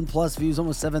 6,000 plus views,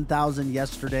 almost 7,000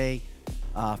 yesterday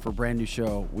for a brand new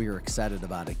show. We are excited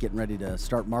about it. Getting ready to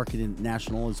start marketing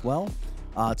national as well.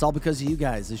 It's all because of you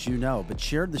guys, as you know. But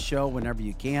share the show whenever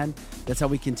you can. That's how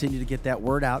we continue to get that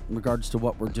word out in regards to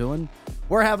what we're doing.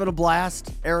 We're having a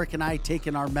blast. Eric and I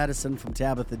taking our medicine from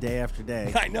Tabitha day after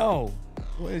day. I know.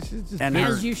 Well, it's just And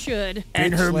As you should.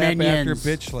 And bitch her slap minions. after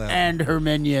bitch slap. And her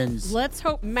minions. Let's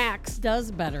hope Max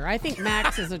does better. I think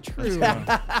Max is a true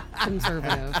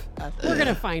conservative. We're going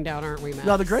to find out, aren't we, Max?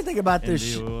 No, the great thing about this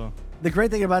show,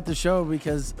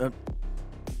 because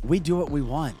we do what we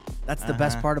want. That's the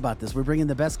best part about this. We're bringing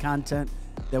the best content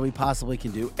that we possibly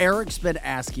can do. Eric's been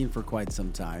asking for quite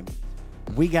some time.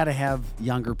 We got to have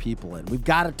younger people in. We've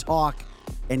got to talk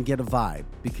and get a vibe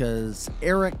because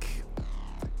Eric,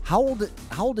 how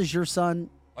old is your son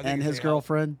and his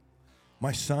girlfriend?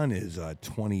 My son is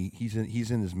 20. He's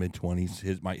in his mid 20s.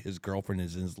 His girlfriend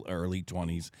is in his early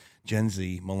 20s. Gen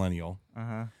Z, millennial.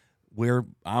 My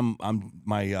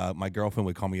girlfriend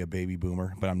would call me a baby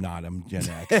boomer, but I'm not. I'm Gen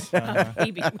X.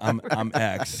 Baby. I'm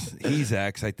X. He's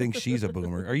X. I think she's a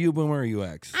boomer. Are you a boomer or are you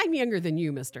X? I'm younger than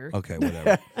you, mister. Okay,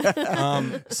 whatever.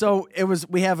 So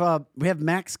we have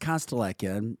Max Kostelac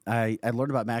in. I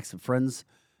learned about Max. Friends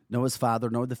know his father,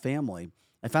 know the family.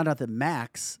 I found out that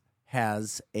Max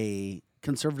has a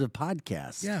conservative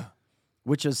podcast. Yeah.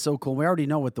 Which is so cool. We already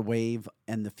know what the wave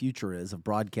and the future is of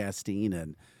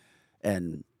broadcasting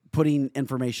and putting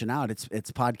information out.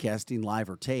 It's podcasting, live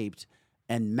or taped,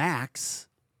 and Max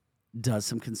does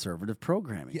some conservative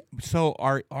programming. Yeah, so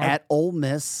our at Ole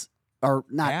Miss, or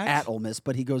not At? at Ole Miss,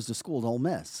 but he goes to school at Ole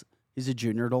Miss. He's a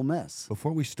junior at Ole Miss.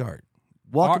 Before we start,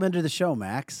 Welcome into the show,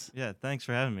 Max. Yeah, thanks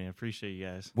for having me. I appreciate you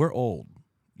guys. we're old.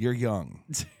 You're young.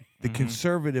 The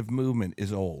conservative movement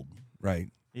is old, right?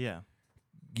 Yeah.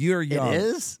 You're young. It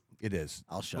is? It is.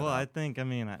 I'll shut Well, up. I think,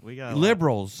 we got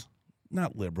Liberals,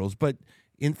 not liberals, but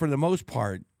for the most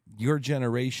part, your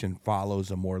generation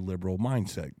follows a more liberal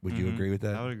mindset. Would you agree with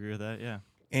that? I would agree with that, yeah.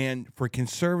 And for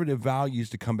conservative values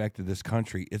to come back to this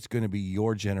country, it's going to be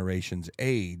your generation's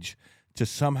age to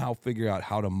somehow figure out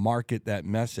how to market that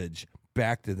message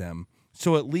back to them.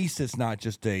 So at least it's not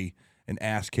just a an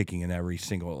ass kicking in every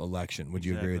single election. Would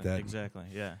you agree with that? Exactly.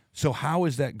 Yeah. So how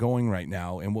is that going right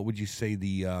now? And what would you say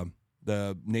the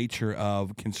nature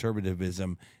of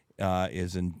conservatism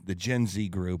is in the Gen Z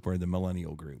group or the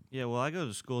millennial group? Yeah. Well, I go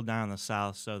to school down in the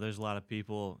South, so there's a lot of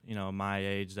people, my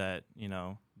age that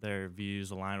their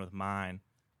views align with mine.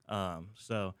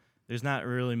 So there's not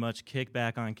really much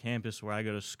kickback on campus where I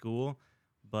go to school,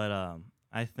 but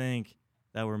I think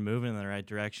that we're moving in the right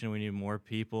direction. We need more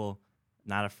people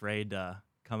not afraid to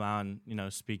come out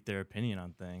and speak their opinion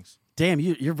on things. Damn,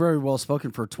 you're very well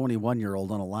spoken for a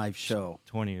 21-year-old on a live show.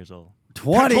 20 years old.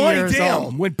 20 years damn,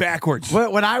 old. went backwards.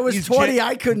 When I was He's 20, Gen-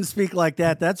 I couldn't speak like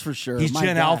that. That's for sure. He's My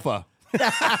Gen God. Alpha.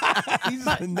 He's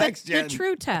the next The gen.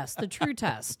 true test. The true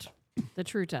test. The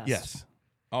true test. Yes.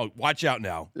 Oh, watch out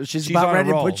now. She's about on a ready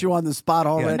to roll. put you on the spot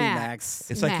already, Max.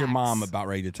 Max. It's like your Max. mom about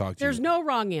ready to talk to There's you. no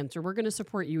wrong answer. We're going to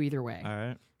support you either way. All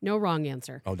right. No wrong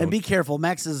answer. Oh, And don't- be careful.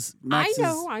 Max's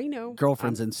I know.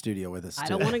 girlfriend's in studio with us, too. I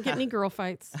don't want to get any girl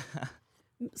fights.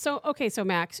 So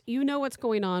Max, you know what's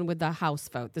going on with the House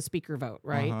vote, the speaker vote,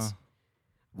 right? Uh-huh.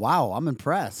 Wow, I'm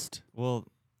impressed. Well,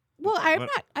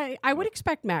 I would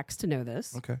expect Max to know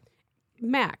this. Okay.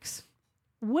 Max,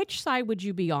 which side would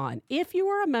you be on if you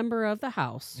were a member of the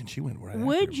House? And she went right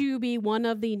Would after. you be one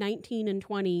of the 19 and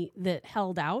 20 that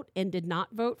held out and did not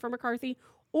vote for McCarthy?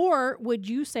 Or would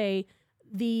you say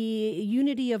the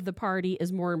unity of the party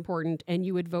is more important and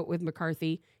you would vote with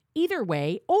McCarthy either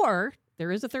way? Or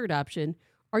there is a third option.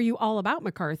 Are you all about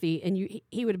McCarthy and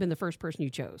he would have been the first person you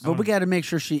chose? But we got to make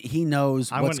sure he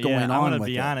knows what's going on. I want to with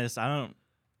be it. honest.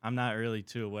 I'm not really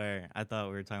too aware. I thought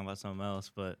we were talking about something else,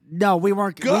 but No, we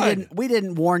weren't. Good. We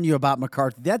didn't warn you about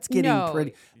McCarthy. That's getting No.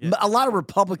 pretty. Yeah. A lot of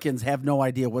Republicans have no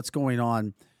idea what's going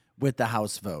on with the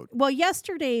House vote. Well,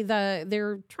 yesterday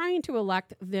they're trying to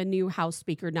elect the new House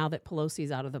Speaker now that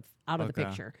Pelosi's out of the Okay.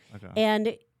 picture, Okay.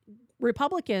 and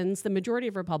Republicans, the majority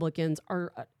of Republicans,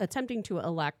 are attempting to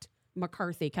elect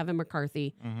Kevin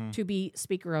McCarthy, to be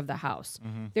Speaker of the House.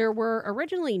 There were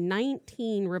originally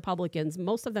 19 Republicans,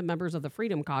 most of them members of the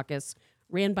Freedom Caucus,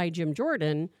 ran by Jim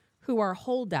Jordan, who are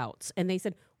holdouts, and they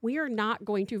said, we are not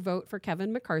going to vote for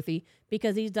Kevin McCarthy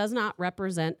because he does not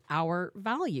represent our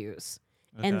values.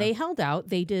 And Okay. they held out.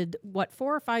 They did,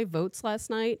 4 or 5 votes last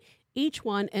night. Each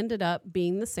one ended up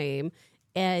being the same.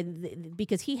 And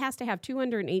because he has to have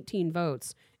 218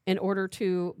 votes in order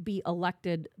to be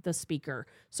elected the speaker.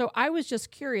 So I was just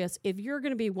curious if you're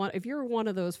going to be if you're one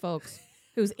of those folks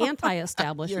who's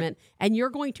anti-establishment and you're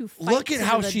going to fight Look at to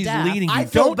how the she's death. leading you. I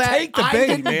feel Don't bad. take the I bait,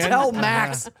 didn't man. tell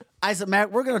Max. I said, Max,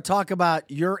 we're going to talk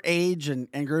about your age and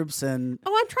groups and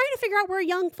Oh, I'm trying to figure out where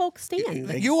young folks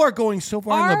stand. You are going so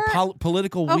far in the Are-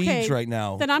 political weeds right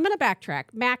now. Then I'm going to backtrack.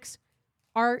 Max,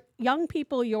 are young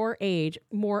people your age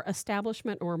more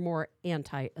establishment or more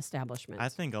anti-establishment? I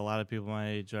think a lot of people my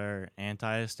age are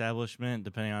anti-establishment,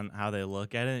 depending on how they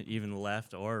look at it, even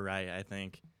left or right. I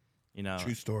think,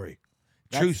 True story.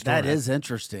 That's- True story. That is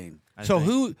interesting. So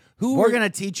who We're going to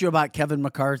teach you about Kevin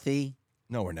McCarthy.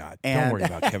 No, we're not. And- Don't worry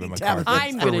about Kevin McCarthy.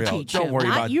 I'm For going to real. teach Don't him, worry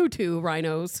not about you two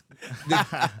rhinos.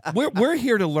 we're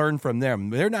here to learn from them.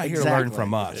 They're not here to learn Exactly.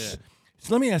 from us.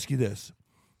 So let me ask you this.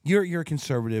 You're a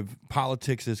conservative.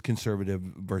 Politics is conservative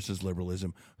versus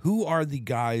liberalism. Who are the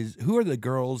guys, who are the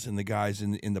girls and the guys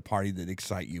in the party that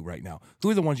excite you right now?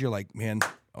 Who are the ones you're like, man,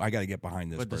 I got to get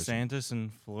behind this with person? DeSantis in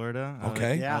Florida.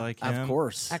 Okay. I like him. of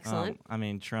course. Excellent. I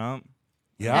mean, Trump.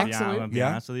 Yeah. I'm Excellent. going to be Yeah.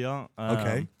 honest with y'all.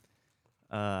 Okay.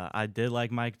 I did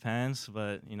like Mike Pence,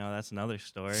 but, that's another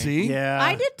story. See? Yeah.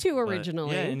 I did too But,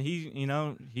 originally. yeah, and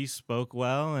he spoke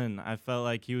well, and I felt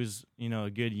like he was, a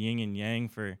good yin and yang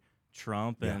for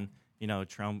Trump. Yeah. And,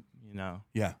 Trump,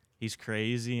 Yeah. he's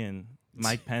crazy, and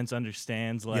Mike Pence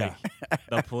understands, like,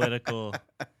 the political.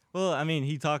 Well, I mean,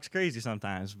 he talks crazy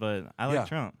sometimes, but I like Yeah.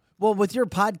 Trump. Well, with your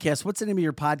podcast, what's the name of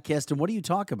your podcast and what do you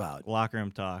talk about? Locker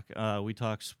room talk. We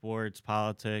talk sports,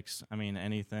 politics. I mean,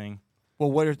 anything.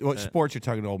 Well, what sports you're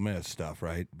talking? Ole Miss stuff,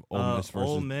 right? Ole Miss versus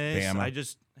Ole Miss. Bama. I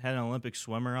just had an Olympic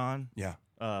swimmer on. Yeah.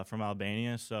 From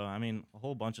Albania. So, I mean, a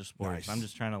whole bunch of sports. Nice. I'm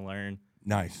just trying to learn.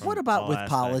 Nice. What about all with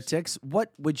aspects. politics?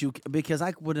 What would you, because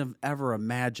I wouldn't have ever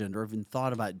imagined or even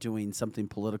thought about doing something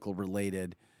political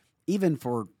related, even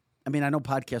for, I mean, I know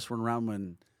podcasts weren't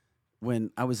around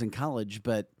when I was in college,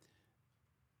 but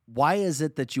why is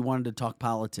it that you wanted to talk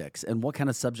politics and what kind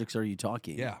of subjects are you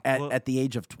talking Yeah. at the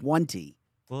age of 20?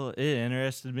 Well, it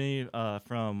interested me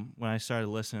from when I started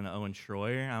listening to Owen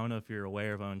Schroyer. I don't know if you're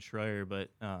aware of Owen Schroyer, but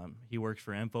he works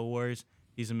for InfoWars.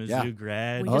 He's a Mizzou Yeah.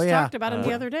 grad. we Oh, just yeah. talked about him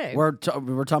the other day. We're talking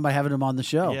about having him on the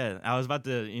show. Yeah, I was about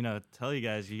to, tell you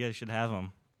guys should have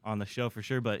him on the show for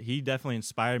sure. But he definitely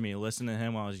inspired me. Listen to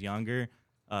him when I was younger.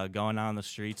 going out on the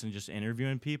streets and just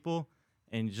interviewing people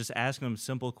and just asking them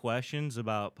simple questions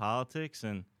about politics.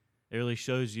 And it really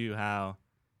shows you how,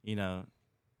 the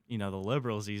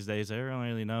liberals these days, they don't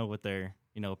really know what they're,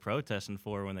 protesting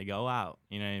for when they go out.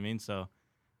 You know what I mean? So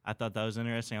I thought that was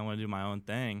interesting. I want to do my own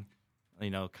thing,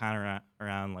 kind of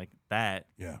around like that.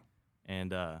 Yeah.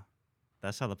 And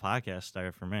that's how the podcast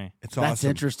started for me. That's awesome.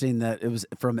 interesting that it was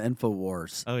from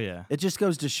InfoWars. Oh, yeah. It just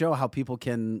goes to show how people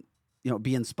can,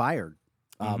 be inspired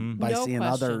by No seeing question.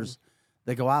 others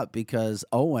that go out, because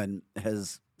Owen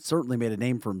has certainly made a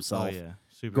name for himself Oh, yeah.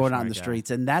 Super going out smart in the guy.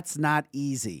 streets, and that's not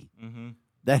easy. Mm-hmm.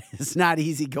 That is not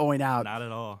easy, going out Not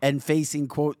at all. and facing,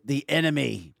 quote, the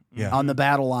enemy Yeah. on the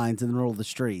battle lines in the middle of the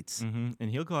streets. Mm-hmm. And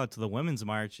he'll go out to the women's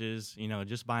marches,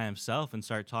 just by himself and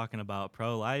start talking about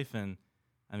pro-life. And,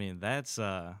 I mean, that's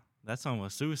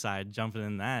almost suicide jumping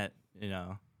in that,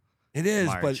 It is,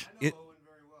 March. but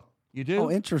you do.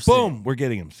 Oh, interesting. Boom, we're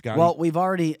getting him, Scott. Well, we've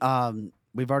already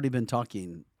been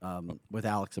talking with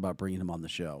Alex about bringing him on the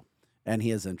show, and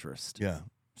he has interest. yeah.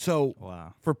 So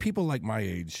Wow. for people like my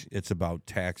age, it's about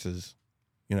taxes,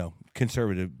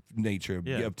 conservative nature of,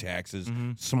 Yeah. of taxes,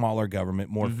 Mhm. smaller government,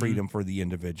 more freedom for the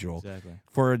individual. Exactly.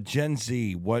 For a Gen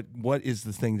Z, what is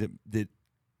the thing that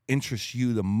interests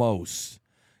you the most?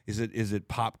 Is it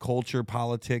pop culture,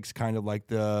 politics, kind of like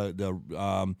the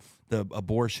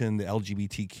abortion, the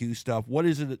LGBTQ stuff? What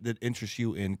is it that interests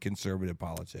you in conservative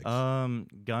politics?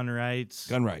 Gun rights.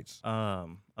 Gun rights.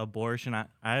 Abortion.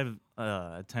 I've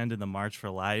attended the March for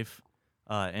Life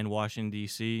in Washington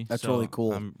D.C. That's so really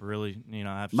cool. I'm really, I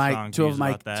have My strong two views of my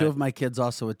about that. two of my kids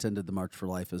also attended the March for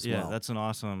Life as Yeah, well. that's an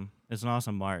awesome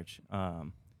march.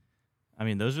 I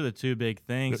mean, those are the two big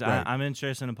things. Right. I'm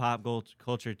interested in pop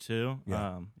culture too.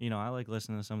 Yeah. I like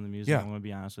listening to some of the music. Yeah. I'm going to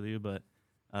be honest with you, but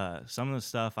some of the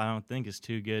stuff I don't think is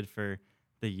too good for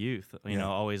the youth. You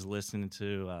know, always listening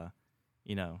to,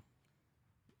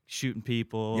 shooting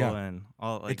people Yeah. and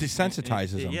all. Like, It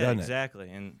desensitizes them, doesn't it? exactly.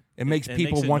 And It makes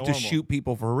people it want to normal. shoot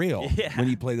people for real Yeah. when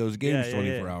you play those games Yeah,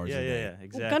 24 hours yeah, a day. Yeah,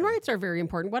 exactly. Well, gun rights are very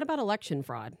important. What about election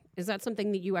fraud? Is that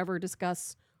something that you ever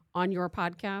discuss on your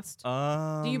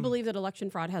podcast? Do you believe that election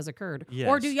fraud has occurred? Or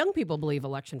yes. do young people believe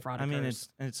election fraud I occurs?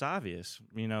 mean, it's obvious,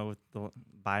 with the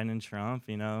Biden and Trump,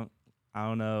 I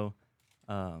don't know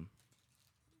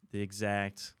the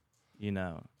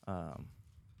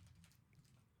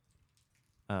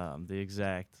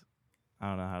exact, I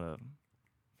don't know how to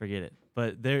forget it.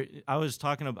 But I was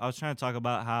trying to talk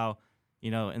about how,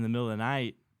 in the middle of the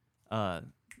night,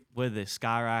 with it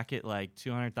skyrocket like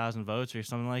 200,000 votes or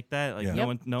something like that. Like Yeah.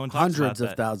 no one talks Hundreds about of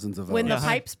that. thousands of when the votes.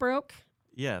 pipes broke?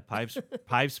 Yeah,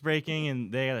 pipes breaking,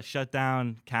 and they got to shut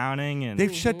down counting. And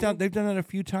They've shut down. They've done that a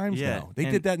few times Yeah, now. They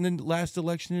and- did that in the last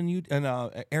election in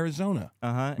Arizona.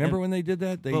 Remember when they did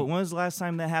that? But when was the last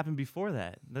time that happened before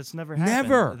that? That's never happened.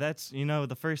 Never. That's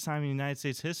the first time in United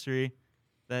States history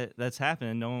that's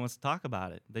happened, and no one wants to talk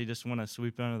about it. They just want to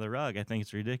sweep it under the rug. I think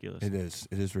it's ridiculous. It is.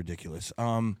 It is ridiculous.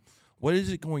 What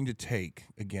is it going to take?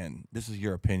 Again, this is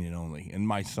your opinion only, and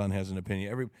my son has an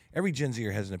opinion. Every Gen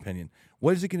Zer has an opinion.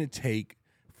 What is it going to take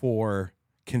for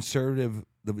the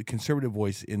conservative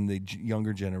voice in the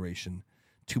younger generation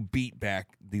to beat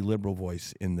back the liberal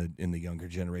voice in the younger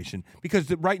generation?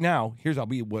 Because right now, I'll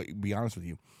be honest with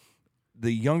you,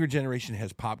 the younger generation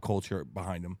has pop culture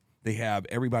behind them. They have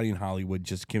everybody in Hollywood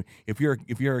if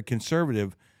you're a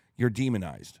conservative, you're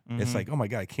demonized. It's like, oh my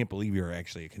God, I can't believe you're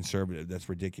actually a conservative. That's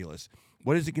ridiculous.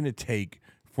 What is it going to take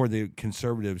for the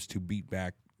conservatives to beat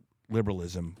back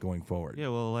liberalism going forward? Yeah,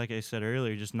 well, like I said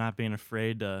earlier, just not being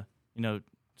afraid to,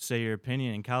 say your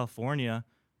opinion. In California,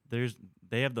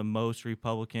 they have the most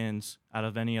Republicans out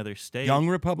of any other state. Young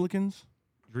Republicans?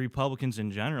 Republicans in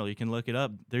general, you can look it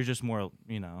up. There's just more,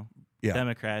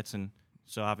 Democrats, and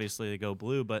so obviously they go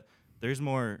blue, but there's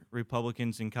more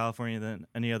Republicans in California than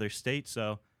any other state.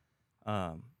 So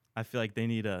I feel like they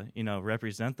need to,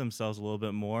 represent themselves a little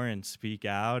bit more and speak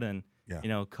out and,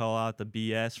 call out the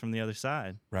BS from the other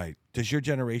side. Right. Does your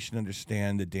generation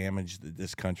understand the damage that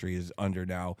this country is under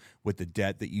now with the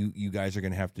debt that you guys are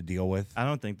going to have to deal with? I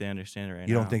don't think they understand it right now.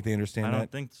 You don't think they understand I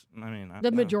that? don't think.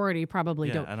 The majority probably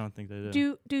Yeah, don't. I don't think they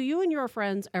do. Do you and your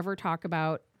friends ever talk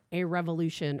about a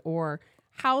revolution or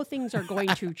how things are going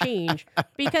to change?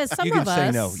 Because some You can of say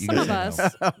us, no. You some can of say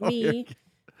us, me,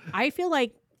 I feel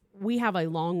like we have a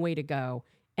long way to go,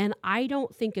 and I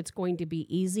don't think it's going to be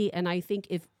easy. And I think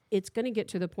if it's going to get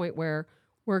to the point where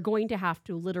we're going to have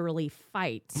to literally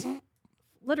fight,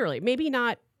 literally, maybe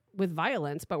not with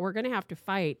violence, but we're going to have to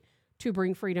fight to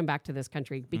bring freedom back to this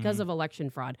country because of election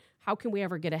fraud. How can we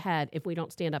ever get ahead if we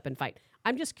don't stand up and fight?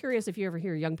 I'm just curious if you ever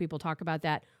hear young people talk about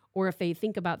that, or if they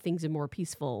think about things in more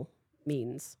peaceful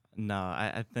means. No,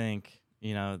 I think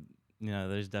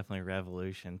there's definitely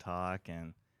revolution talk,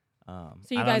 and so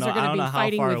you guys are going to be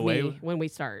fighting with me when we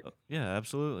start. Yeah,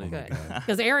 absolutely. Good,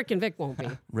 because Eric and Vic won't be.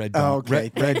 Red Dawn,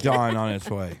 okay. Red Dawn on its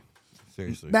way.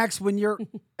 Seriously, Max, when you're,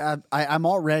 I'm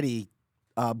already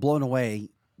blown away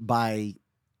by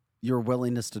your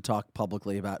willingness to talk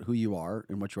publicly about who you are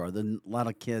and what you are. Then a lot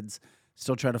of kids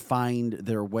still try to find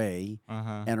their way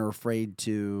and are afraid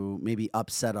to maybe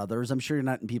upset others. I'm sure you're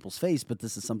not in people's face, but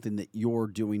this is something that you're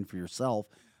doing for yourself.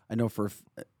 I know for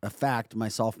a fact, my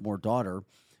sophomore daughter,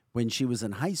 when she was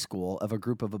in high school, of a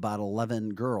group of about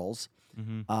 11 girls,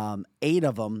 8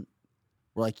 of them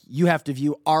were like, you have to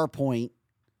view our point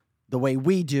the way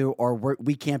we do, or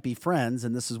we can't be friends.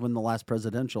 And this is when the last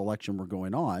presidential election were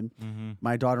going on.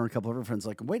 My daughter and a couple of her friends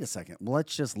like, wait a second, well,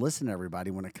 let's just listen to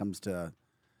everybody when it comes to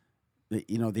the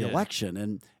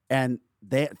election. And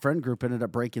that friend group ended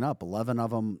up breaking up. 11 of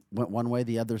them went one way.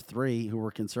 The other 3 who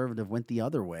were conservative went the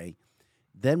other way.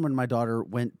 Then when my daughter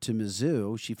went to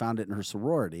Mizzou, she found it in her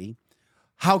sorority.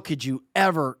 How could you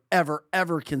ever, ever,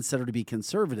 ever consider to be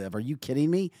conservative? Are you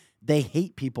kidding me? They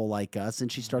hate people like us.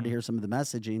 And she started to hear some of the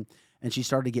messaging, and she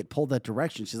started to get pulled that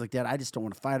direction. She's like, Dad, I just don't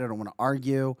want to fight. I don't want to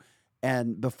argue.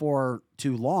 And before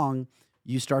too long,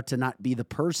 you start to not be the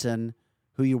person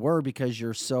who you were because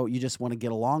you just want to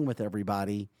get along with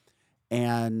everybody.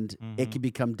 And it can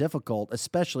become difficult,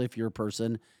 especially if you're a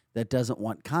person that doesn't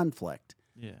want conflict.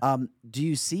 Yeah. Do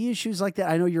you see issues like that?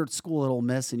 I know you're at school at Ole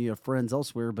Miss and you have friends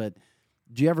elsewhere, but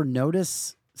do you ever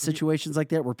notice situations like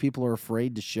that where people are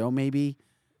afraid to show maybe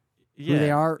who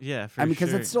they are? Yeah, for because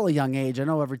sure. it's still a young age. I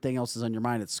know everything else is on your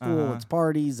mind at school. It's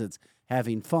parties. It's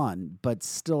having fun. But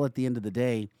still, at the end of the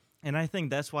day. And I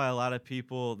think that's why a lot of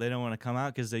people, they don't want to come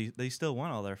out because they still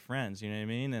want all their friends. You know what I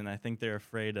mean? And I think they're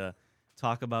afraid to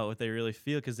talk about what they really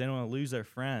feel because they don't want to lose their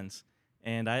friends.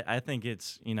 And I think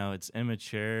it's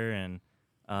immature. And,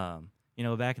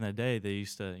 back in the day, they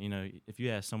used to, if you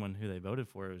asked someone who they voted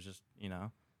for, it was just,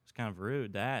 it's kind of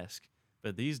rude to ask.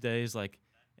 But these days, like,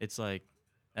 it's like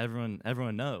everyone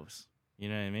knows. You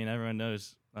know what I mean? Everyone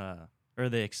knows, or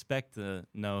they expect to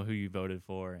know who you voted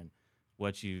for and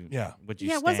what you stand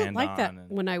it wasn't like that and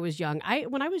when I was young.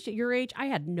 When I was your age, I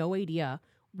had no idea.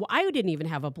 Well, I didn't even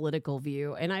have a political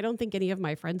view, and I don't think any of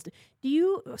my friends did.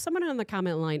 Someone on the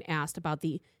comment line asked about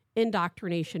the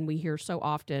indoctrination we hear so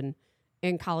often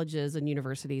in colleges and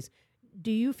universities.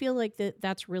 Do you feel like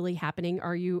that's really happening?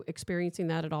 Are you experiencing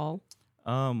that at all?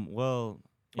 Well,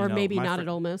 or maybe not at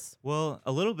Ole Miss? Well,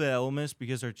 a little bit at Ole Miss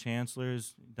because our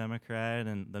chancellor's Democrat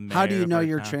and the mayor. How do you know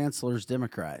your town, chancellor's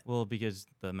Democrat? Well, because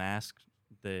the mask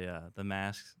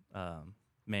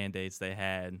mandates they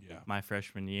had my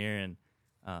freshman year, and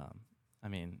I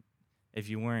mean, if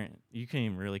you weren't, you couldn't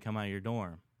even really come out of your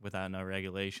dorm without no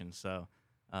regulations. So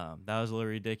that was a little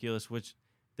ridiculous. Which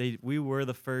we were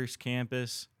the first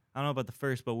campus. I don't know about the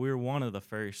first, but we were one of the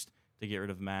first to get rid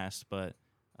of masks. But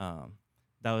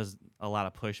that was a lot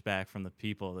of pushback from the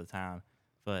people of the town.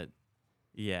 But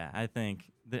yeah, I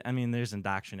think there's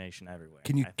indoctrination everywhere.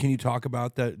 Can you talk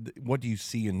about that? What do you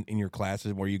see in your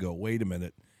classes where you go, wait a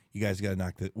minute, you guys got to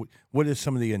knock that? What is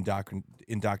some of the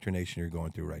indoctrination you're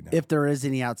going through right now? If there is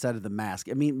any outside of the mask,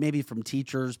 I mean, maybe from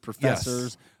teachers,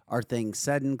 professors, are things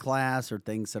said in class or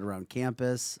things said around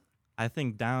campus? I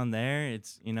think down there,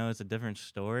 it's a different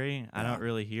story. I don't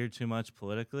really hear too much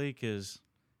politically because,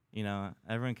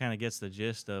 everyone kind of gets the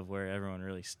gist of where everyone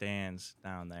really stands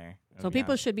down there. So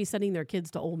people should be sending their kids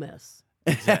to Ole Miss.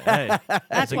 Hey,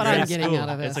 that's what I'm getting out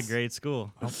of this. this. It's a great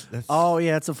school.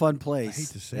 It's a fun place. I hate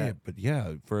to say it, but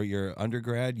for your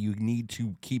undergrad, you need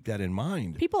to keep that in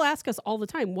mind. People ask us all the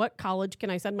time, what college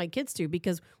can I send my kids to?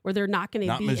 Because where they're not going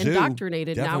to be Mizzou.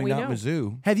 indoctrinated. Definitely now we not know.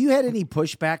 Mizzou. Have you had any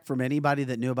pushback from anybody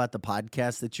that knew about the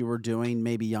podcast that you were doing?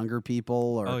 Maybe younger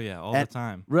people? Or all the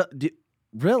time.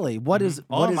 Really? What is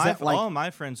that like? All of my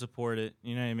friends support it.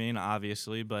 You know what I mean?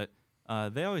 Obviously, but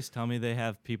they always tell me they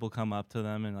have people come up to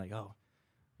them and like, oh,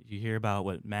 you hear about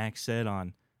what Max said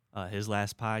on his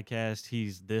last podcast?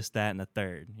 He's this, that, and the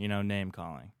third. Name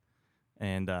calling.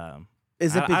 And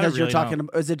is it because you're talking?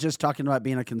 Is it just talking about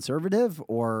being a conservative,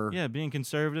 or being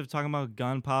conservative, talking about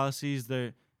gun policies?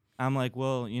 I'm like,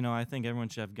 well, I think everyone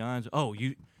should have guns. Oh,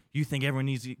 you think everyone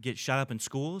needs to get shot up in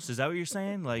schools? Is that what you're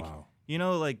saying? Like, wow.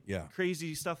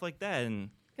 Crazy stuff like that,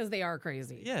 and because they are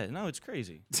crazy. Yeah, no, it's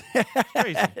crazy. It's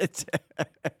crazy.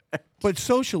 But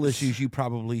social issues, you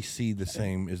probably see the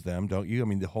same as them, don't you? I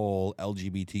mean, the whole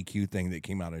LGBTQ thing that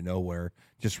came out of nowhere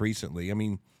just recently. I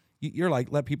mean, you're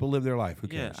like, let people live their life. Who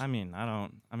cares? Yeah,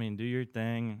 do your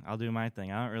thing. I'll do my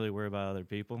thing. I don't really worry about other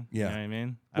people. Yeah. You know what I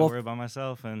mean? I worry about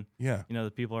myself and,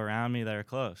 the people around me that are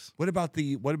close. What about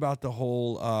the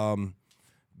whole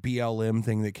BLM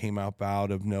thing that came up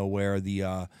out of nowhere.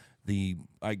 The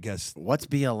I guess What's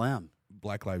BLM?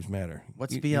 Black Lives Matter.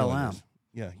 What's You know what it BLM? is.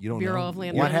 Yeah, you don't Bureau know. of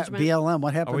Land What Management. BLM?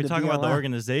 What happened Are we to talking BLM? about the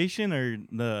organization or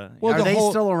the? Well, Are the they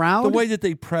whole- still around? The way that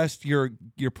they pressed your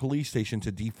police station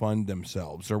to defund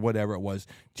themselves or whatever it was.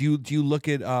 Do you look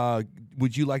at?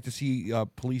 Would you like to see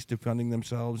police defunding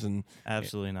themselves? And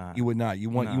Absolutely not. you would not. You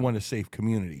want No. a safe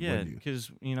community. Yeah, wouldn't you?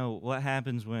 because what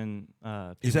happens when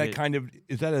Is people that get- kind of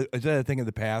is that a thing of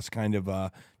the past? Kind of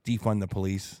defund the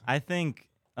police. I think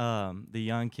the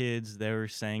young kids, they were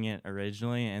saying it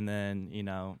originally, and then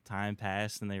time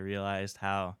passed and they realized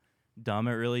how dumb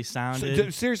it really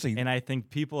sounded. Seriously, And I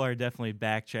think people are definitely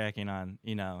backtracking on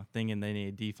thinking they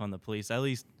need to defund the police. At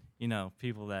least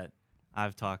people that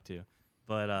I've talked to.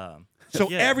 But so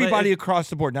yeah, everybody but across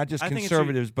the board, not just I think it's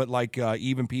conservatives, but like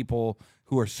even people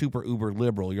who are super uber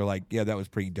liberal. You're like, yeah, that was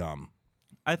pretty dumb.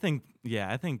 I think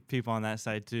people on that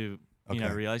side too,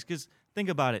 Okay. realize, because think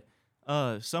about it.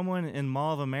 Someone in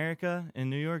Mall of America in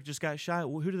New York just got shot.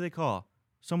 Who do they call?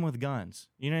 Someone with guns.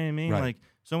 You know what I mean? Right. Like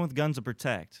someone with guns to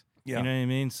protect. Yeah. You know what I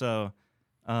mean? So,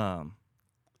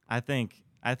 I think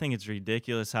it's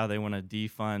ridiculous how they want to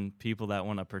defund people that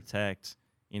want to protect,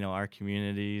 our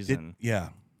communities. And Yeah,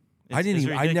 it's- I didn't. it's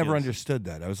Even, I never ridiculous. understood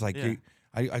that. I was like, Yeah.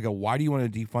 I go, why do you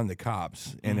want to defund the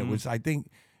cops? And it was, I think,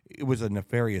 it was a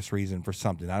nefarious reason for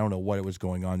something. I don't know what it was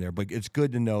going on there, but it's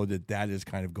good to know that is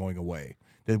kind of going away.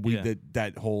 That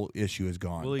that whole issue is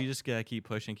gone. Well, you just gotta keep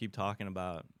pushing, keep talking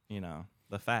about,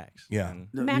 the facts. Yeah. And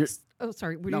Max,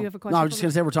 sorry. Do you have a question? No, I was just for going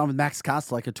me? to say we're talking with Max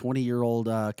Kostelac, a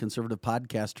 20-year-old conservative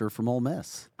podcaster from Ole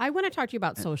Miss. I want to talk to you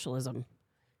about socialism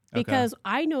because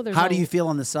I know there's. How do you feel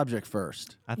on the subject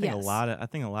first? I think Yes. I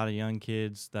think a lot of young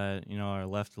kids that are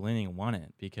left leaning want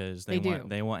it because They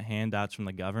they want handouts from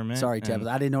the government. Sorry, and- Tabitha.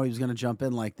 I didn't know he was going to jump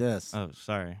in like this. Oh,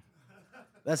 sorry.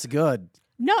 That's good.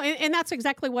 No, and that's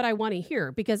exactly what I want to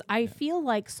hear because I feel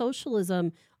like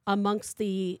socialism amongst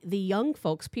the young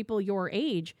folks, people your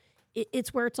age,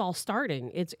 it's where it's all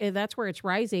starting. That's where it's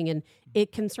rising, and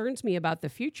it concerns me about the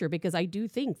future because I do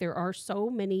think there are so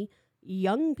many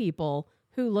young people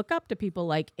who look up to people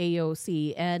like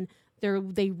AOC, and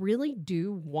they really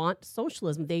do want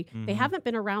socialism. They haven't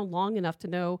been around long enough to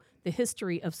know the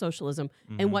history of socialism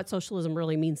and what socialism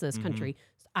really means to this country.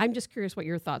 I'm just curious what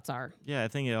your thoughts are. Yeah, I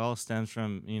think it all stems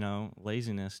from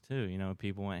laziness too.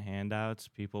 People want handouts.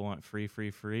 People want free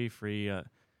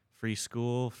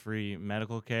school, free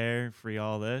medical care, free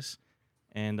all this,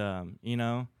 and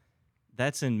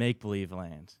that's in make believe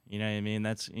land. You know what I mean?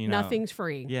 That's Nothing's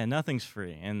free. Yeah, nothing's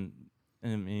free, and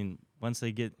I mean once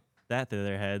they get that through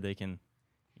their head, they can,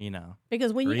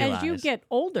 Because as you realize. get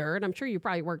older, and I'm sure you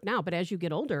probably work now, but as you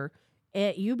get older,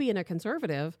 you being a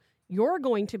conservative, you're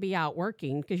going to be out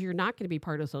working because you're not going to be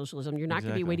part of socialism. You're not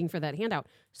going to be Exactly. waiting for that handout.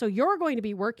 So you're going to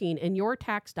be working, and your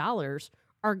tax dollars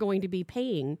are going to be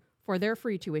paying for their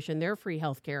free tuition, their free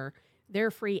health care, their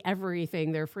free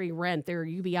everything, their free rent, their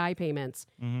UBI payments.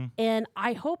 And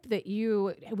I hope that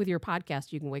you, with your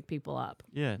podcast, you can wake people up.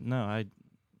 Yeah, no, I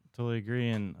totally agree,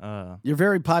 and You're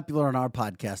very popular on our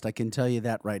podcast. I can tell you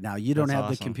that right now. You don't That's have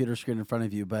the awesome. computer screen in front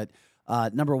of you, but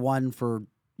number one, for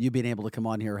you being able to come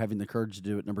on here, having the courage to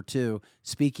do it. Number two,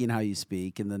 speaking how you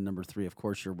speak. And then number three, of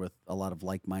course, you're with a lot of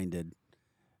like-minded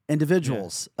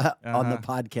individuals on the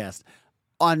podcast.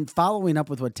 On following up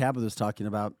with what Tabitha was talking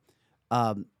about,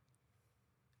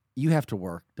 you have to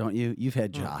work, don't you? You've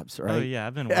had jobs, right? Oh, yeah.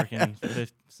 I've been working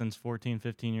since 14,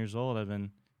 15 years old. I've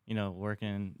been, working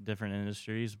in different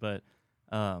industries. But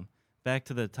back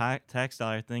to the tax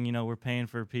dollar thing, we're paying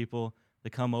for people to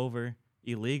come over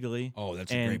illegally. Oh,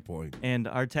 that's a great point. And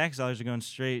our tax dollars are going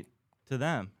straight to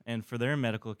them and for their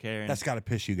medical care. And, That's got to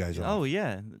piss you guys off. oh,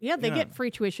 yeah. Yeah, they get free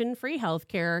tuition, free health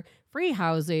care, free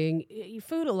housing,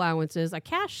 food allowances, a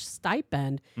cash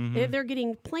stipend. They're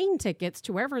getting plane tickets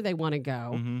to wherever they want to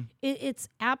go. It's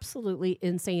absolutely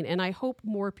insane. And I hope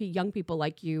more young people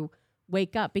like you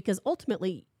wake up because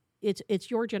ultimately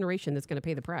it's your generation that's going to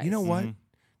pay the price. You know what?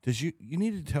 You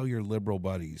need to tell your liberal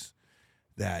buddies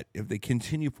that if they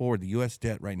continue forward, the U.S.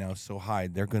 debt right now is so high,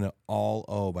 they're going to all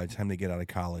owe by the time they get out of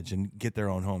college and get their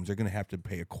own homes. They're going to have to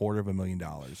pay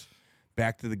 $250,000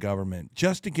 back to the government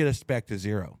just to get us back to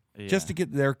zero, just to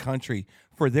get their country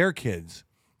for their kids.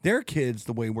 Their kids,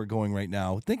 the way we're going right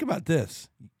now, think about this.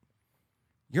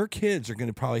 Your kids are going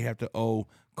to probably have to owe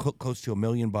close to $1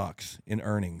 million in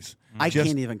earnings. I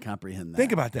can't even comprehend that.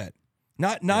 Think about that.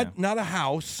 Not a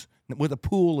house with a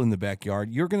pool in the backyard.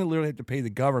 You're going to literally have to pay the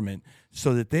government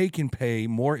so that they can pay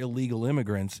more illegal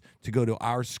immigrants to go to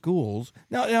our schools.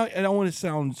 Now I don't want to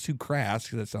sound too crass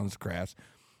because that sounds crass,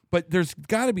 but there's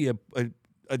got to be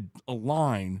a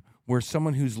line where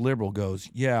someone who's liberal goes,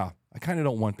 yeah, I kind of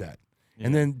don't want that. Yeah.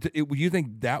 And then you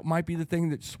think that might be the thing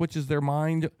that switches their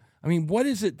mind? I mean, what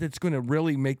is it that's going to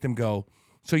really make them go,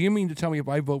 so you mean to tell me if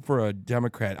I vote for a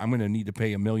Democrat, I'm going to need to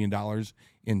pay $1 million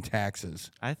in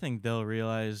taxes? I think they'll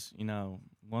realize,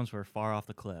 once we're far off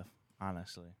the cliff,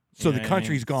 honestly. So the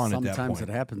country's gone at that point. Sometimes it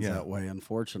happens that way,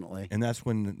 unfortunately. And that's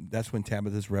when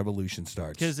Tabitha's revolution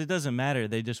starts. Because it doesn't matter.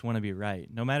 They just want to be right.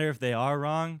 No matter if they are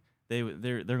wrong,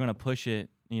 they're going to push it.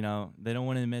 They don't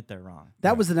want to admit they're wrong.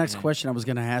 That was the next question I was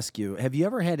going to ask you. Have you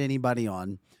ever had anybody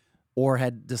on or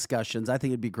had discussions? I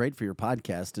think it'd be great for your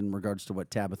podcast in regards to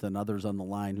what Tabitha and others on the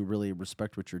line who really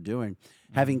respect what you're doing,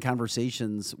 having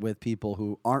conversations with people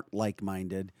who aren't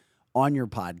like-minded on your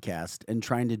podcast and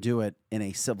trying to do it in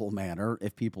a civil manner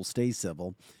if people stay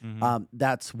civil.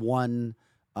 That's one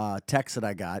text that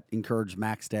I got. Encourage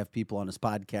Max to have people on his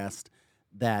podcast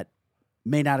that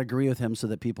may not agree with him so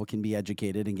that people can be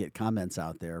educated and get comments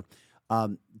out there.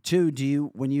 Two,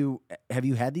 have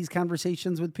you had these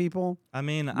conversations with people? I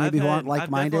mean, maybe who aren't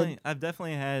like-minded? I've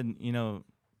definitely had,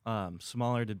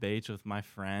 smaller debates with my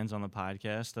friends on the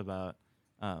podcast about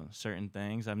certain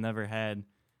things. I've never had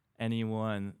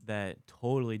anyone that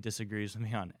totally disagrees with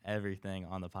me on everything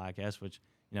on the podcast, which,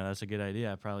 that's a good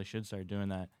idea. I probably should start doing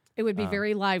that. It would be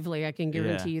very lively, I can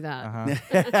guarantee you that.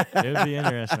 It would be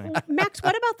interesting. Max,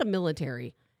 what about the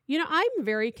military? I'm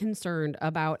very concerned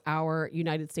about our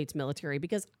United States military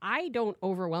because I don't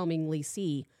overwhelmingly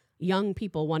see young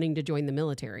people wanting to join the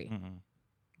military. Mm-hmm.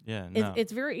 Yeah, no.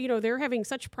 It's very, they're having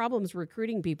such problems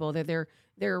recruiting people that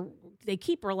they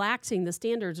keep relaxing the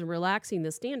standards.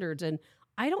 And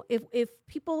I don't, if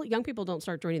young people don't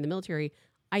start joining the military,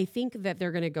 I think that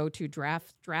they're going to go to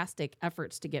drastic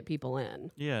efforts to get people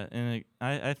in. Yeah, and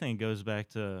I think it goes back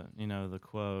to, the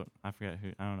quote, I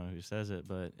don't know who says it,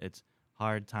 but it's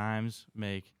hard times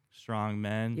make strong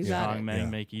men, strong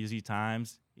men make easy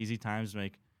times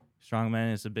make strong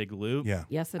men. It's a big loop. Yeah.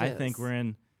 Yes, it is. I think we're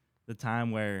in the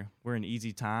time where we're in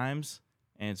easy times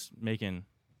and it's making,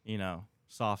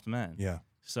 soft men. Yeah.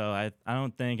 So I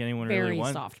don't think anyone very really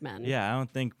wants soft men. Yeah, I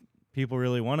don't think people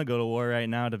really want to go to war right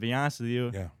now, to be honest with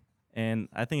you. Yeah. And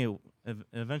I think it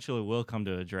eventually will come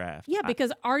to a draft. Yeah,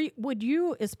 because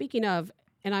speaking of,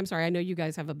 and I'm sorry, I know you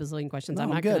guys have a bazillion questions. No,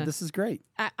 I'm not good. This is great.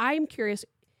 I'm curious.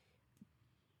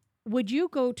 Would you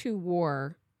go to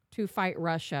war to fight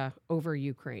Russia over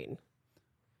Ukraine?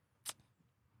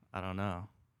 I don't know.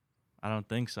 I don't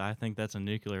think so. I think that's a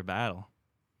nuclear battle.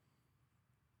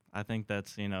 I think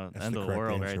that's, the end of the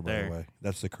world right there. By the way.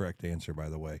 That's the correct answer, by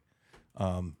the way.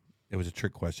 It was a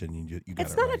trick question. You got it right.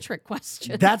 It's not a trick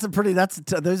question. That's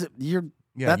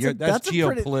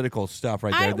geopolitical stuff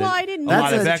right there. I didn't know a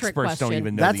lot of a trick experts don't question.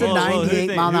 even know. That's a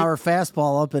 98-mile-an-hour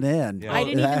fastball up and in. I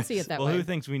didn't even see it that way. Well, who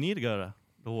thinks we need to go to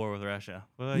the war with Russia?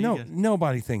 Well,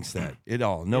 nobody thinks that at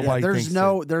all. Nobody there's thinks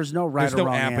no that. There's no right There's or no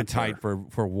wrong appetite answer.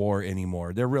 for war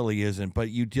anymore. There really isn't.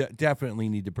 But you definitely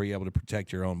need to be able to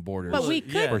protect your own borders. But we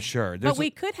could, for sure.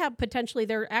 We could have potentially.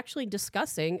 They're actually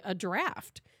discussing a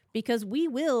draft because we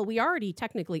already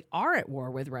technically are at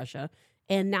war with Russia,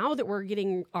 and now that we're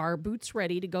getting our boots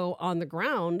ready to go on the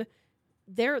ground,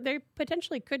 they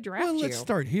potentially could draft you. Well, let's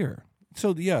start here.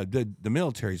 So the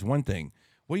military is one thing.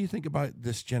 What do you think about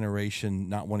this generation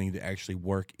not wanting to actually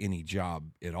work any job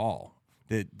at all?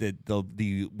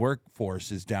 The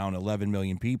workforce is down 11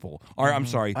 million people. Or I'm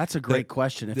sorry. That's a great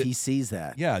question if he sees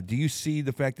that. Yeah. Do you see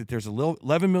the fact that there's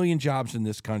 11 million jobs in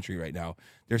this country right now?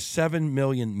 There's 7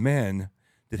 million men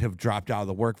that have dropped out of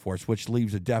the workforce, which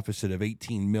leaves a deficit of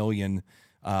 18 million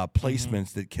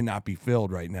placements that cannot be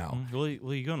filled right now. Well,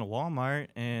 you go into Walmart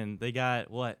and they got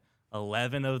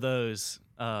 11 of those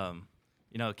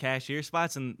cashier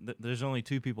spots, and there's only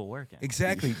 2 people working.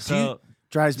 Exactly. So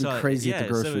drives me crazy at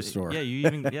the grocery store. Yeah, you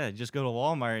even just go to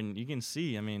Walmart and you can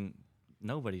see. I mean,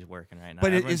 nobody's working right now.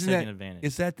 But Everyone's taking advantage.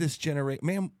 Is that this generation?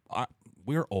 Man,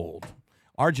 we're old.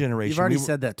 Our generation. You've already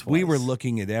said that twice. We were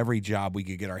looking at every job we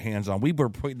could get our hands on. We were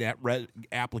putting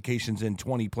applications in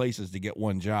 20 places to get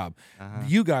one job.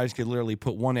 You guys could literally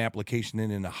put one application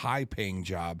in a high-paying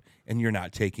job, and you're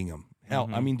not taking them. Hell,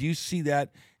 I mean, do you see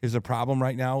that as a problem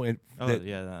right now?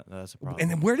 That's a problem.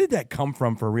 And where did that come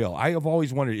from for real? I have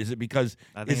always wondered, is it because...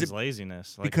 I think it's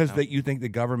laziness. Because that you think the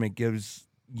government gives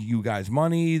you guys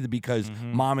money, because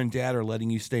mom and dad are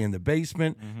letting you stay in the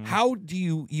basement? How do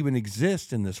you even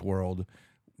exist in this world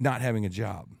not having a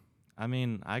job? I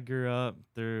mean, I grew up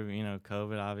through,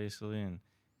 COVID, obviously, and,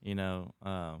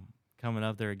 coming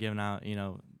up, they were giving out,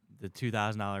 the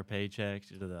 $2,000 paychecks,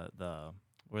 the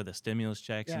stimulus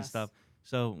checks and stuff.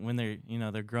 So when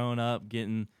they're growing up,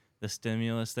 getting the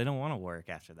stimulus, they don't want to work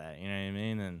after that. You know what I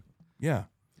mean? And yeah,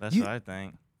 that's what I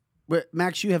think. But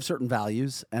Max, you have certain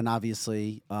values, and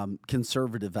obviously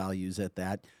conservative values at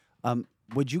that.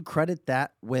 Would you credit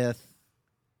that with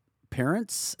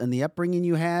parents and the upbringing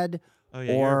you had, Oh,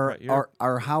 yeah,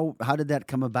 or how did that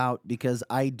come about? Because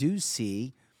I do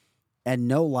see and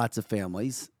know lots of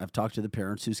families. I've talked to the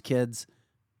parents whose kids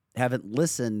haven't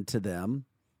listened to them,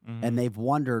 and they've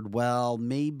wondered, well,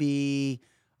 maybe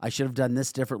I should have done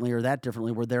this differently or that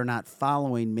differently, where they're not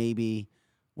following maybe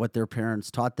what their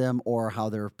parents taught them or how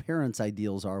their parents'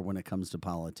 ideals are when it comes to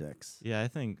politics. Yeah, I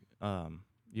think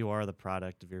you are the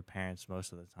product of your parents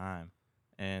most of the time.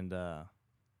 And, I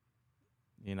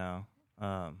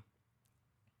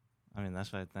mean,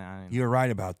 that's what I think. You're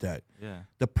right about that. Yeah.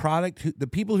 The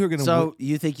people who are going to. So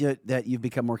you think that you've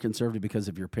become more conservative because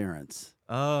of your parents?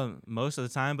 Most of the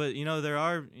time, but there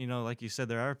are, like you said,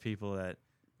 there are people that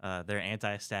they're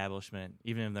anti-establishment,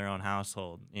 even in their own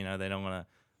household. They don't want to.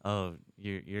 Oh,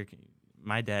 you're.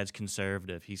 My dad's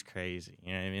conservative. He's crazy.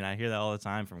 You know what I mean? I hear that all the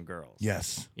time from girls.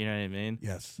 Yes. You know what I mean?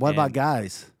 Yes. What about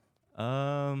guys?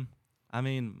 I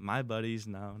mean, my buddies,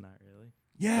 no, not really.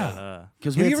 Yeah.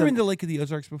 Because have you ever been to Lake of the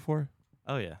Ozarks before?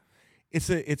 Oh yeah. It's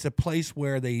a place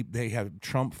where they have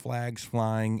Trump flags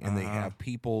flying and they have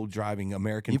people driving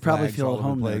American. You probably flags feel all at over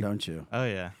home the there, place. don't you? Oh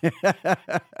yeah.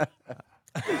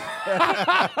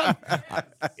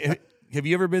 Have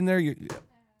you ever been there?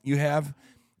 You have.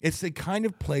 It's the kind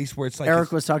of place where it's like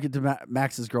Eric was talking to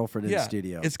Max's girlfriend in the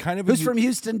studio. It's kind of who's from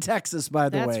Houston, Texas, by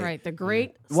the way. That's right. The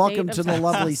great. Welcome state to of the Texas.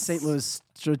 lovely St. Louis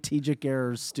Strategic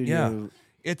Air Studio.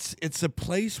 Yeah. It's a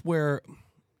place where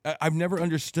I've never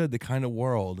understood the kind of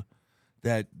world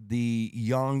that the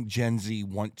young Gen Z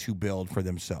want to build for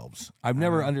themselves. I've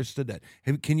never understood that.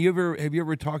 Have you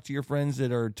ever talked to your friends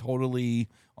that are totally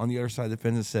on the other side of the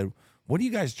fence and said, "What are you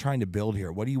guys trying to build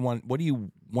here? What do you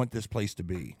want this place to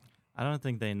be?" I don't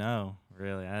think they know,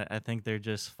 really. I think they're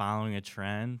just following a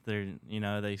trend.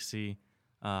 They see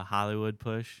Hollywood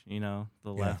push,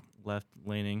 the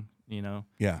left-leaning,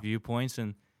 viewpoints,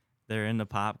 and they're into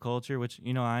pop culture, which,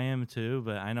 I am too,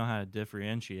 but I know how to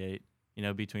differentiate,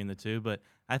 between the two. But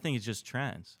I think it's just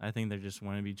trends. I think they just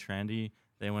want to be trendy.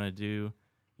 They want to do,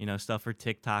 stuff for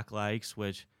TikTok likes,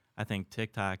 which I think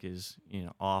TikTok is,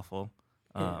 awful.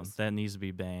 That needs to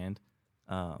be banned.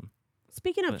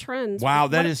 Speaking of trends, Wow,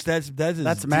 that's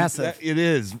massive. It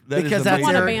is because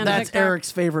that's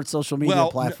Eric's favorite social media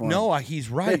platform. No, he's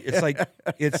right. It's like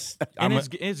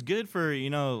it's good for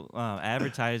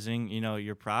advertising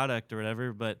your product or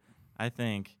whatever. But I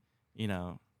think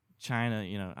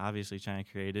China obviously China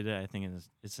created it. I think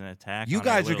it's an attack. You on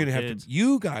guys our are going to little have to.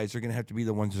 You guys are going to have to be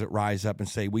the ones that rise up and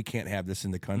say we can't have this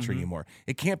in the country anymore.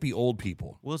 It can't be old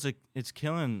people. Well, it's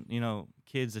killing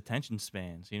kids' attention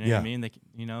spans. You know what I mean?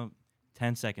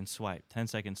 10-second swipe,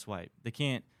 10-second swipe. They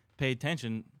can't pay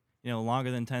attention, longer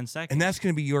than 10 seconds. And that's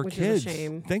going to be your Which kids. is a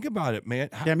shame. Think about it, man.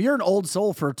 Damn, you're an old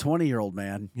soul for a 20-year-old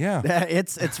man. Yeah.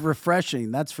 It's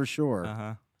refreshing, that's for sure.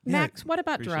 Uh-huh. Max, what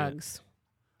about drugs?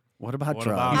 What about What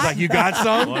drugs? about He's like, you got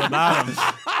some? What about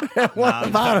them? What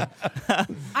about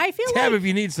them? I feel Tab, like if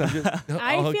you need some.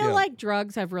 I feel like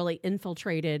drugs have really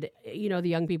infiltrated, the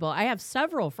young people. I have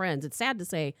several friends. It's sad to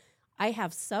say, I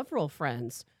have several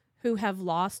friends who have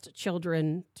lost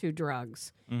children to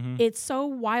drugs. Mm-hmm. It's so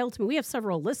wild to me. We have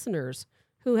several listeners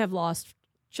who have lost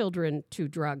children to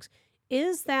drugs.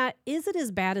 Is it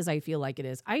as bad as I feel like it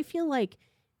is? I feel like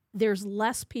there's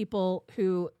less people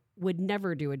who would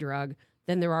never do a drug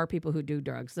than there are people who do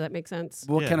drugs. Does that make sense?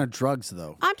 What kind of drugs,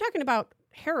 though? I'm talking about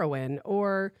heroin,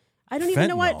 or I don't even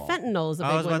know what fentanyl is a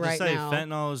big I was one about to right say now.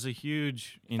 fentanyl is a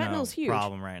huge, Fentanyl's huge.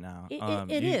 problem right now.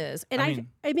 It is, and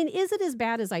I mean, is it as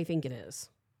bad as I think it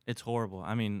is? It's horrible.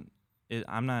 I mean,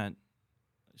 I'm not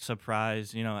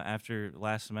surprised. After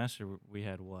last semester, we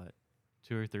had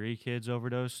 2 or 3 kids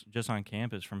overdose just on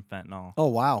campus from fentanyl. Oh,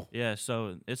 wow. Yeah,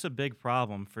 so it's a big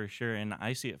problem for sure, and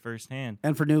I see it firsthand.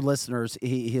 And for new listeners,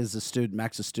 he is a student,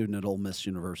 Max, a student at Ole Miss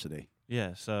University.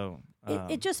 Yeah, so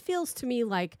It just feels to me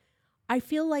like I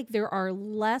feel like there are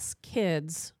less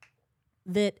kids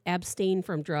that abstain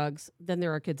from drugs than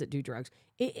there are kids that do drugs.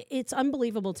 It's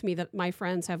unbelievable to me that my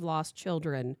friends have lost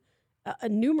children.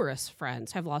 Numerous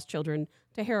friends have lost children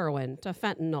to heroin, to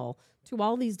fentanyl, to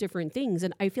all these different things.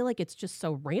 And I feel like it's just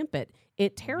so rampant.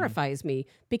 It terrifies me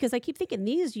because I keep thinking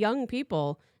these young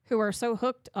people who are so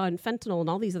hooked on fentanyl and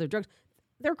all these other drugs,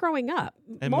 they're growing up.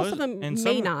 And most of them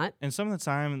may not. And some of the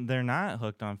time, they're not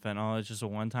hooked on fentanyl. It's just a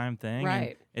one-time thing.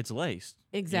 Right. It's laced.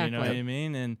 Exactly. You know what I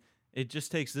mean? And it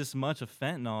just takes this much of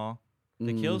fentanyl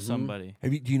to kill somebody.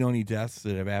 Do you know any deaths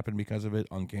that have happened because of it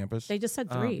on campus? They just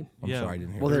said 3. I'm sorry, I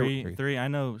didn't hear. Well, Three. I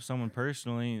know someone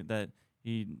personally that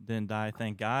he didn't die,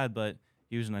 thank God, but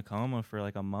he was in a coma for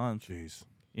like a month. Jeez.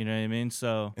 You know what I mean?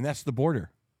 So, and that's the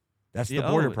border. That's the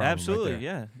border problem. Absolutely, right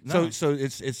there. yeah. No. So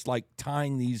it's like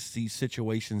tying these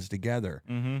situations together.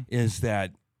 Mm-hmm. Is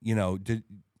that, you know, do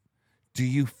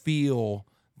you feel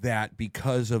that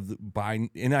because of the Biden,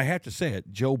 and I have to say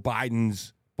it, Joe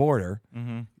Biden's border,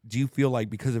 do you feel like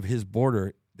because of his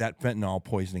border that fentanyl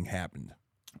poisoning happened?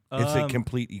 It's a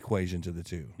complete equation to the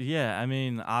two. Yeah, I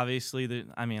mean, obviously,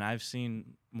 I've seen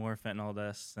more fentanyl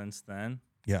deaths since then.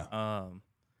 Yeah.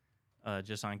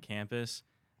 Just on campus.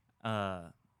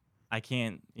 I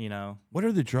can't, you know. What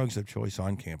are the drugs of choice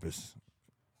on campus?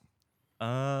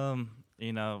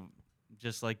 You know,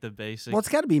 just like the basic. Well, it's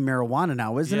got to be marijuana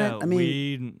now, isn't it? I mean,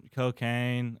 weed,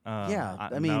 cocaine. Yeah,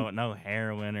 I mean, no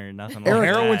heroin or nothing. Well, like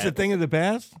heroin's that. a thing of the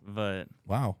past. But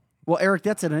wow. Well, Eric,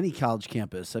 that's at any college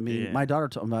campus. I mean, my daughter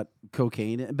talking about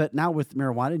cocaine, but now with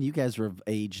marijuana, and you guys are of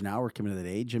age now, we're coming to that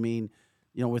age. I mean,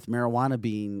 you know, with marijuana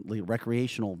being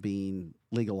recreational being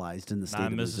legalized in the state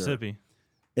of Mississippi. Missouri.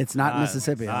 It's not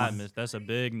Mississippi. That's a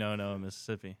big no-no in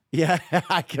Mississippi. Yeah,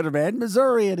 I could imagine.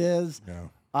 Missouri it is.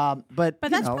 Yeah. But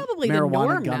that's probably the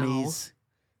marijuana norm gummies. now.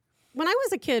 When I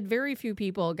was a kid, very few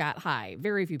people got high.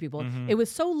 Very few people. It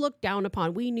was so looked down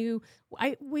upon. We knew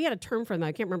we had a term for them.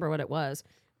 I can't remember what it was,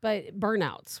 but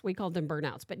burnouts. We called them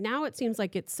burnouts. But now it seems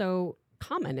like it's so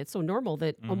common. It's so normal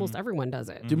that almost everyone does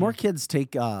it. Do more kids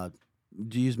take?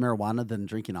 Do you use marijuana than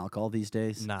drinking alcohol these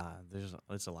days? Nah,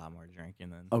 it's a lot more drinking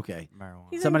than marijuana.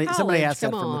 He's Somebody in college, asked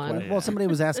that come from the on. question. Well, somebody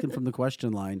was asking from the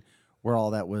question line where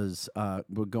all that was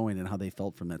going and how they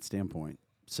felt from that standpoint.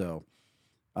 So,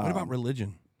 what about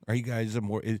religion? Are you guys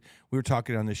more? We were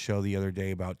talking on this show the other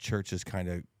day about churches kind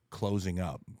of closing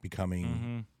up,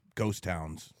 becoming ghost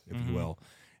towns, if you will.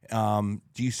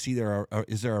 Do you see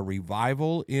is there a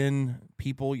revival in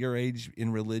people your age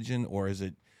in religion, or is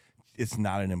it's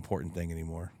not an important thing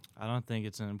anymore? I don't think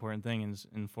it's an important thing, and it's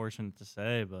unfortunate to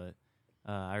say, but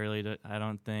I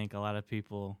don't think a lot of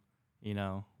people, you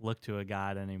know, look to a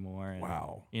God anymore. And,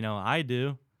 wow. You know, I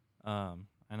do. I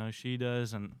know she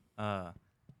does, and I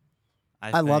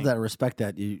love that. Respect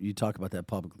that you talk about that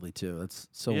publicly too. That's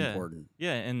so important.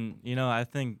 Yeah, and you know, I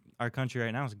think our country right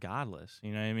now is godless.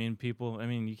 You know what I mean? People, I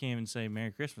mean, you can't even say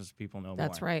Merry Christmas to people no more.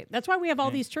 That's right. That's why we have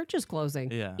all these churches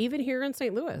closing. Yeah. Even here in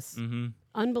St. Louis.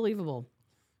 Unbelievable.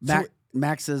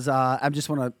 Max says, I just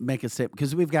want to make a statement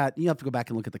because you have to go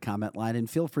back and look at the comment line and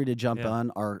feel free to jump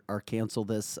on our cancel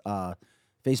this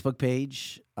Facebook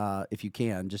page if you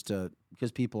can, just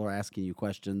because people are asking you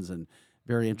questions and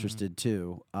very interested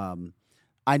too.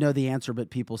 I know the answer,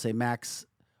 but people say, Max,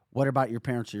 what about your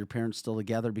parents? Are your parents still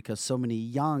together? Because so many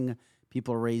young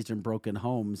people are raised in broken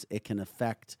homes, it can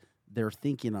affect their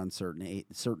thinking on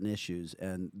certain issues,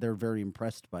 and they're very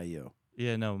impressed by you.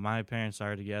 Yeah, no, my parents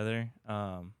are together.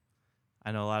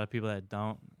 I know a lot of people that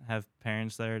don't have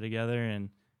parents that are together, and,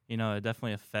 you know, it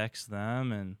definitely affects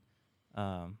them,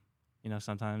 and, you know,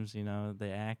 sometimes, you know,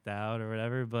 they act out or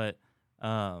whatever, but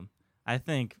I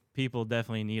think people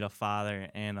definitely need a father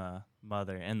and a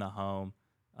mother in the home.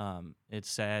 It's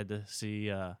sad to see,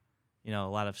 you know,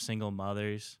 a lot of single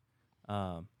mothers,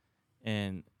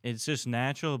 and it's just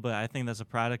natural, but I think that's a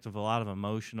product of a lot of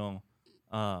emotional,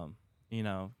 you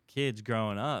know, kids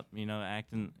growing up, you know,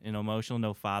 acting emotional,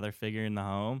 no father figure in the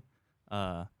home.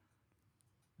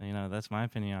 You know, that's my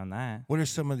opinion on that. What are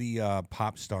some of the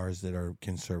pop stars that are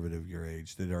conservative your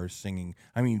age that are singing?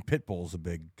 I mean, Pitbull's a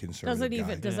big conservative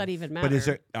guy. Does that even matter? But is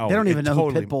there? Oh, they don't even know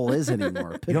who Pitbull is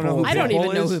anymore. You don't know who I don't even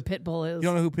Pitbull know is? who Pitbull is. You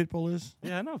don't know who Pitbull is?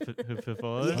 Yeah, I know who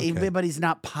Pitbull is. Yeah, but he's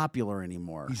not popular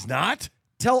anymore. He's not?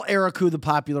 Tell Eric who the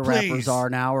popular Please. rappers are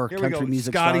now, or Here we country go.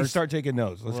 music Scotty, stars. start taking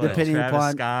notes. Let's What? go. Depending Travis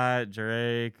upon- Scott,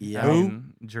 Drake. Yeah. Who?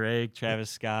 Drake, Travis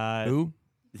Scott. Who?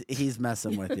 He's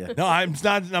messing with you. No, I'm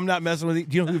not messing with you.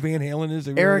 Do you know who Van Halen is?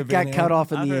 Have you heard Eric of Van got Halen? cut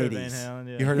off in I've the heard of Van 80s. Halen,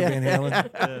 yeah. You heard of Van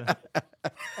Halen?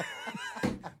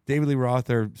 David Lee Roth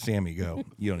or Sammy, go.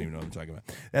 You don't even know what I'm talking about.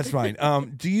 That's fine.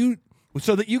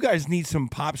 So that you guys need some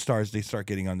pop stars they start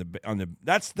getting on the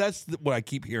that's what I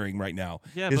keep hearing right now.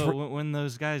 Yeah, but when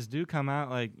those guys do come out,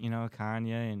 like, you know,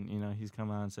 Kanye, and, you know, he's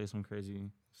come out and say some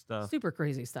crazy stuff. Super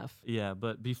crazy stuff. Yeah,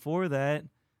 but before that,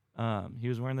 he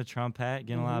was wearing the Trump hat,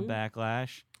 getting a lot of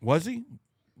backlash. Was he?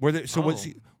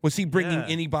 Was he bringing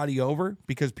anybody over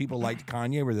because people liked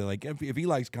Kanye? Were they like, if he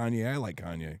likes Kanye, I like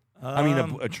Kanye. I mean,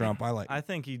 a Trump, I like. I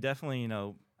think he definitely, you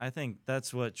know, I think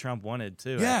that's what Trump wanted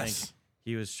too. Yes. I think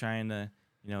he was trying to,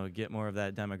 you know, get more of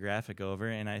that demographic over,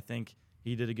 and I think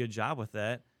he did a good job with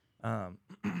that.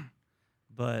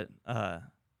 But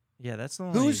yeah, that's the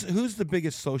only. Who's the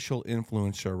biggest social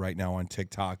influencer right now on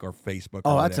TikTok or Facebook?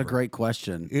 Oh, or that's a whatever? great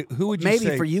question. Who would you Maybe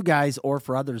say? for you guys or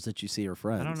for others that you see are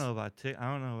friends? I don't know about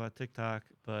TikTok,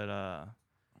 but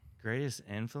Greatest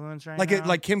influence right like now?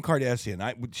 like Kim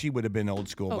Kardashian. She would have been old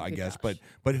school, I good guess. gosh.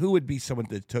 But who would be someone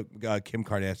that took Kim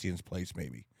Kardashian's place?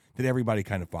 Maybe that everybody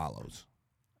kind of follows.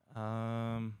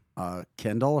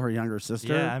 Kendall, her younger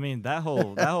sister. Yeah, I mean that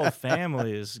whole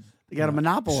family is. They got a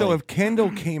monopoly. So if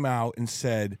Kendall came out and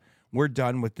said, "We're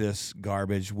done with this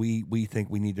garbage. We think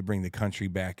we need to bring the country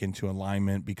back into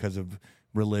alignment because of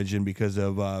religion, because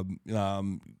of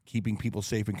keeping people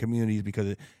safe in communities,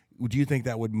 do you think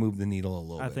that would move the needle a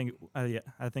little bit?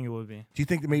 I think it would be. Do you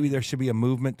think that maybe there should be a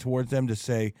movement towards them to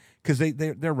say, because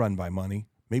they're run by money,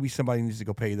 maybe somebody needs to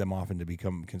go pay them off and to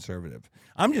become conservative?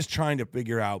 I'm just trying to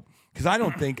figure out, because I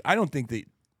don't think that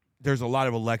there's a lot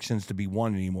of elections to be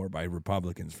won anymore by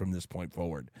Republicans from this point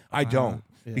forward. I don't,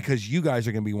 because you guys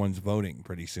are going to be ones voting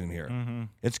pretty soon here. Mm-hmm.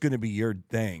 It's going to be your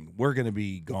thing. We're going to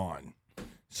be gone.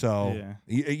 So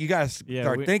you guys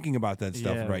start thinking about that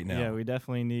stuff right now. Yeah, we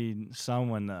definitely need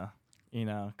someone to,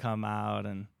 come out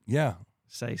and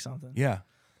say something. Yeah.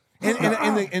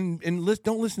 And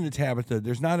don't listen to Tabitha.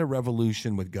 There's not a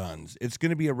revolution with guns. It's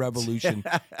going to be a revolution.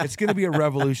 It's going to be a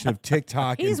revolution of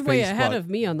TikTok. He's and way Facebook. ahead of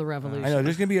me on the revolution. I know.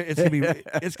 It's going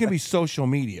to be social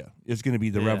media. It's going to be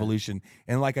the revolution.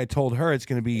 And like I told her, it's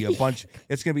going to be a bunch.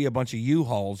 It's going to be a bunch of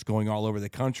U-Hauls going all over the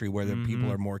country where the people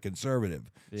are more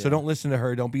conservative. So don't listen to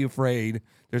her. Don't be afraid.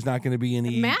 There's not going to be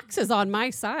any. Max is on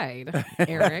my side,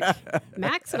 Eric.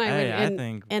 Max and I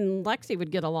and Lexi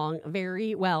would get along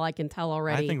very well. I can tell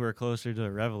already. I think we're closer to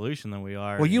a revolution than we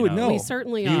are. Well, you would know. We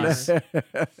certainly are.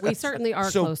 We certainly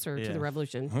are closer to the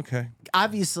revolution. Okay.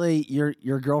 Obviously,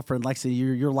 your girlfriend Lexi,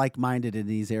 you're like-minded in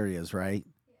these areas, right?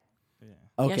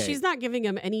 Okay. Yeah, she's not giving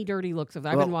him any dirty looks. I've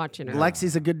been watching her.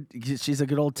 Lexi's she's a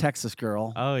good old Texas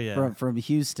girl. Oh yeah, from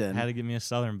Houston. Had to give me a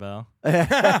Southern belle. Yeah.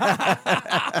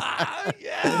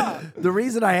 The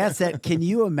reason I asked that, can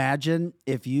you imagine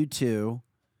if you two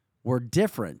were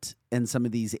different in some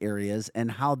of these areas and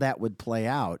how that would play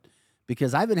out?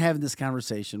 Because I've been having this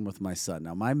conversation with my son.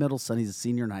 Now, my middle son, he's a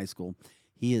senior in high school.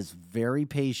 He is very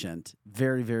patient,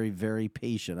 very, very, very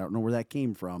patient. I don't know where that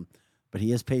came from, but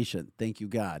he is patient. Thank you,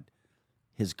 God.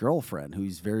 His girlfriend, who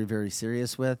he's very, very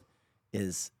serious with,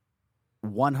 is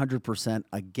 100%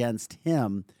 against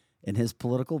him and his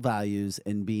political values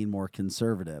and being more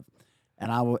conservative.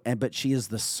 But she is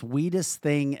the sweetest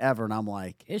thing ever. And I'm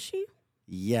like, is she?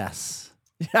 Yes.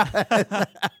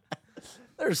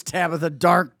 There's Tabitha,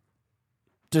 dark,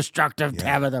 destructive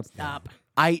Tabitha. Stop.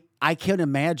 I can't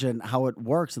imagine how it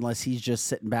works unless he's just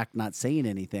sitting back not saying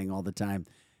anything all the time.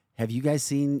 Have you guys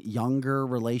seen younger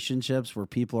relationships where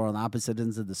people are on opposite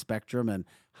ends of the spectrum and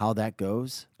how that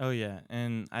goes? Oh, yeah.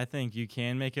 And I think you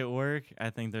can make it work. I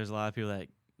think there's a lot of people that,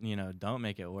 don't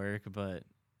make it work. But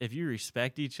if you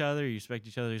respect each other, you respect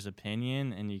each other's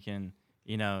opinion, and you can,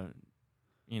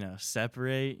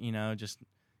 separate, just,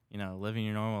 living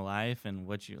your normal life and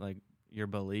what you like, your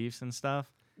beliefs and stuff.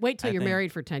 Wait till you're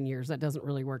married for 10 years. That doesn't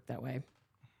really work that way.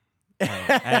 Hey,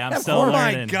 I'm still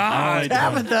learning. Oh, my God.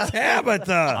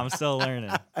 Tabitha. I'm still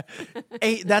learning.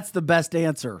 Hey, that's the best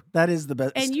answer. That is the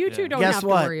best. And you two don't Guess have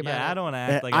what? to worry about it. I don't want to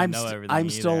act like I know everything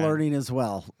I'm still either. learning as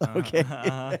well. Okay.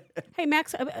 Hey,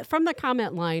 Max, from the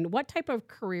comment line, what type of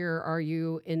career are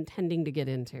you intending to get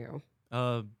into?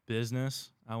 Business.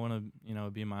 I want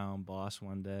to, be my own boss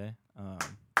one day.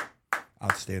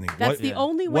 Outstanding. That's the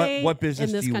only way what business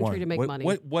in this do you country want? to make money.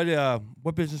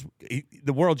 What business?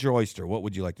 The world's your oyster. What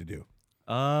would you like to do?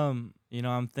 I'm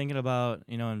thinking about,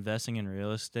 investing in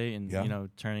real estate and,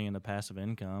 turning into passive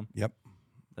income. Yep.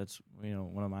 That's,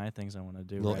 one of my things I want to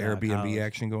do. A little Airbnb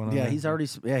action going on. Yeah,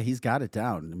 there? he's got it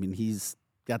down. I mean, he's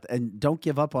got, and don't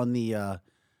give up on the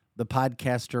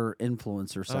podcaster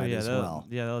influencer side as well.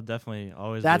 Yeah, they'll definitely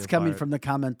always. That's be a coming part. from the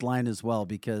comment line as well,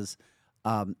 because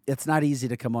it's not easy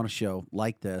to come on a show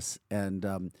like this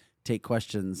and take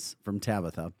questions from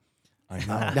Tabitha. I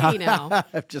know. Hey, now.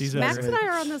 Max messing. and I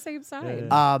are on the same side.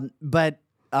 But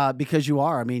because you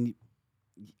are, I mean,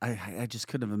 I just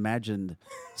couldn't have imagined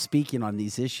speaking on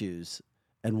these issues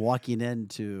and walking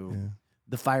into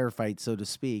the firefight, so to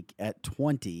speak, at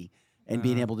 20 and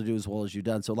being able to do as well as you've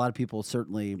done. So a lot of people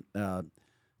certainly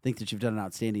think that you've done an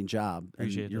outstanding job.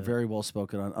 Appreciate and you're that. very well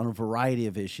spoken on a variety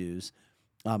of issues.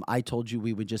 I told you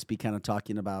we would just be kind of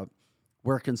talking about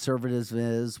where conservatism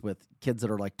is with kids that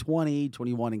are like 20,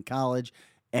 21 in college,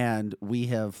 and we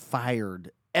have fired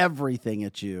everything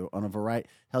at you on a variety.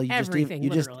 Hell,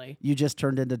 you just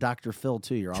turned into Dr. Phil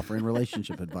too. You're offering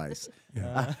relationship advice.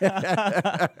 And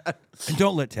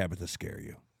don't let Tabitha scare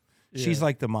you. She's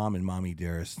like the mom in Mommy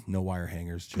Dearest, no wire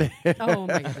hangers. Oh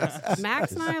my goodness.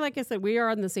 Max and I, like I said, we are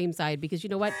on the same side because you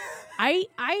know what? I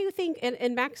think,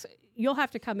 and Max, you'll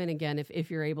have to come in again if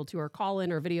you're able to, or call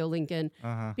in or video link in.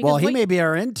 Well, he may be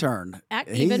our intern.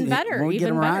 Even better. When we get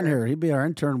even him around better. here, he'd be our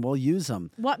intern. We'll use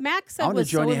him. What Max said I want to was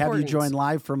join so you. Have you important. join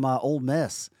live from Ole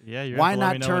Miss? Yeah, you're why gonna not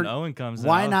let me know turn when Owen comes in.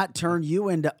 Why not turn you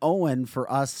into Owen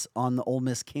for us on the Ole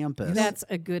Miss campus? That's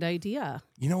a good idea.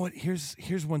 You know what?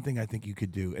 Here's one thing I think you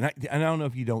could do, and I don't know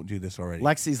if you don't do this already.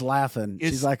 Lexi's laughing.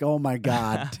 She's like, "Oh my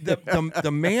god!"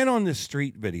 The man on the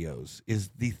street videos is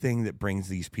the thing that brings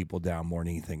these people down more than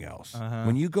anything else.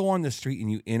 When you go on the street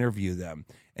and you interview them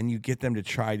and you get them to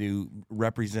try to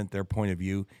represent their point of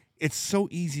view, it's so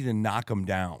easy to knock them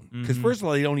down because first of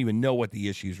all, they don't even know what the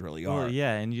issues really are. Well,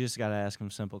 yeah, and you just got to ask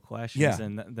them simple questions,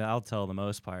 and I'll tell the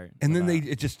most part. And then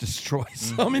it just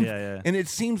destroys them. And, yeah. and it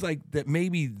seems like that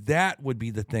maybe that would be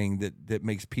the thing that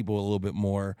makes people a little bit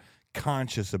more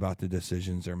conscious about the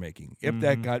decisions they're making. If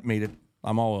that got made it,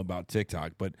 I'm all about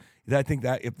TikTok, but I think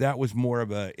that if that was more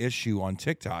of an issue on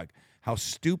TikTok, how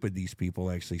stupid these people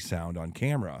actually sound on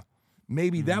camera,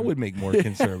 maybe that would make more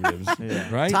conservatives,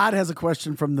 right? Todd has a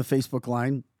question from the Facebook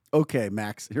line. Okay,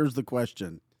 Max, here's the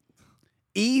question.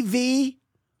 EV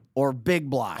or big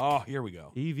block? Oh, here we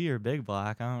go. EV or big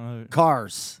block? I don't know.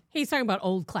 Cars. He's talking about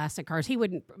old classic cars. He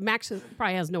wouldn't. Max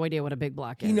probably has no idea what a big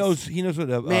block is. He knows what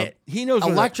he knows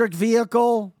what electric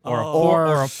vehicle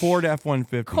or a Ford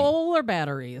F-150. Coal or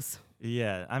batteries.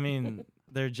 Yeah, I mean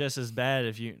they're just as bad.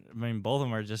 Both of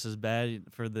them are just as bad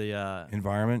for the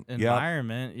environment.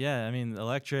 Environment, yeah. I mean,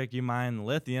 electric, you mine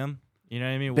lithium. You know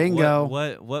what I mean? Bingo.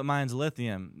 What mines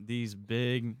lithium? These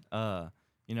big,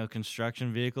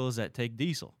 construction vehicles that take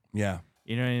diesel. Yeah.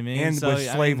 You know what I mean? And so, with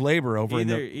slave labor over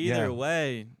either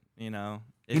way, He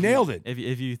nailed it.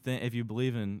 If you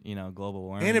believe in global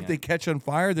warming, And if they catch on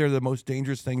fire, they're the most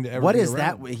dangerous thing to ever. What be is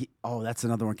around. that? That's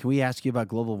another one. Can we ask you about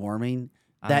global warming?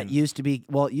 That used to be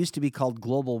it used to be called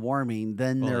global warming.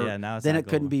 Then now it's then not it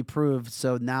couldn't global. be proved.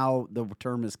 So now the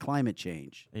term is climate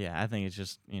change. Yeah, I think it's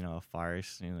just a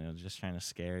farce. Just trying to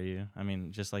scare you. I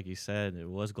mean, just like you said, it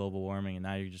was global warming, and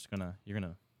now you're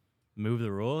gonna move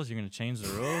the rules. You're gonna change the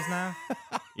rules now.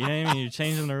 You know what I mean? You're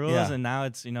changing the rules, and now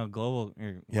it's global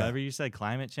or whatever you said,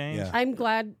 climate change. Yeah. I'm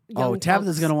glad.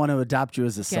 Tabitha's going to want to adopt you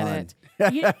as a son. I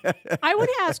want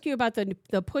to ask you about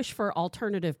the push for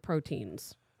alternative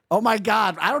proteins. Oh my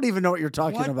God! I don't even know what you're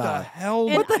talking What about. the hell?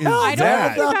 And What the hell I is don't know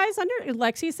that? if you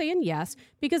guys Lexi's saying yes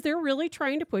because they're really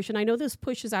trying to push, and I know this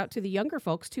pushes out to the younger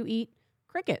folks to eat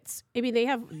crickets. I mean, they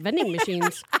have vending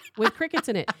machines with crickets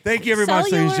in it. Thank you,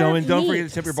 everybody, ladies and gentlemen. Don't forget meat,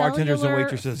 to tip your bartenders and cellular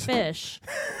waitresses. Fish.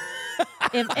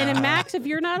 And Max, if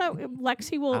you're not,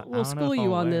 Lexi will don't know school if you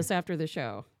I'm on aware. this after the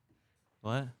show.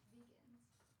 What?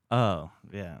 Oh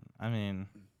yeah. I mean,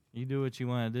 you do what you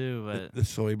want to do, but The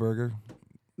soy burger.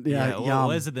 Yeah,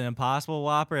 what is it? The Impossible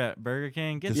Whopper at Burger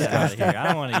King? Get that out of here! I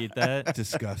don't want to eat that.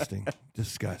 Disgusting.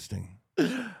 Disgusting.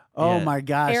 Oh Yeah. my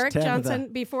gosh, Eric Tabitha. Johnson,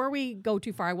 before we go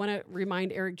too far, I want to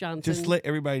remind Eric Johnson. Just let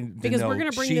everybody Because know we're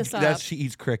gonna bring this up. She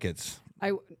eats crickets.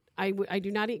 I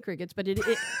do not eat crickets, but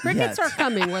crickets are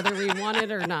coming whether we want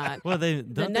it or not. Well, the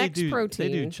next they do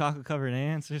protein. chocolate covered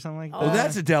ants or something like that. Oh,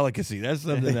 that's a delicacy. That's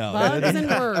something else. Bugs and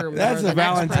worms. That's are a the next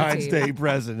Valentine's protein. Day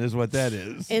present, is what that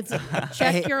is. It's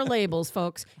check your labels,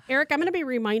 folks. Eric, I'm going to be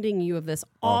reminding you of this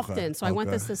often, so I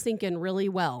want this to sink in really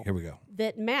well. Here we go.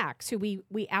 That Max, who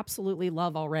we absolutely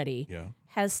love already,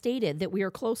 has stated that we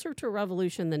are closer to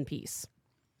revolution than peace.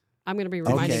 I'm going to be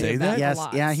reminding say you of that. Yes, a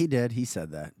lot. yeah, he did. He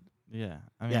said that. Yeah,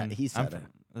 I Yeah, mean, he said it.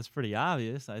 That's pretty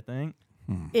obvious, I think.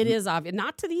 It is obvious,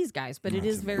 not to these guys, but it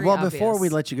is very Well, obvious. before we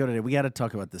let you go today, we got to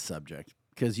talk about this subject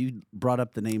because you brought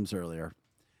up the names earlier.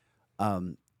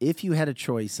 If you had a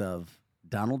choice of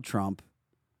Donald Trump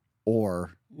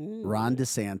or Ron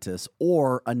DeSantis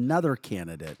or another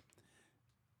candidate,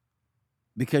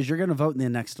 because you're going to vote in the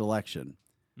next election,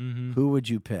 who would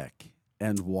you pick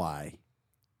and why?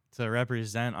 To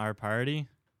represent our party,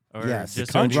 or Yes,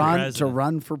 just to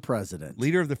run for president.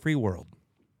 Leader of the free world.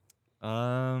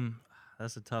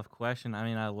 That's a tough question. I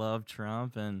mean, I love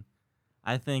Trump, and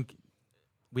I think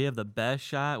we have the best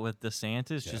shot with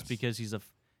DeSantis just because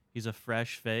he's a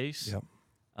fresh face. Yep.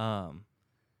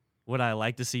 Would I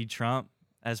like to see Trump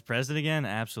as president again?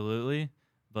 Absolutely,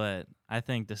 but I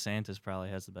think DeSantis probably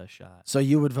has the best shot. So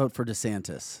you would vote for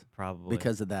DeSantis Probably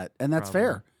because of that, and that's Probably.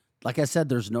 fair. Like I said,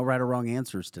 there's no right or wrong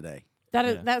answers today.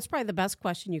 that's probably the best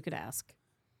question you could ask.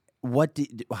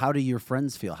 How do your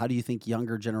friends feel? How do you think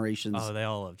younger generations? Oh, they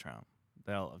all love Trump.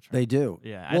 They all love Trump. They do.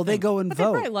 Yeah, I Well, they think- go and But they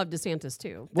vote. probably love DeSantis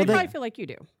too. Well, they they- probably feel like you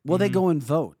do. Well, they go and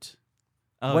vote.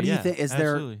 Oh, What do you yeah, think? Is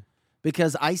absolutely. there?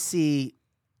 Because I see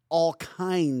all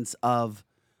kinds of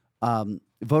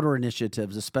voter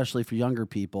initiatives, especially for younger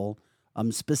people,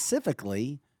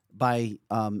 specifically by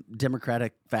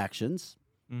Democratic factions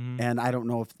And I don't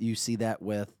know if you see that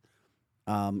with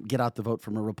get out the vote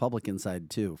from a Republican side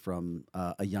too, from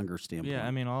a younger standpoint. Yeah,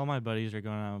 I mean, all my buddies are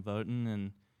going out and voting,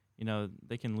 and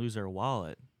they can lose their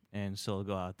wallet and still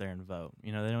go out there and vote.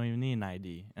 They don't even need an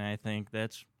ID, and I think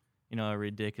that's a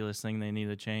ridiculous thing they need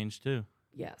to change too.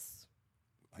 Yes.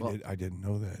 I didn't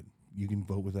know that. You can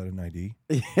vote without an ID?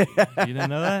 You didn't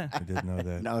know that? I didn't know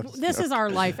that. No, This is our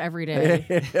life every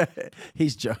day.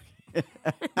 He's joking.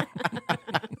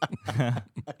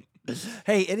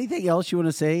 Hey, anything else you want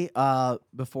to say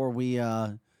before we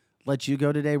let you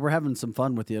go today? We're having some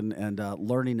fun with you and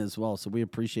learning as well, so we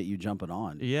appreciate you jumping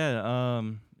on. Yeah,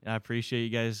 I appreciate you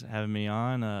guys having me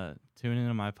on. Tune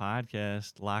into my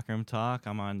podcast, Locker Room Talk.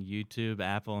 I'm on YouTube,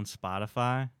 Apple, and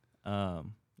Spotify.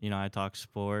 I talk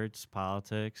sports,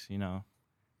 politics,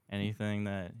 anything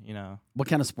that, What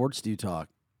kind of sports do you talk?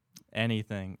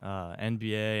 anything.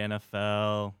 NBA,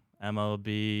 NFL,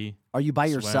 MLB. Are you by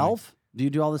swimming. yourself? Do you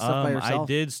do all this stuff by yourself? I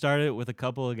did start it with a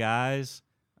couple of guys.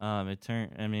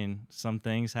 Some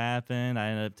things happened. I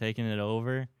ended up taking it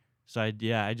over. So I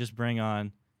just bring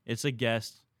on, it's a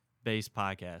guest-based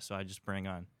podcast. So I just bring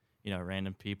on,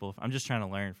 random people. I'm just trying to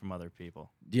learn from other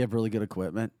people. Do you have really good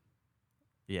equipment?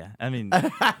 Yeah. I mean,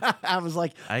 I was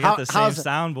like, I got the same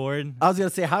soundboard. I was going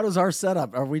to say, how does our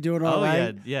setup? Are we doing all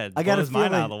right? Yeah. I got blows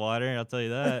mine out of the water. I'll tell you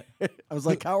that. I was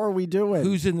like, how are we doing?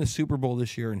 Who's in the Super Bowl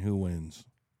this year and who wins?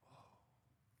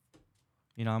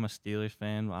 I'm a Steelers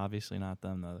fan. Well, obviously not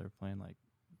them, though. They're playing like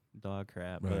dog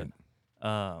crap. Right.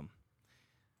 But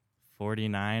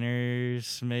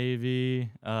 49ers, maybe.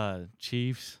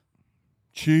 Chiefs.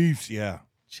 Chiefs, yeah.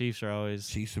 Chiefs are always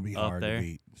Chiefs would be up hard there. to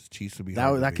beat. Chiefs would be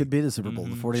hard to that beat. could be the Super Bowl.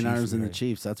 The 49ers and the right.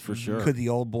 Chiefs, that's for sure. Could the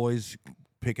old boys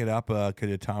pick it up? Could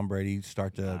a Tom Brady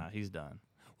start to... Nah, he's done.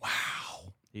 Wow.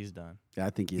 He's done. Yeah, I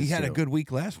think He had a good week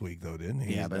last week, though, didn't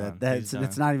he? Yeah, done. but He's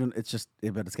it's not even. It's just.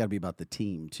 But it's got to be about the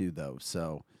team too, though.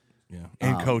 So. Yeah.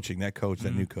 And coaching. That coach,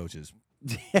 that new coach is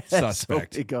So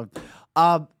suspect. it goes.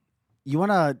 You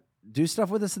want to do stuff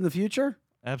with us in the future?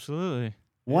 Absolutely.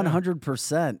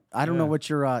 100%. I don't know Yeah. what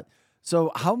you're.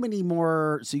 So how many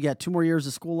more? So you got 2 more years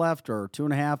of school left, or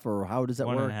 2.5, or how does that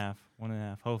One work? and a half.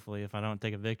 1.5. Hopefully, if I don't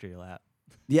take a victory lap.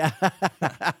 Yeah.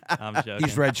 I'm joking.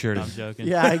 He's redshirted. I'm joking.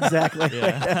 Yeah, exactly.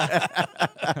 Yeah.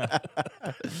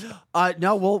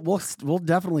 No, we'll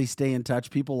definitely stay in touch.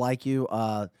 People like you.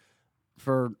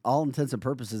 For all intents and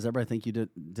purposes, everybody think you did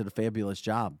a fabulous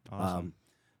job. Awesome.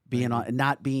 Being on,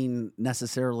 not being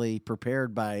necessarily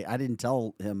prepared by. I didn't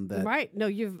tell him that. Right. No,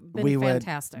 you've been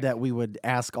fantastic. We would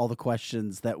ask all the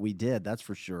questions that we did. That's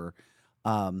for sure.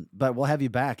 But we'll have you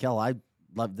back. Hell, I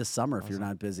love this summer if you're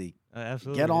not busy.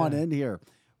 Absolutely. Get on yeah. in here.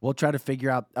 We'll try to figure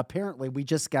out. Apparently, we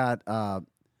just got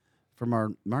from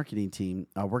our marketing team.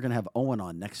 We're going to have Owen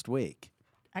on next week.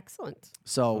 Excellent.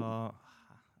 So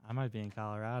I might be in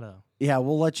Colorado. yeah,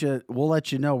 we'll let you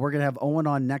know. We're going to have Owen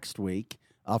on next week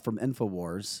from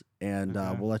InfoWars, and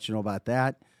we'll let you know about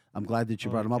that. I'm glad that you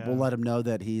brought him up. We'll let him know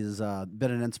that he's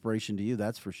been an inspiration to you.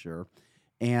 That's for sure.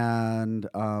 And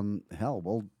hell,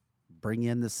 we'll bring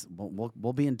in this.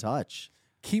 We'll be in touch.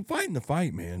 Keep fighting the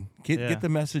fight, man. Get the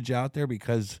message out there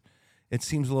because it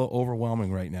seems a little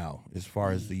overwhelming right now as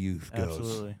far as the youth goes.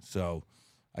 Absolutely. So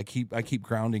I keep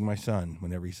grounding my son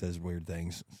whenever he says weird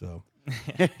things. So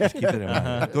just keep it in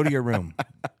mind. Go to your room.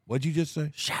 What'd you just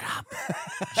say? Shut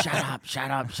up.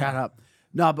 Shut up.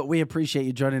 No, but we appreciate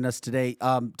you joining us today.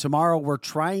 Tomorrow we're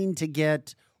trying to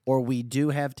get, or we do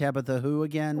have Tabitha who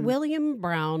again?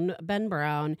 Ben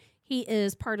Brown. He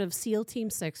is part of SEAL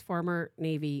Team 6, former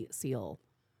Navy SEAL.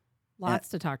 Lots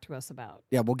to talk to us about.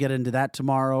 Yeah, we'll get into that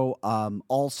tomorrow.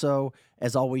 Also,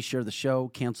 as always, share the show,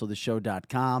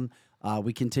 canceltheshow.com.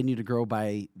 We continue to grow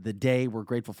by the day. We're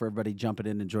grateful for everybody jumping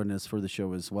in and joining us for the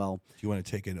show as well. Do you want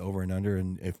to take an over and under?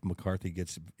 And if McCarthy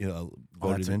gets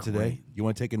voted in today, great. you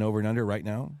want to take an over and under right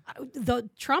now? The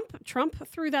Trump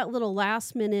threw that little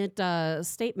last minute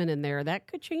statement in there. That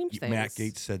could change things. Matt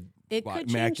Gaetz said. It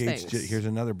could Matt change Gaetz. things. Here's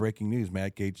another breaking news.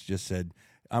 Matt Gaetz just said,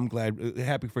 "I'm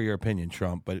happy for your opinion,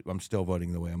 Trump, but I'm still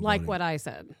voting the way I'm like voting." what I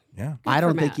said. Yeah. I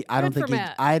don't think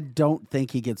Matt. I don't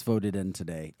think he gets voted in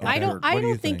today. I don't What do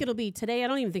you think think? it'll be today. I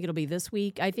don't even think it'll be this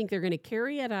week. I think they're going to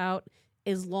carry it out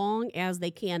as long as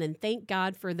they can, and thank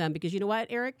God for them, because you know what,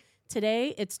 Eric?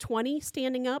 Today it's 20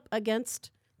 standing up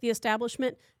against the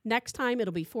establishment. Next time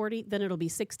it'll be 40, then it'll be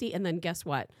 60, and then guess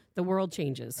what? The world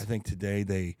changes. I think today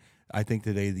the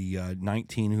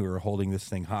 19 who are holding this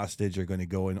thing hostage are going to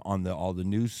go in on all the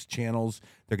news channels.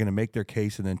 They're going to make their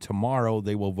case, and then tomorrow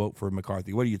they will vote for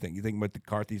McCarthy. What do you think? You think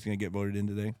McCarthy's going to get voted in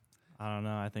today? I don't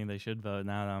know. I think they should vote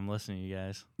now that I'm listening to you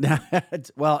guys.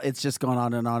 Well, it's just going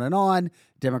on and on and on.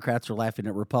 Democrats are laughing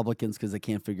at Republicans because they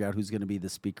can't figure out who's going to be the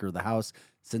Speaker of the House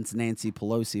since Nancy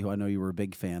Pelosi, who I know you were a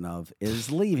big fan of,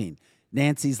 is leaving.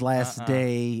 Nancy's last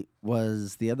day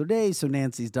was the other day, so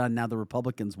Nancy's done. Now the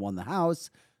Republicans won the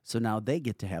House, so now they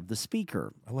get to have the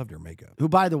Speaker. I loved her makeup. Who,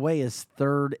 by the way, is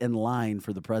third in line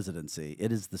for the presidency.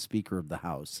 It is the Speaker of the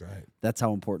House. Right. That's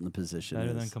how important the position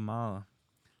Better is. than Kamala.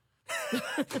 We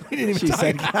didn't even She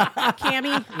said,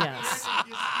 Cammy, yes.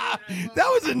 that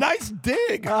was a nice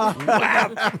dig.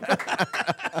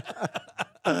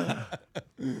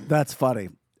 That's funny.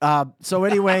 So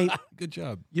anyway, Good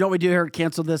job. you know what we do here?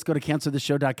 Cancel This. Go to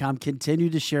cancelthisshow.com. Continue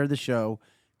to share the show.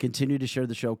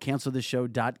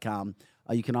 Cancelthisshow.com.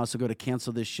 You can also go to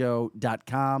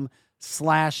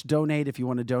cancelthisshow.com/donate if you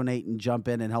want to donate and jump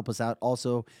in and help us out.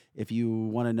 Also, if you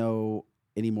want to know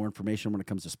any more information when it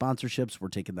comes to sponsorships, we're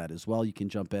taking that as well. You can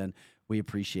jump in. We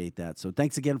appreciate that. So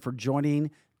thanks again for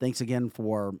joining. Thanks again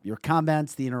for your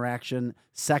comments, the interaction,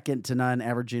 second to none,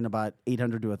 averaging about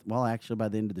 800 to, actually by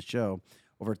the end of the show,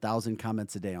 over 1,000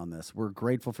 comments a day on this. We're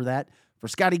grateful for that. For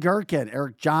Scotty Gherkin,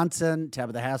 Eric Johnson,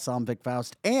 Tabitha Hassel, Vic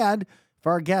Faust, and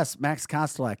for our guest, Max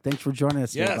Kostelac. Thanks for joining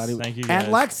us, Yes, everybody. thank you,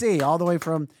 And guys. Lexi, all the way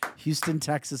from Houston,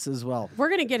 Texas as well. We're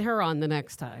going to get her on the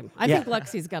next time. I think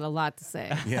Lexi's got a lot to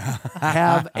say. Yeah.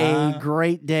 Have a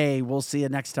great day. We'll see you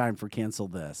next time for Cancel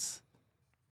This.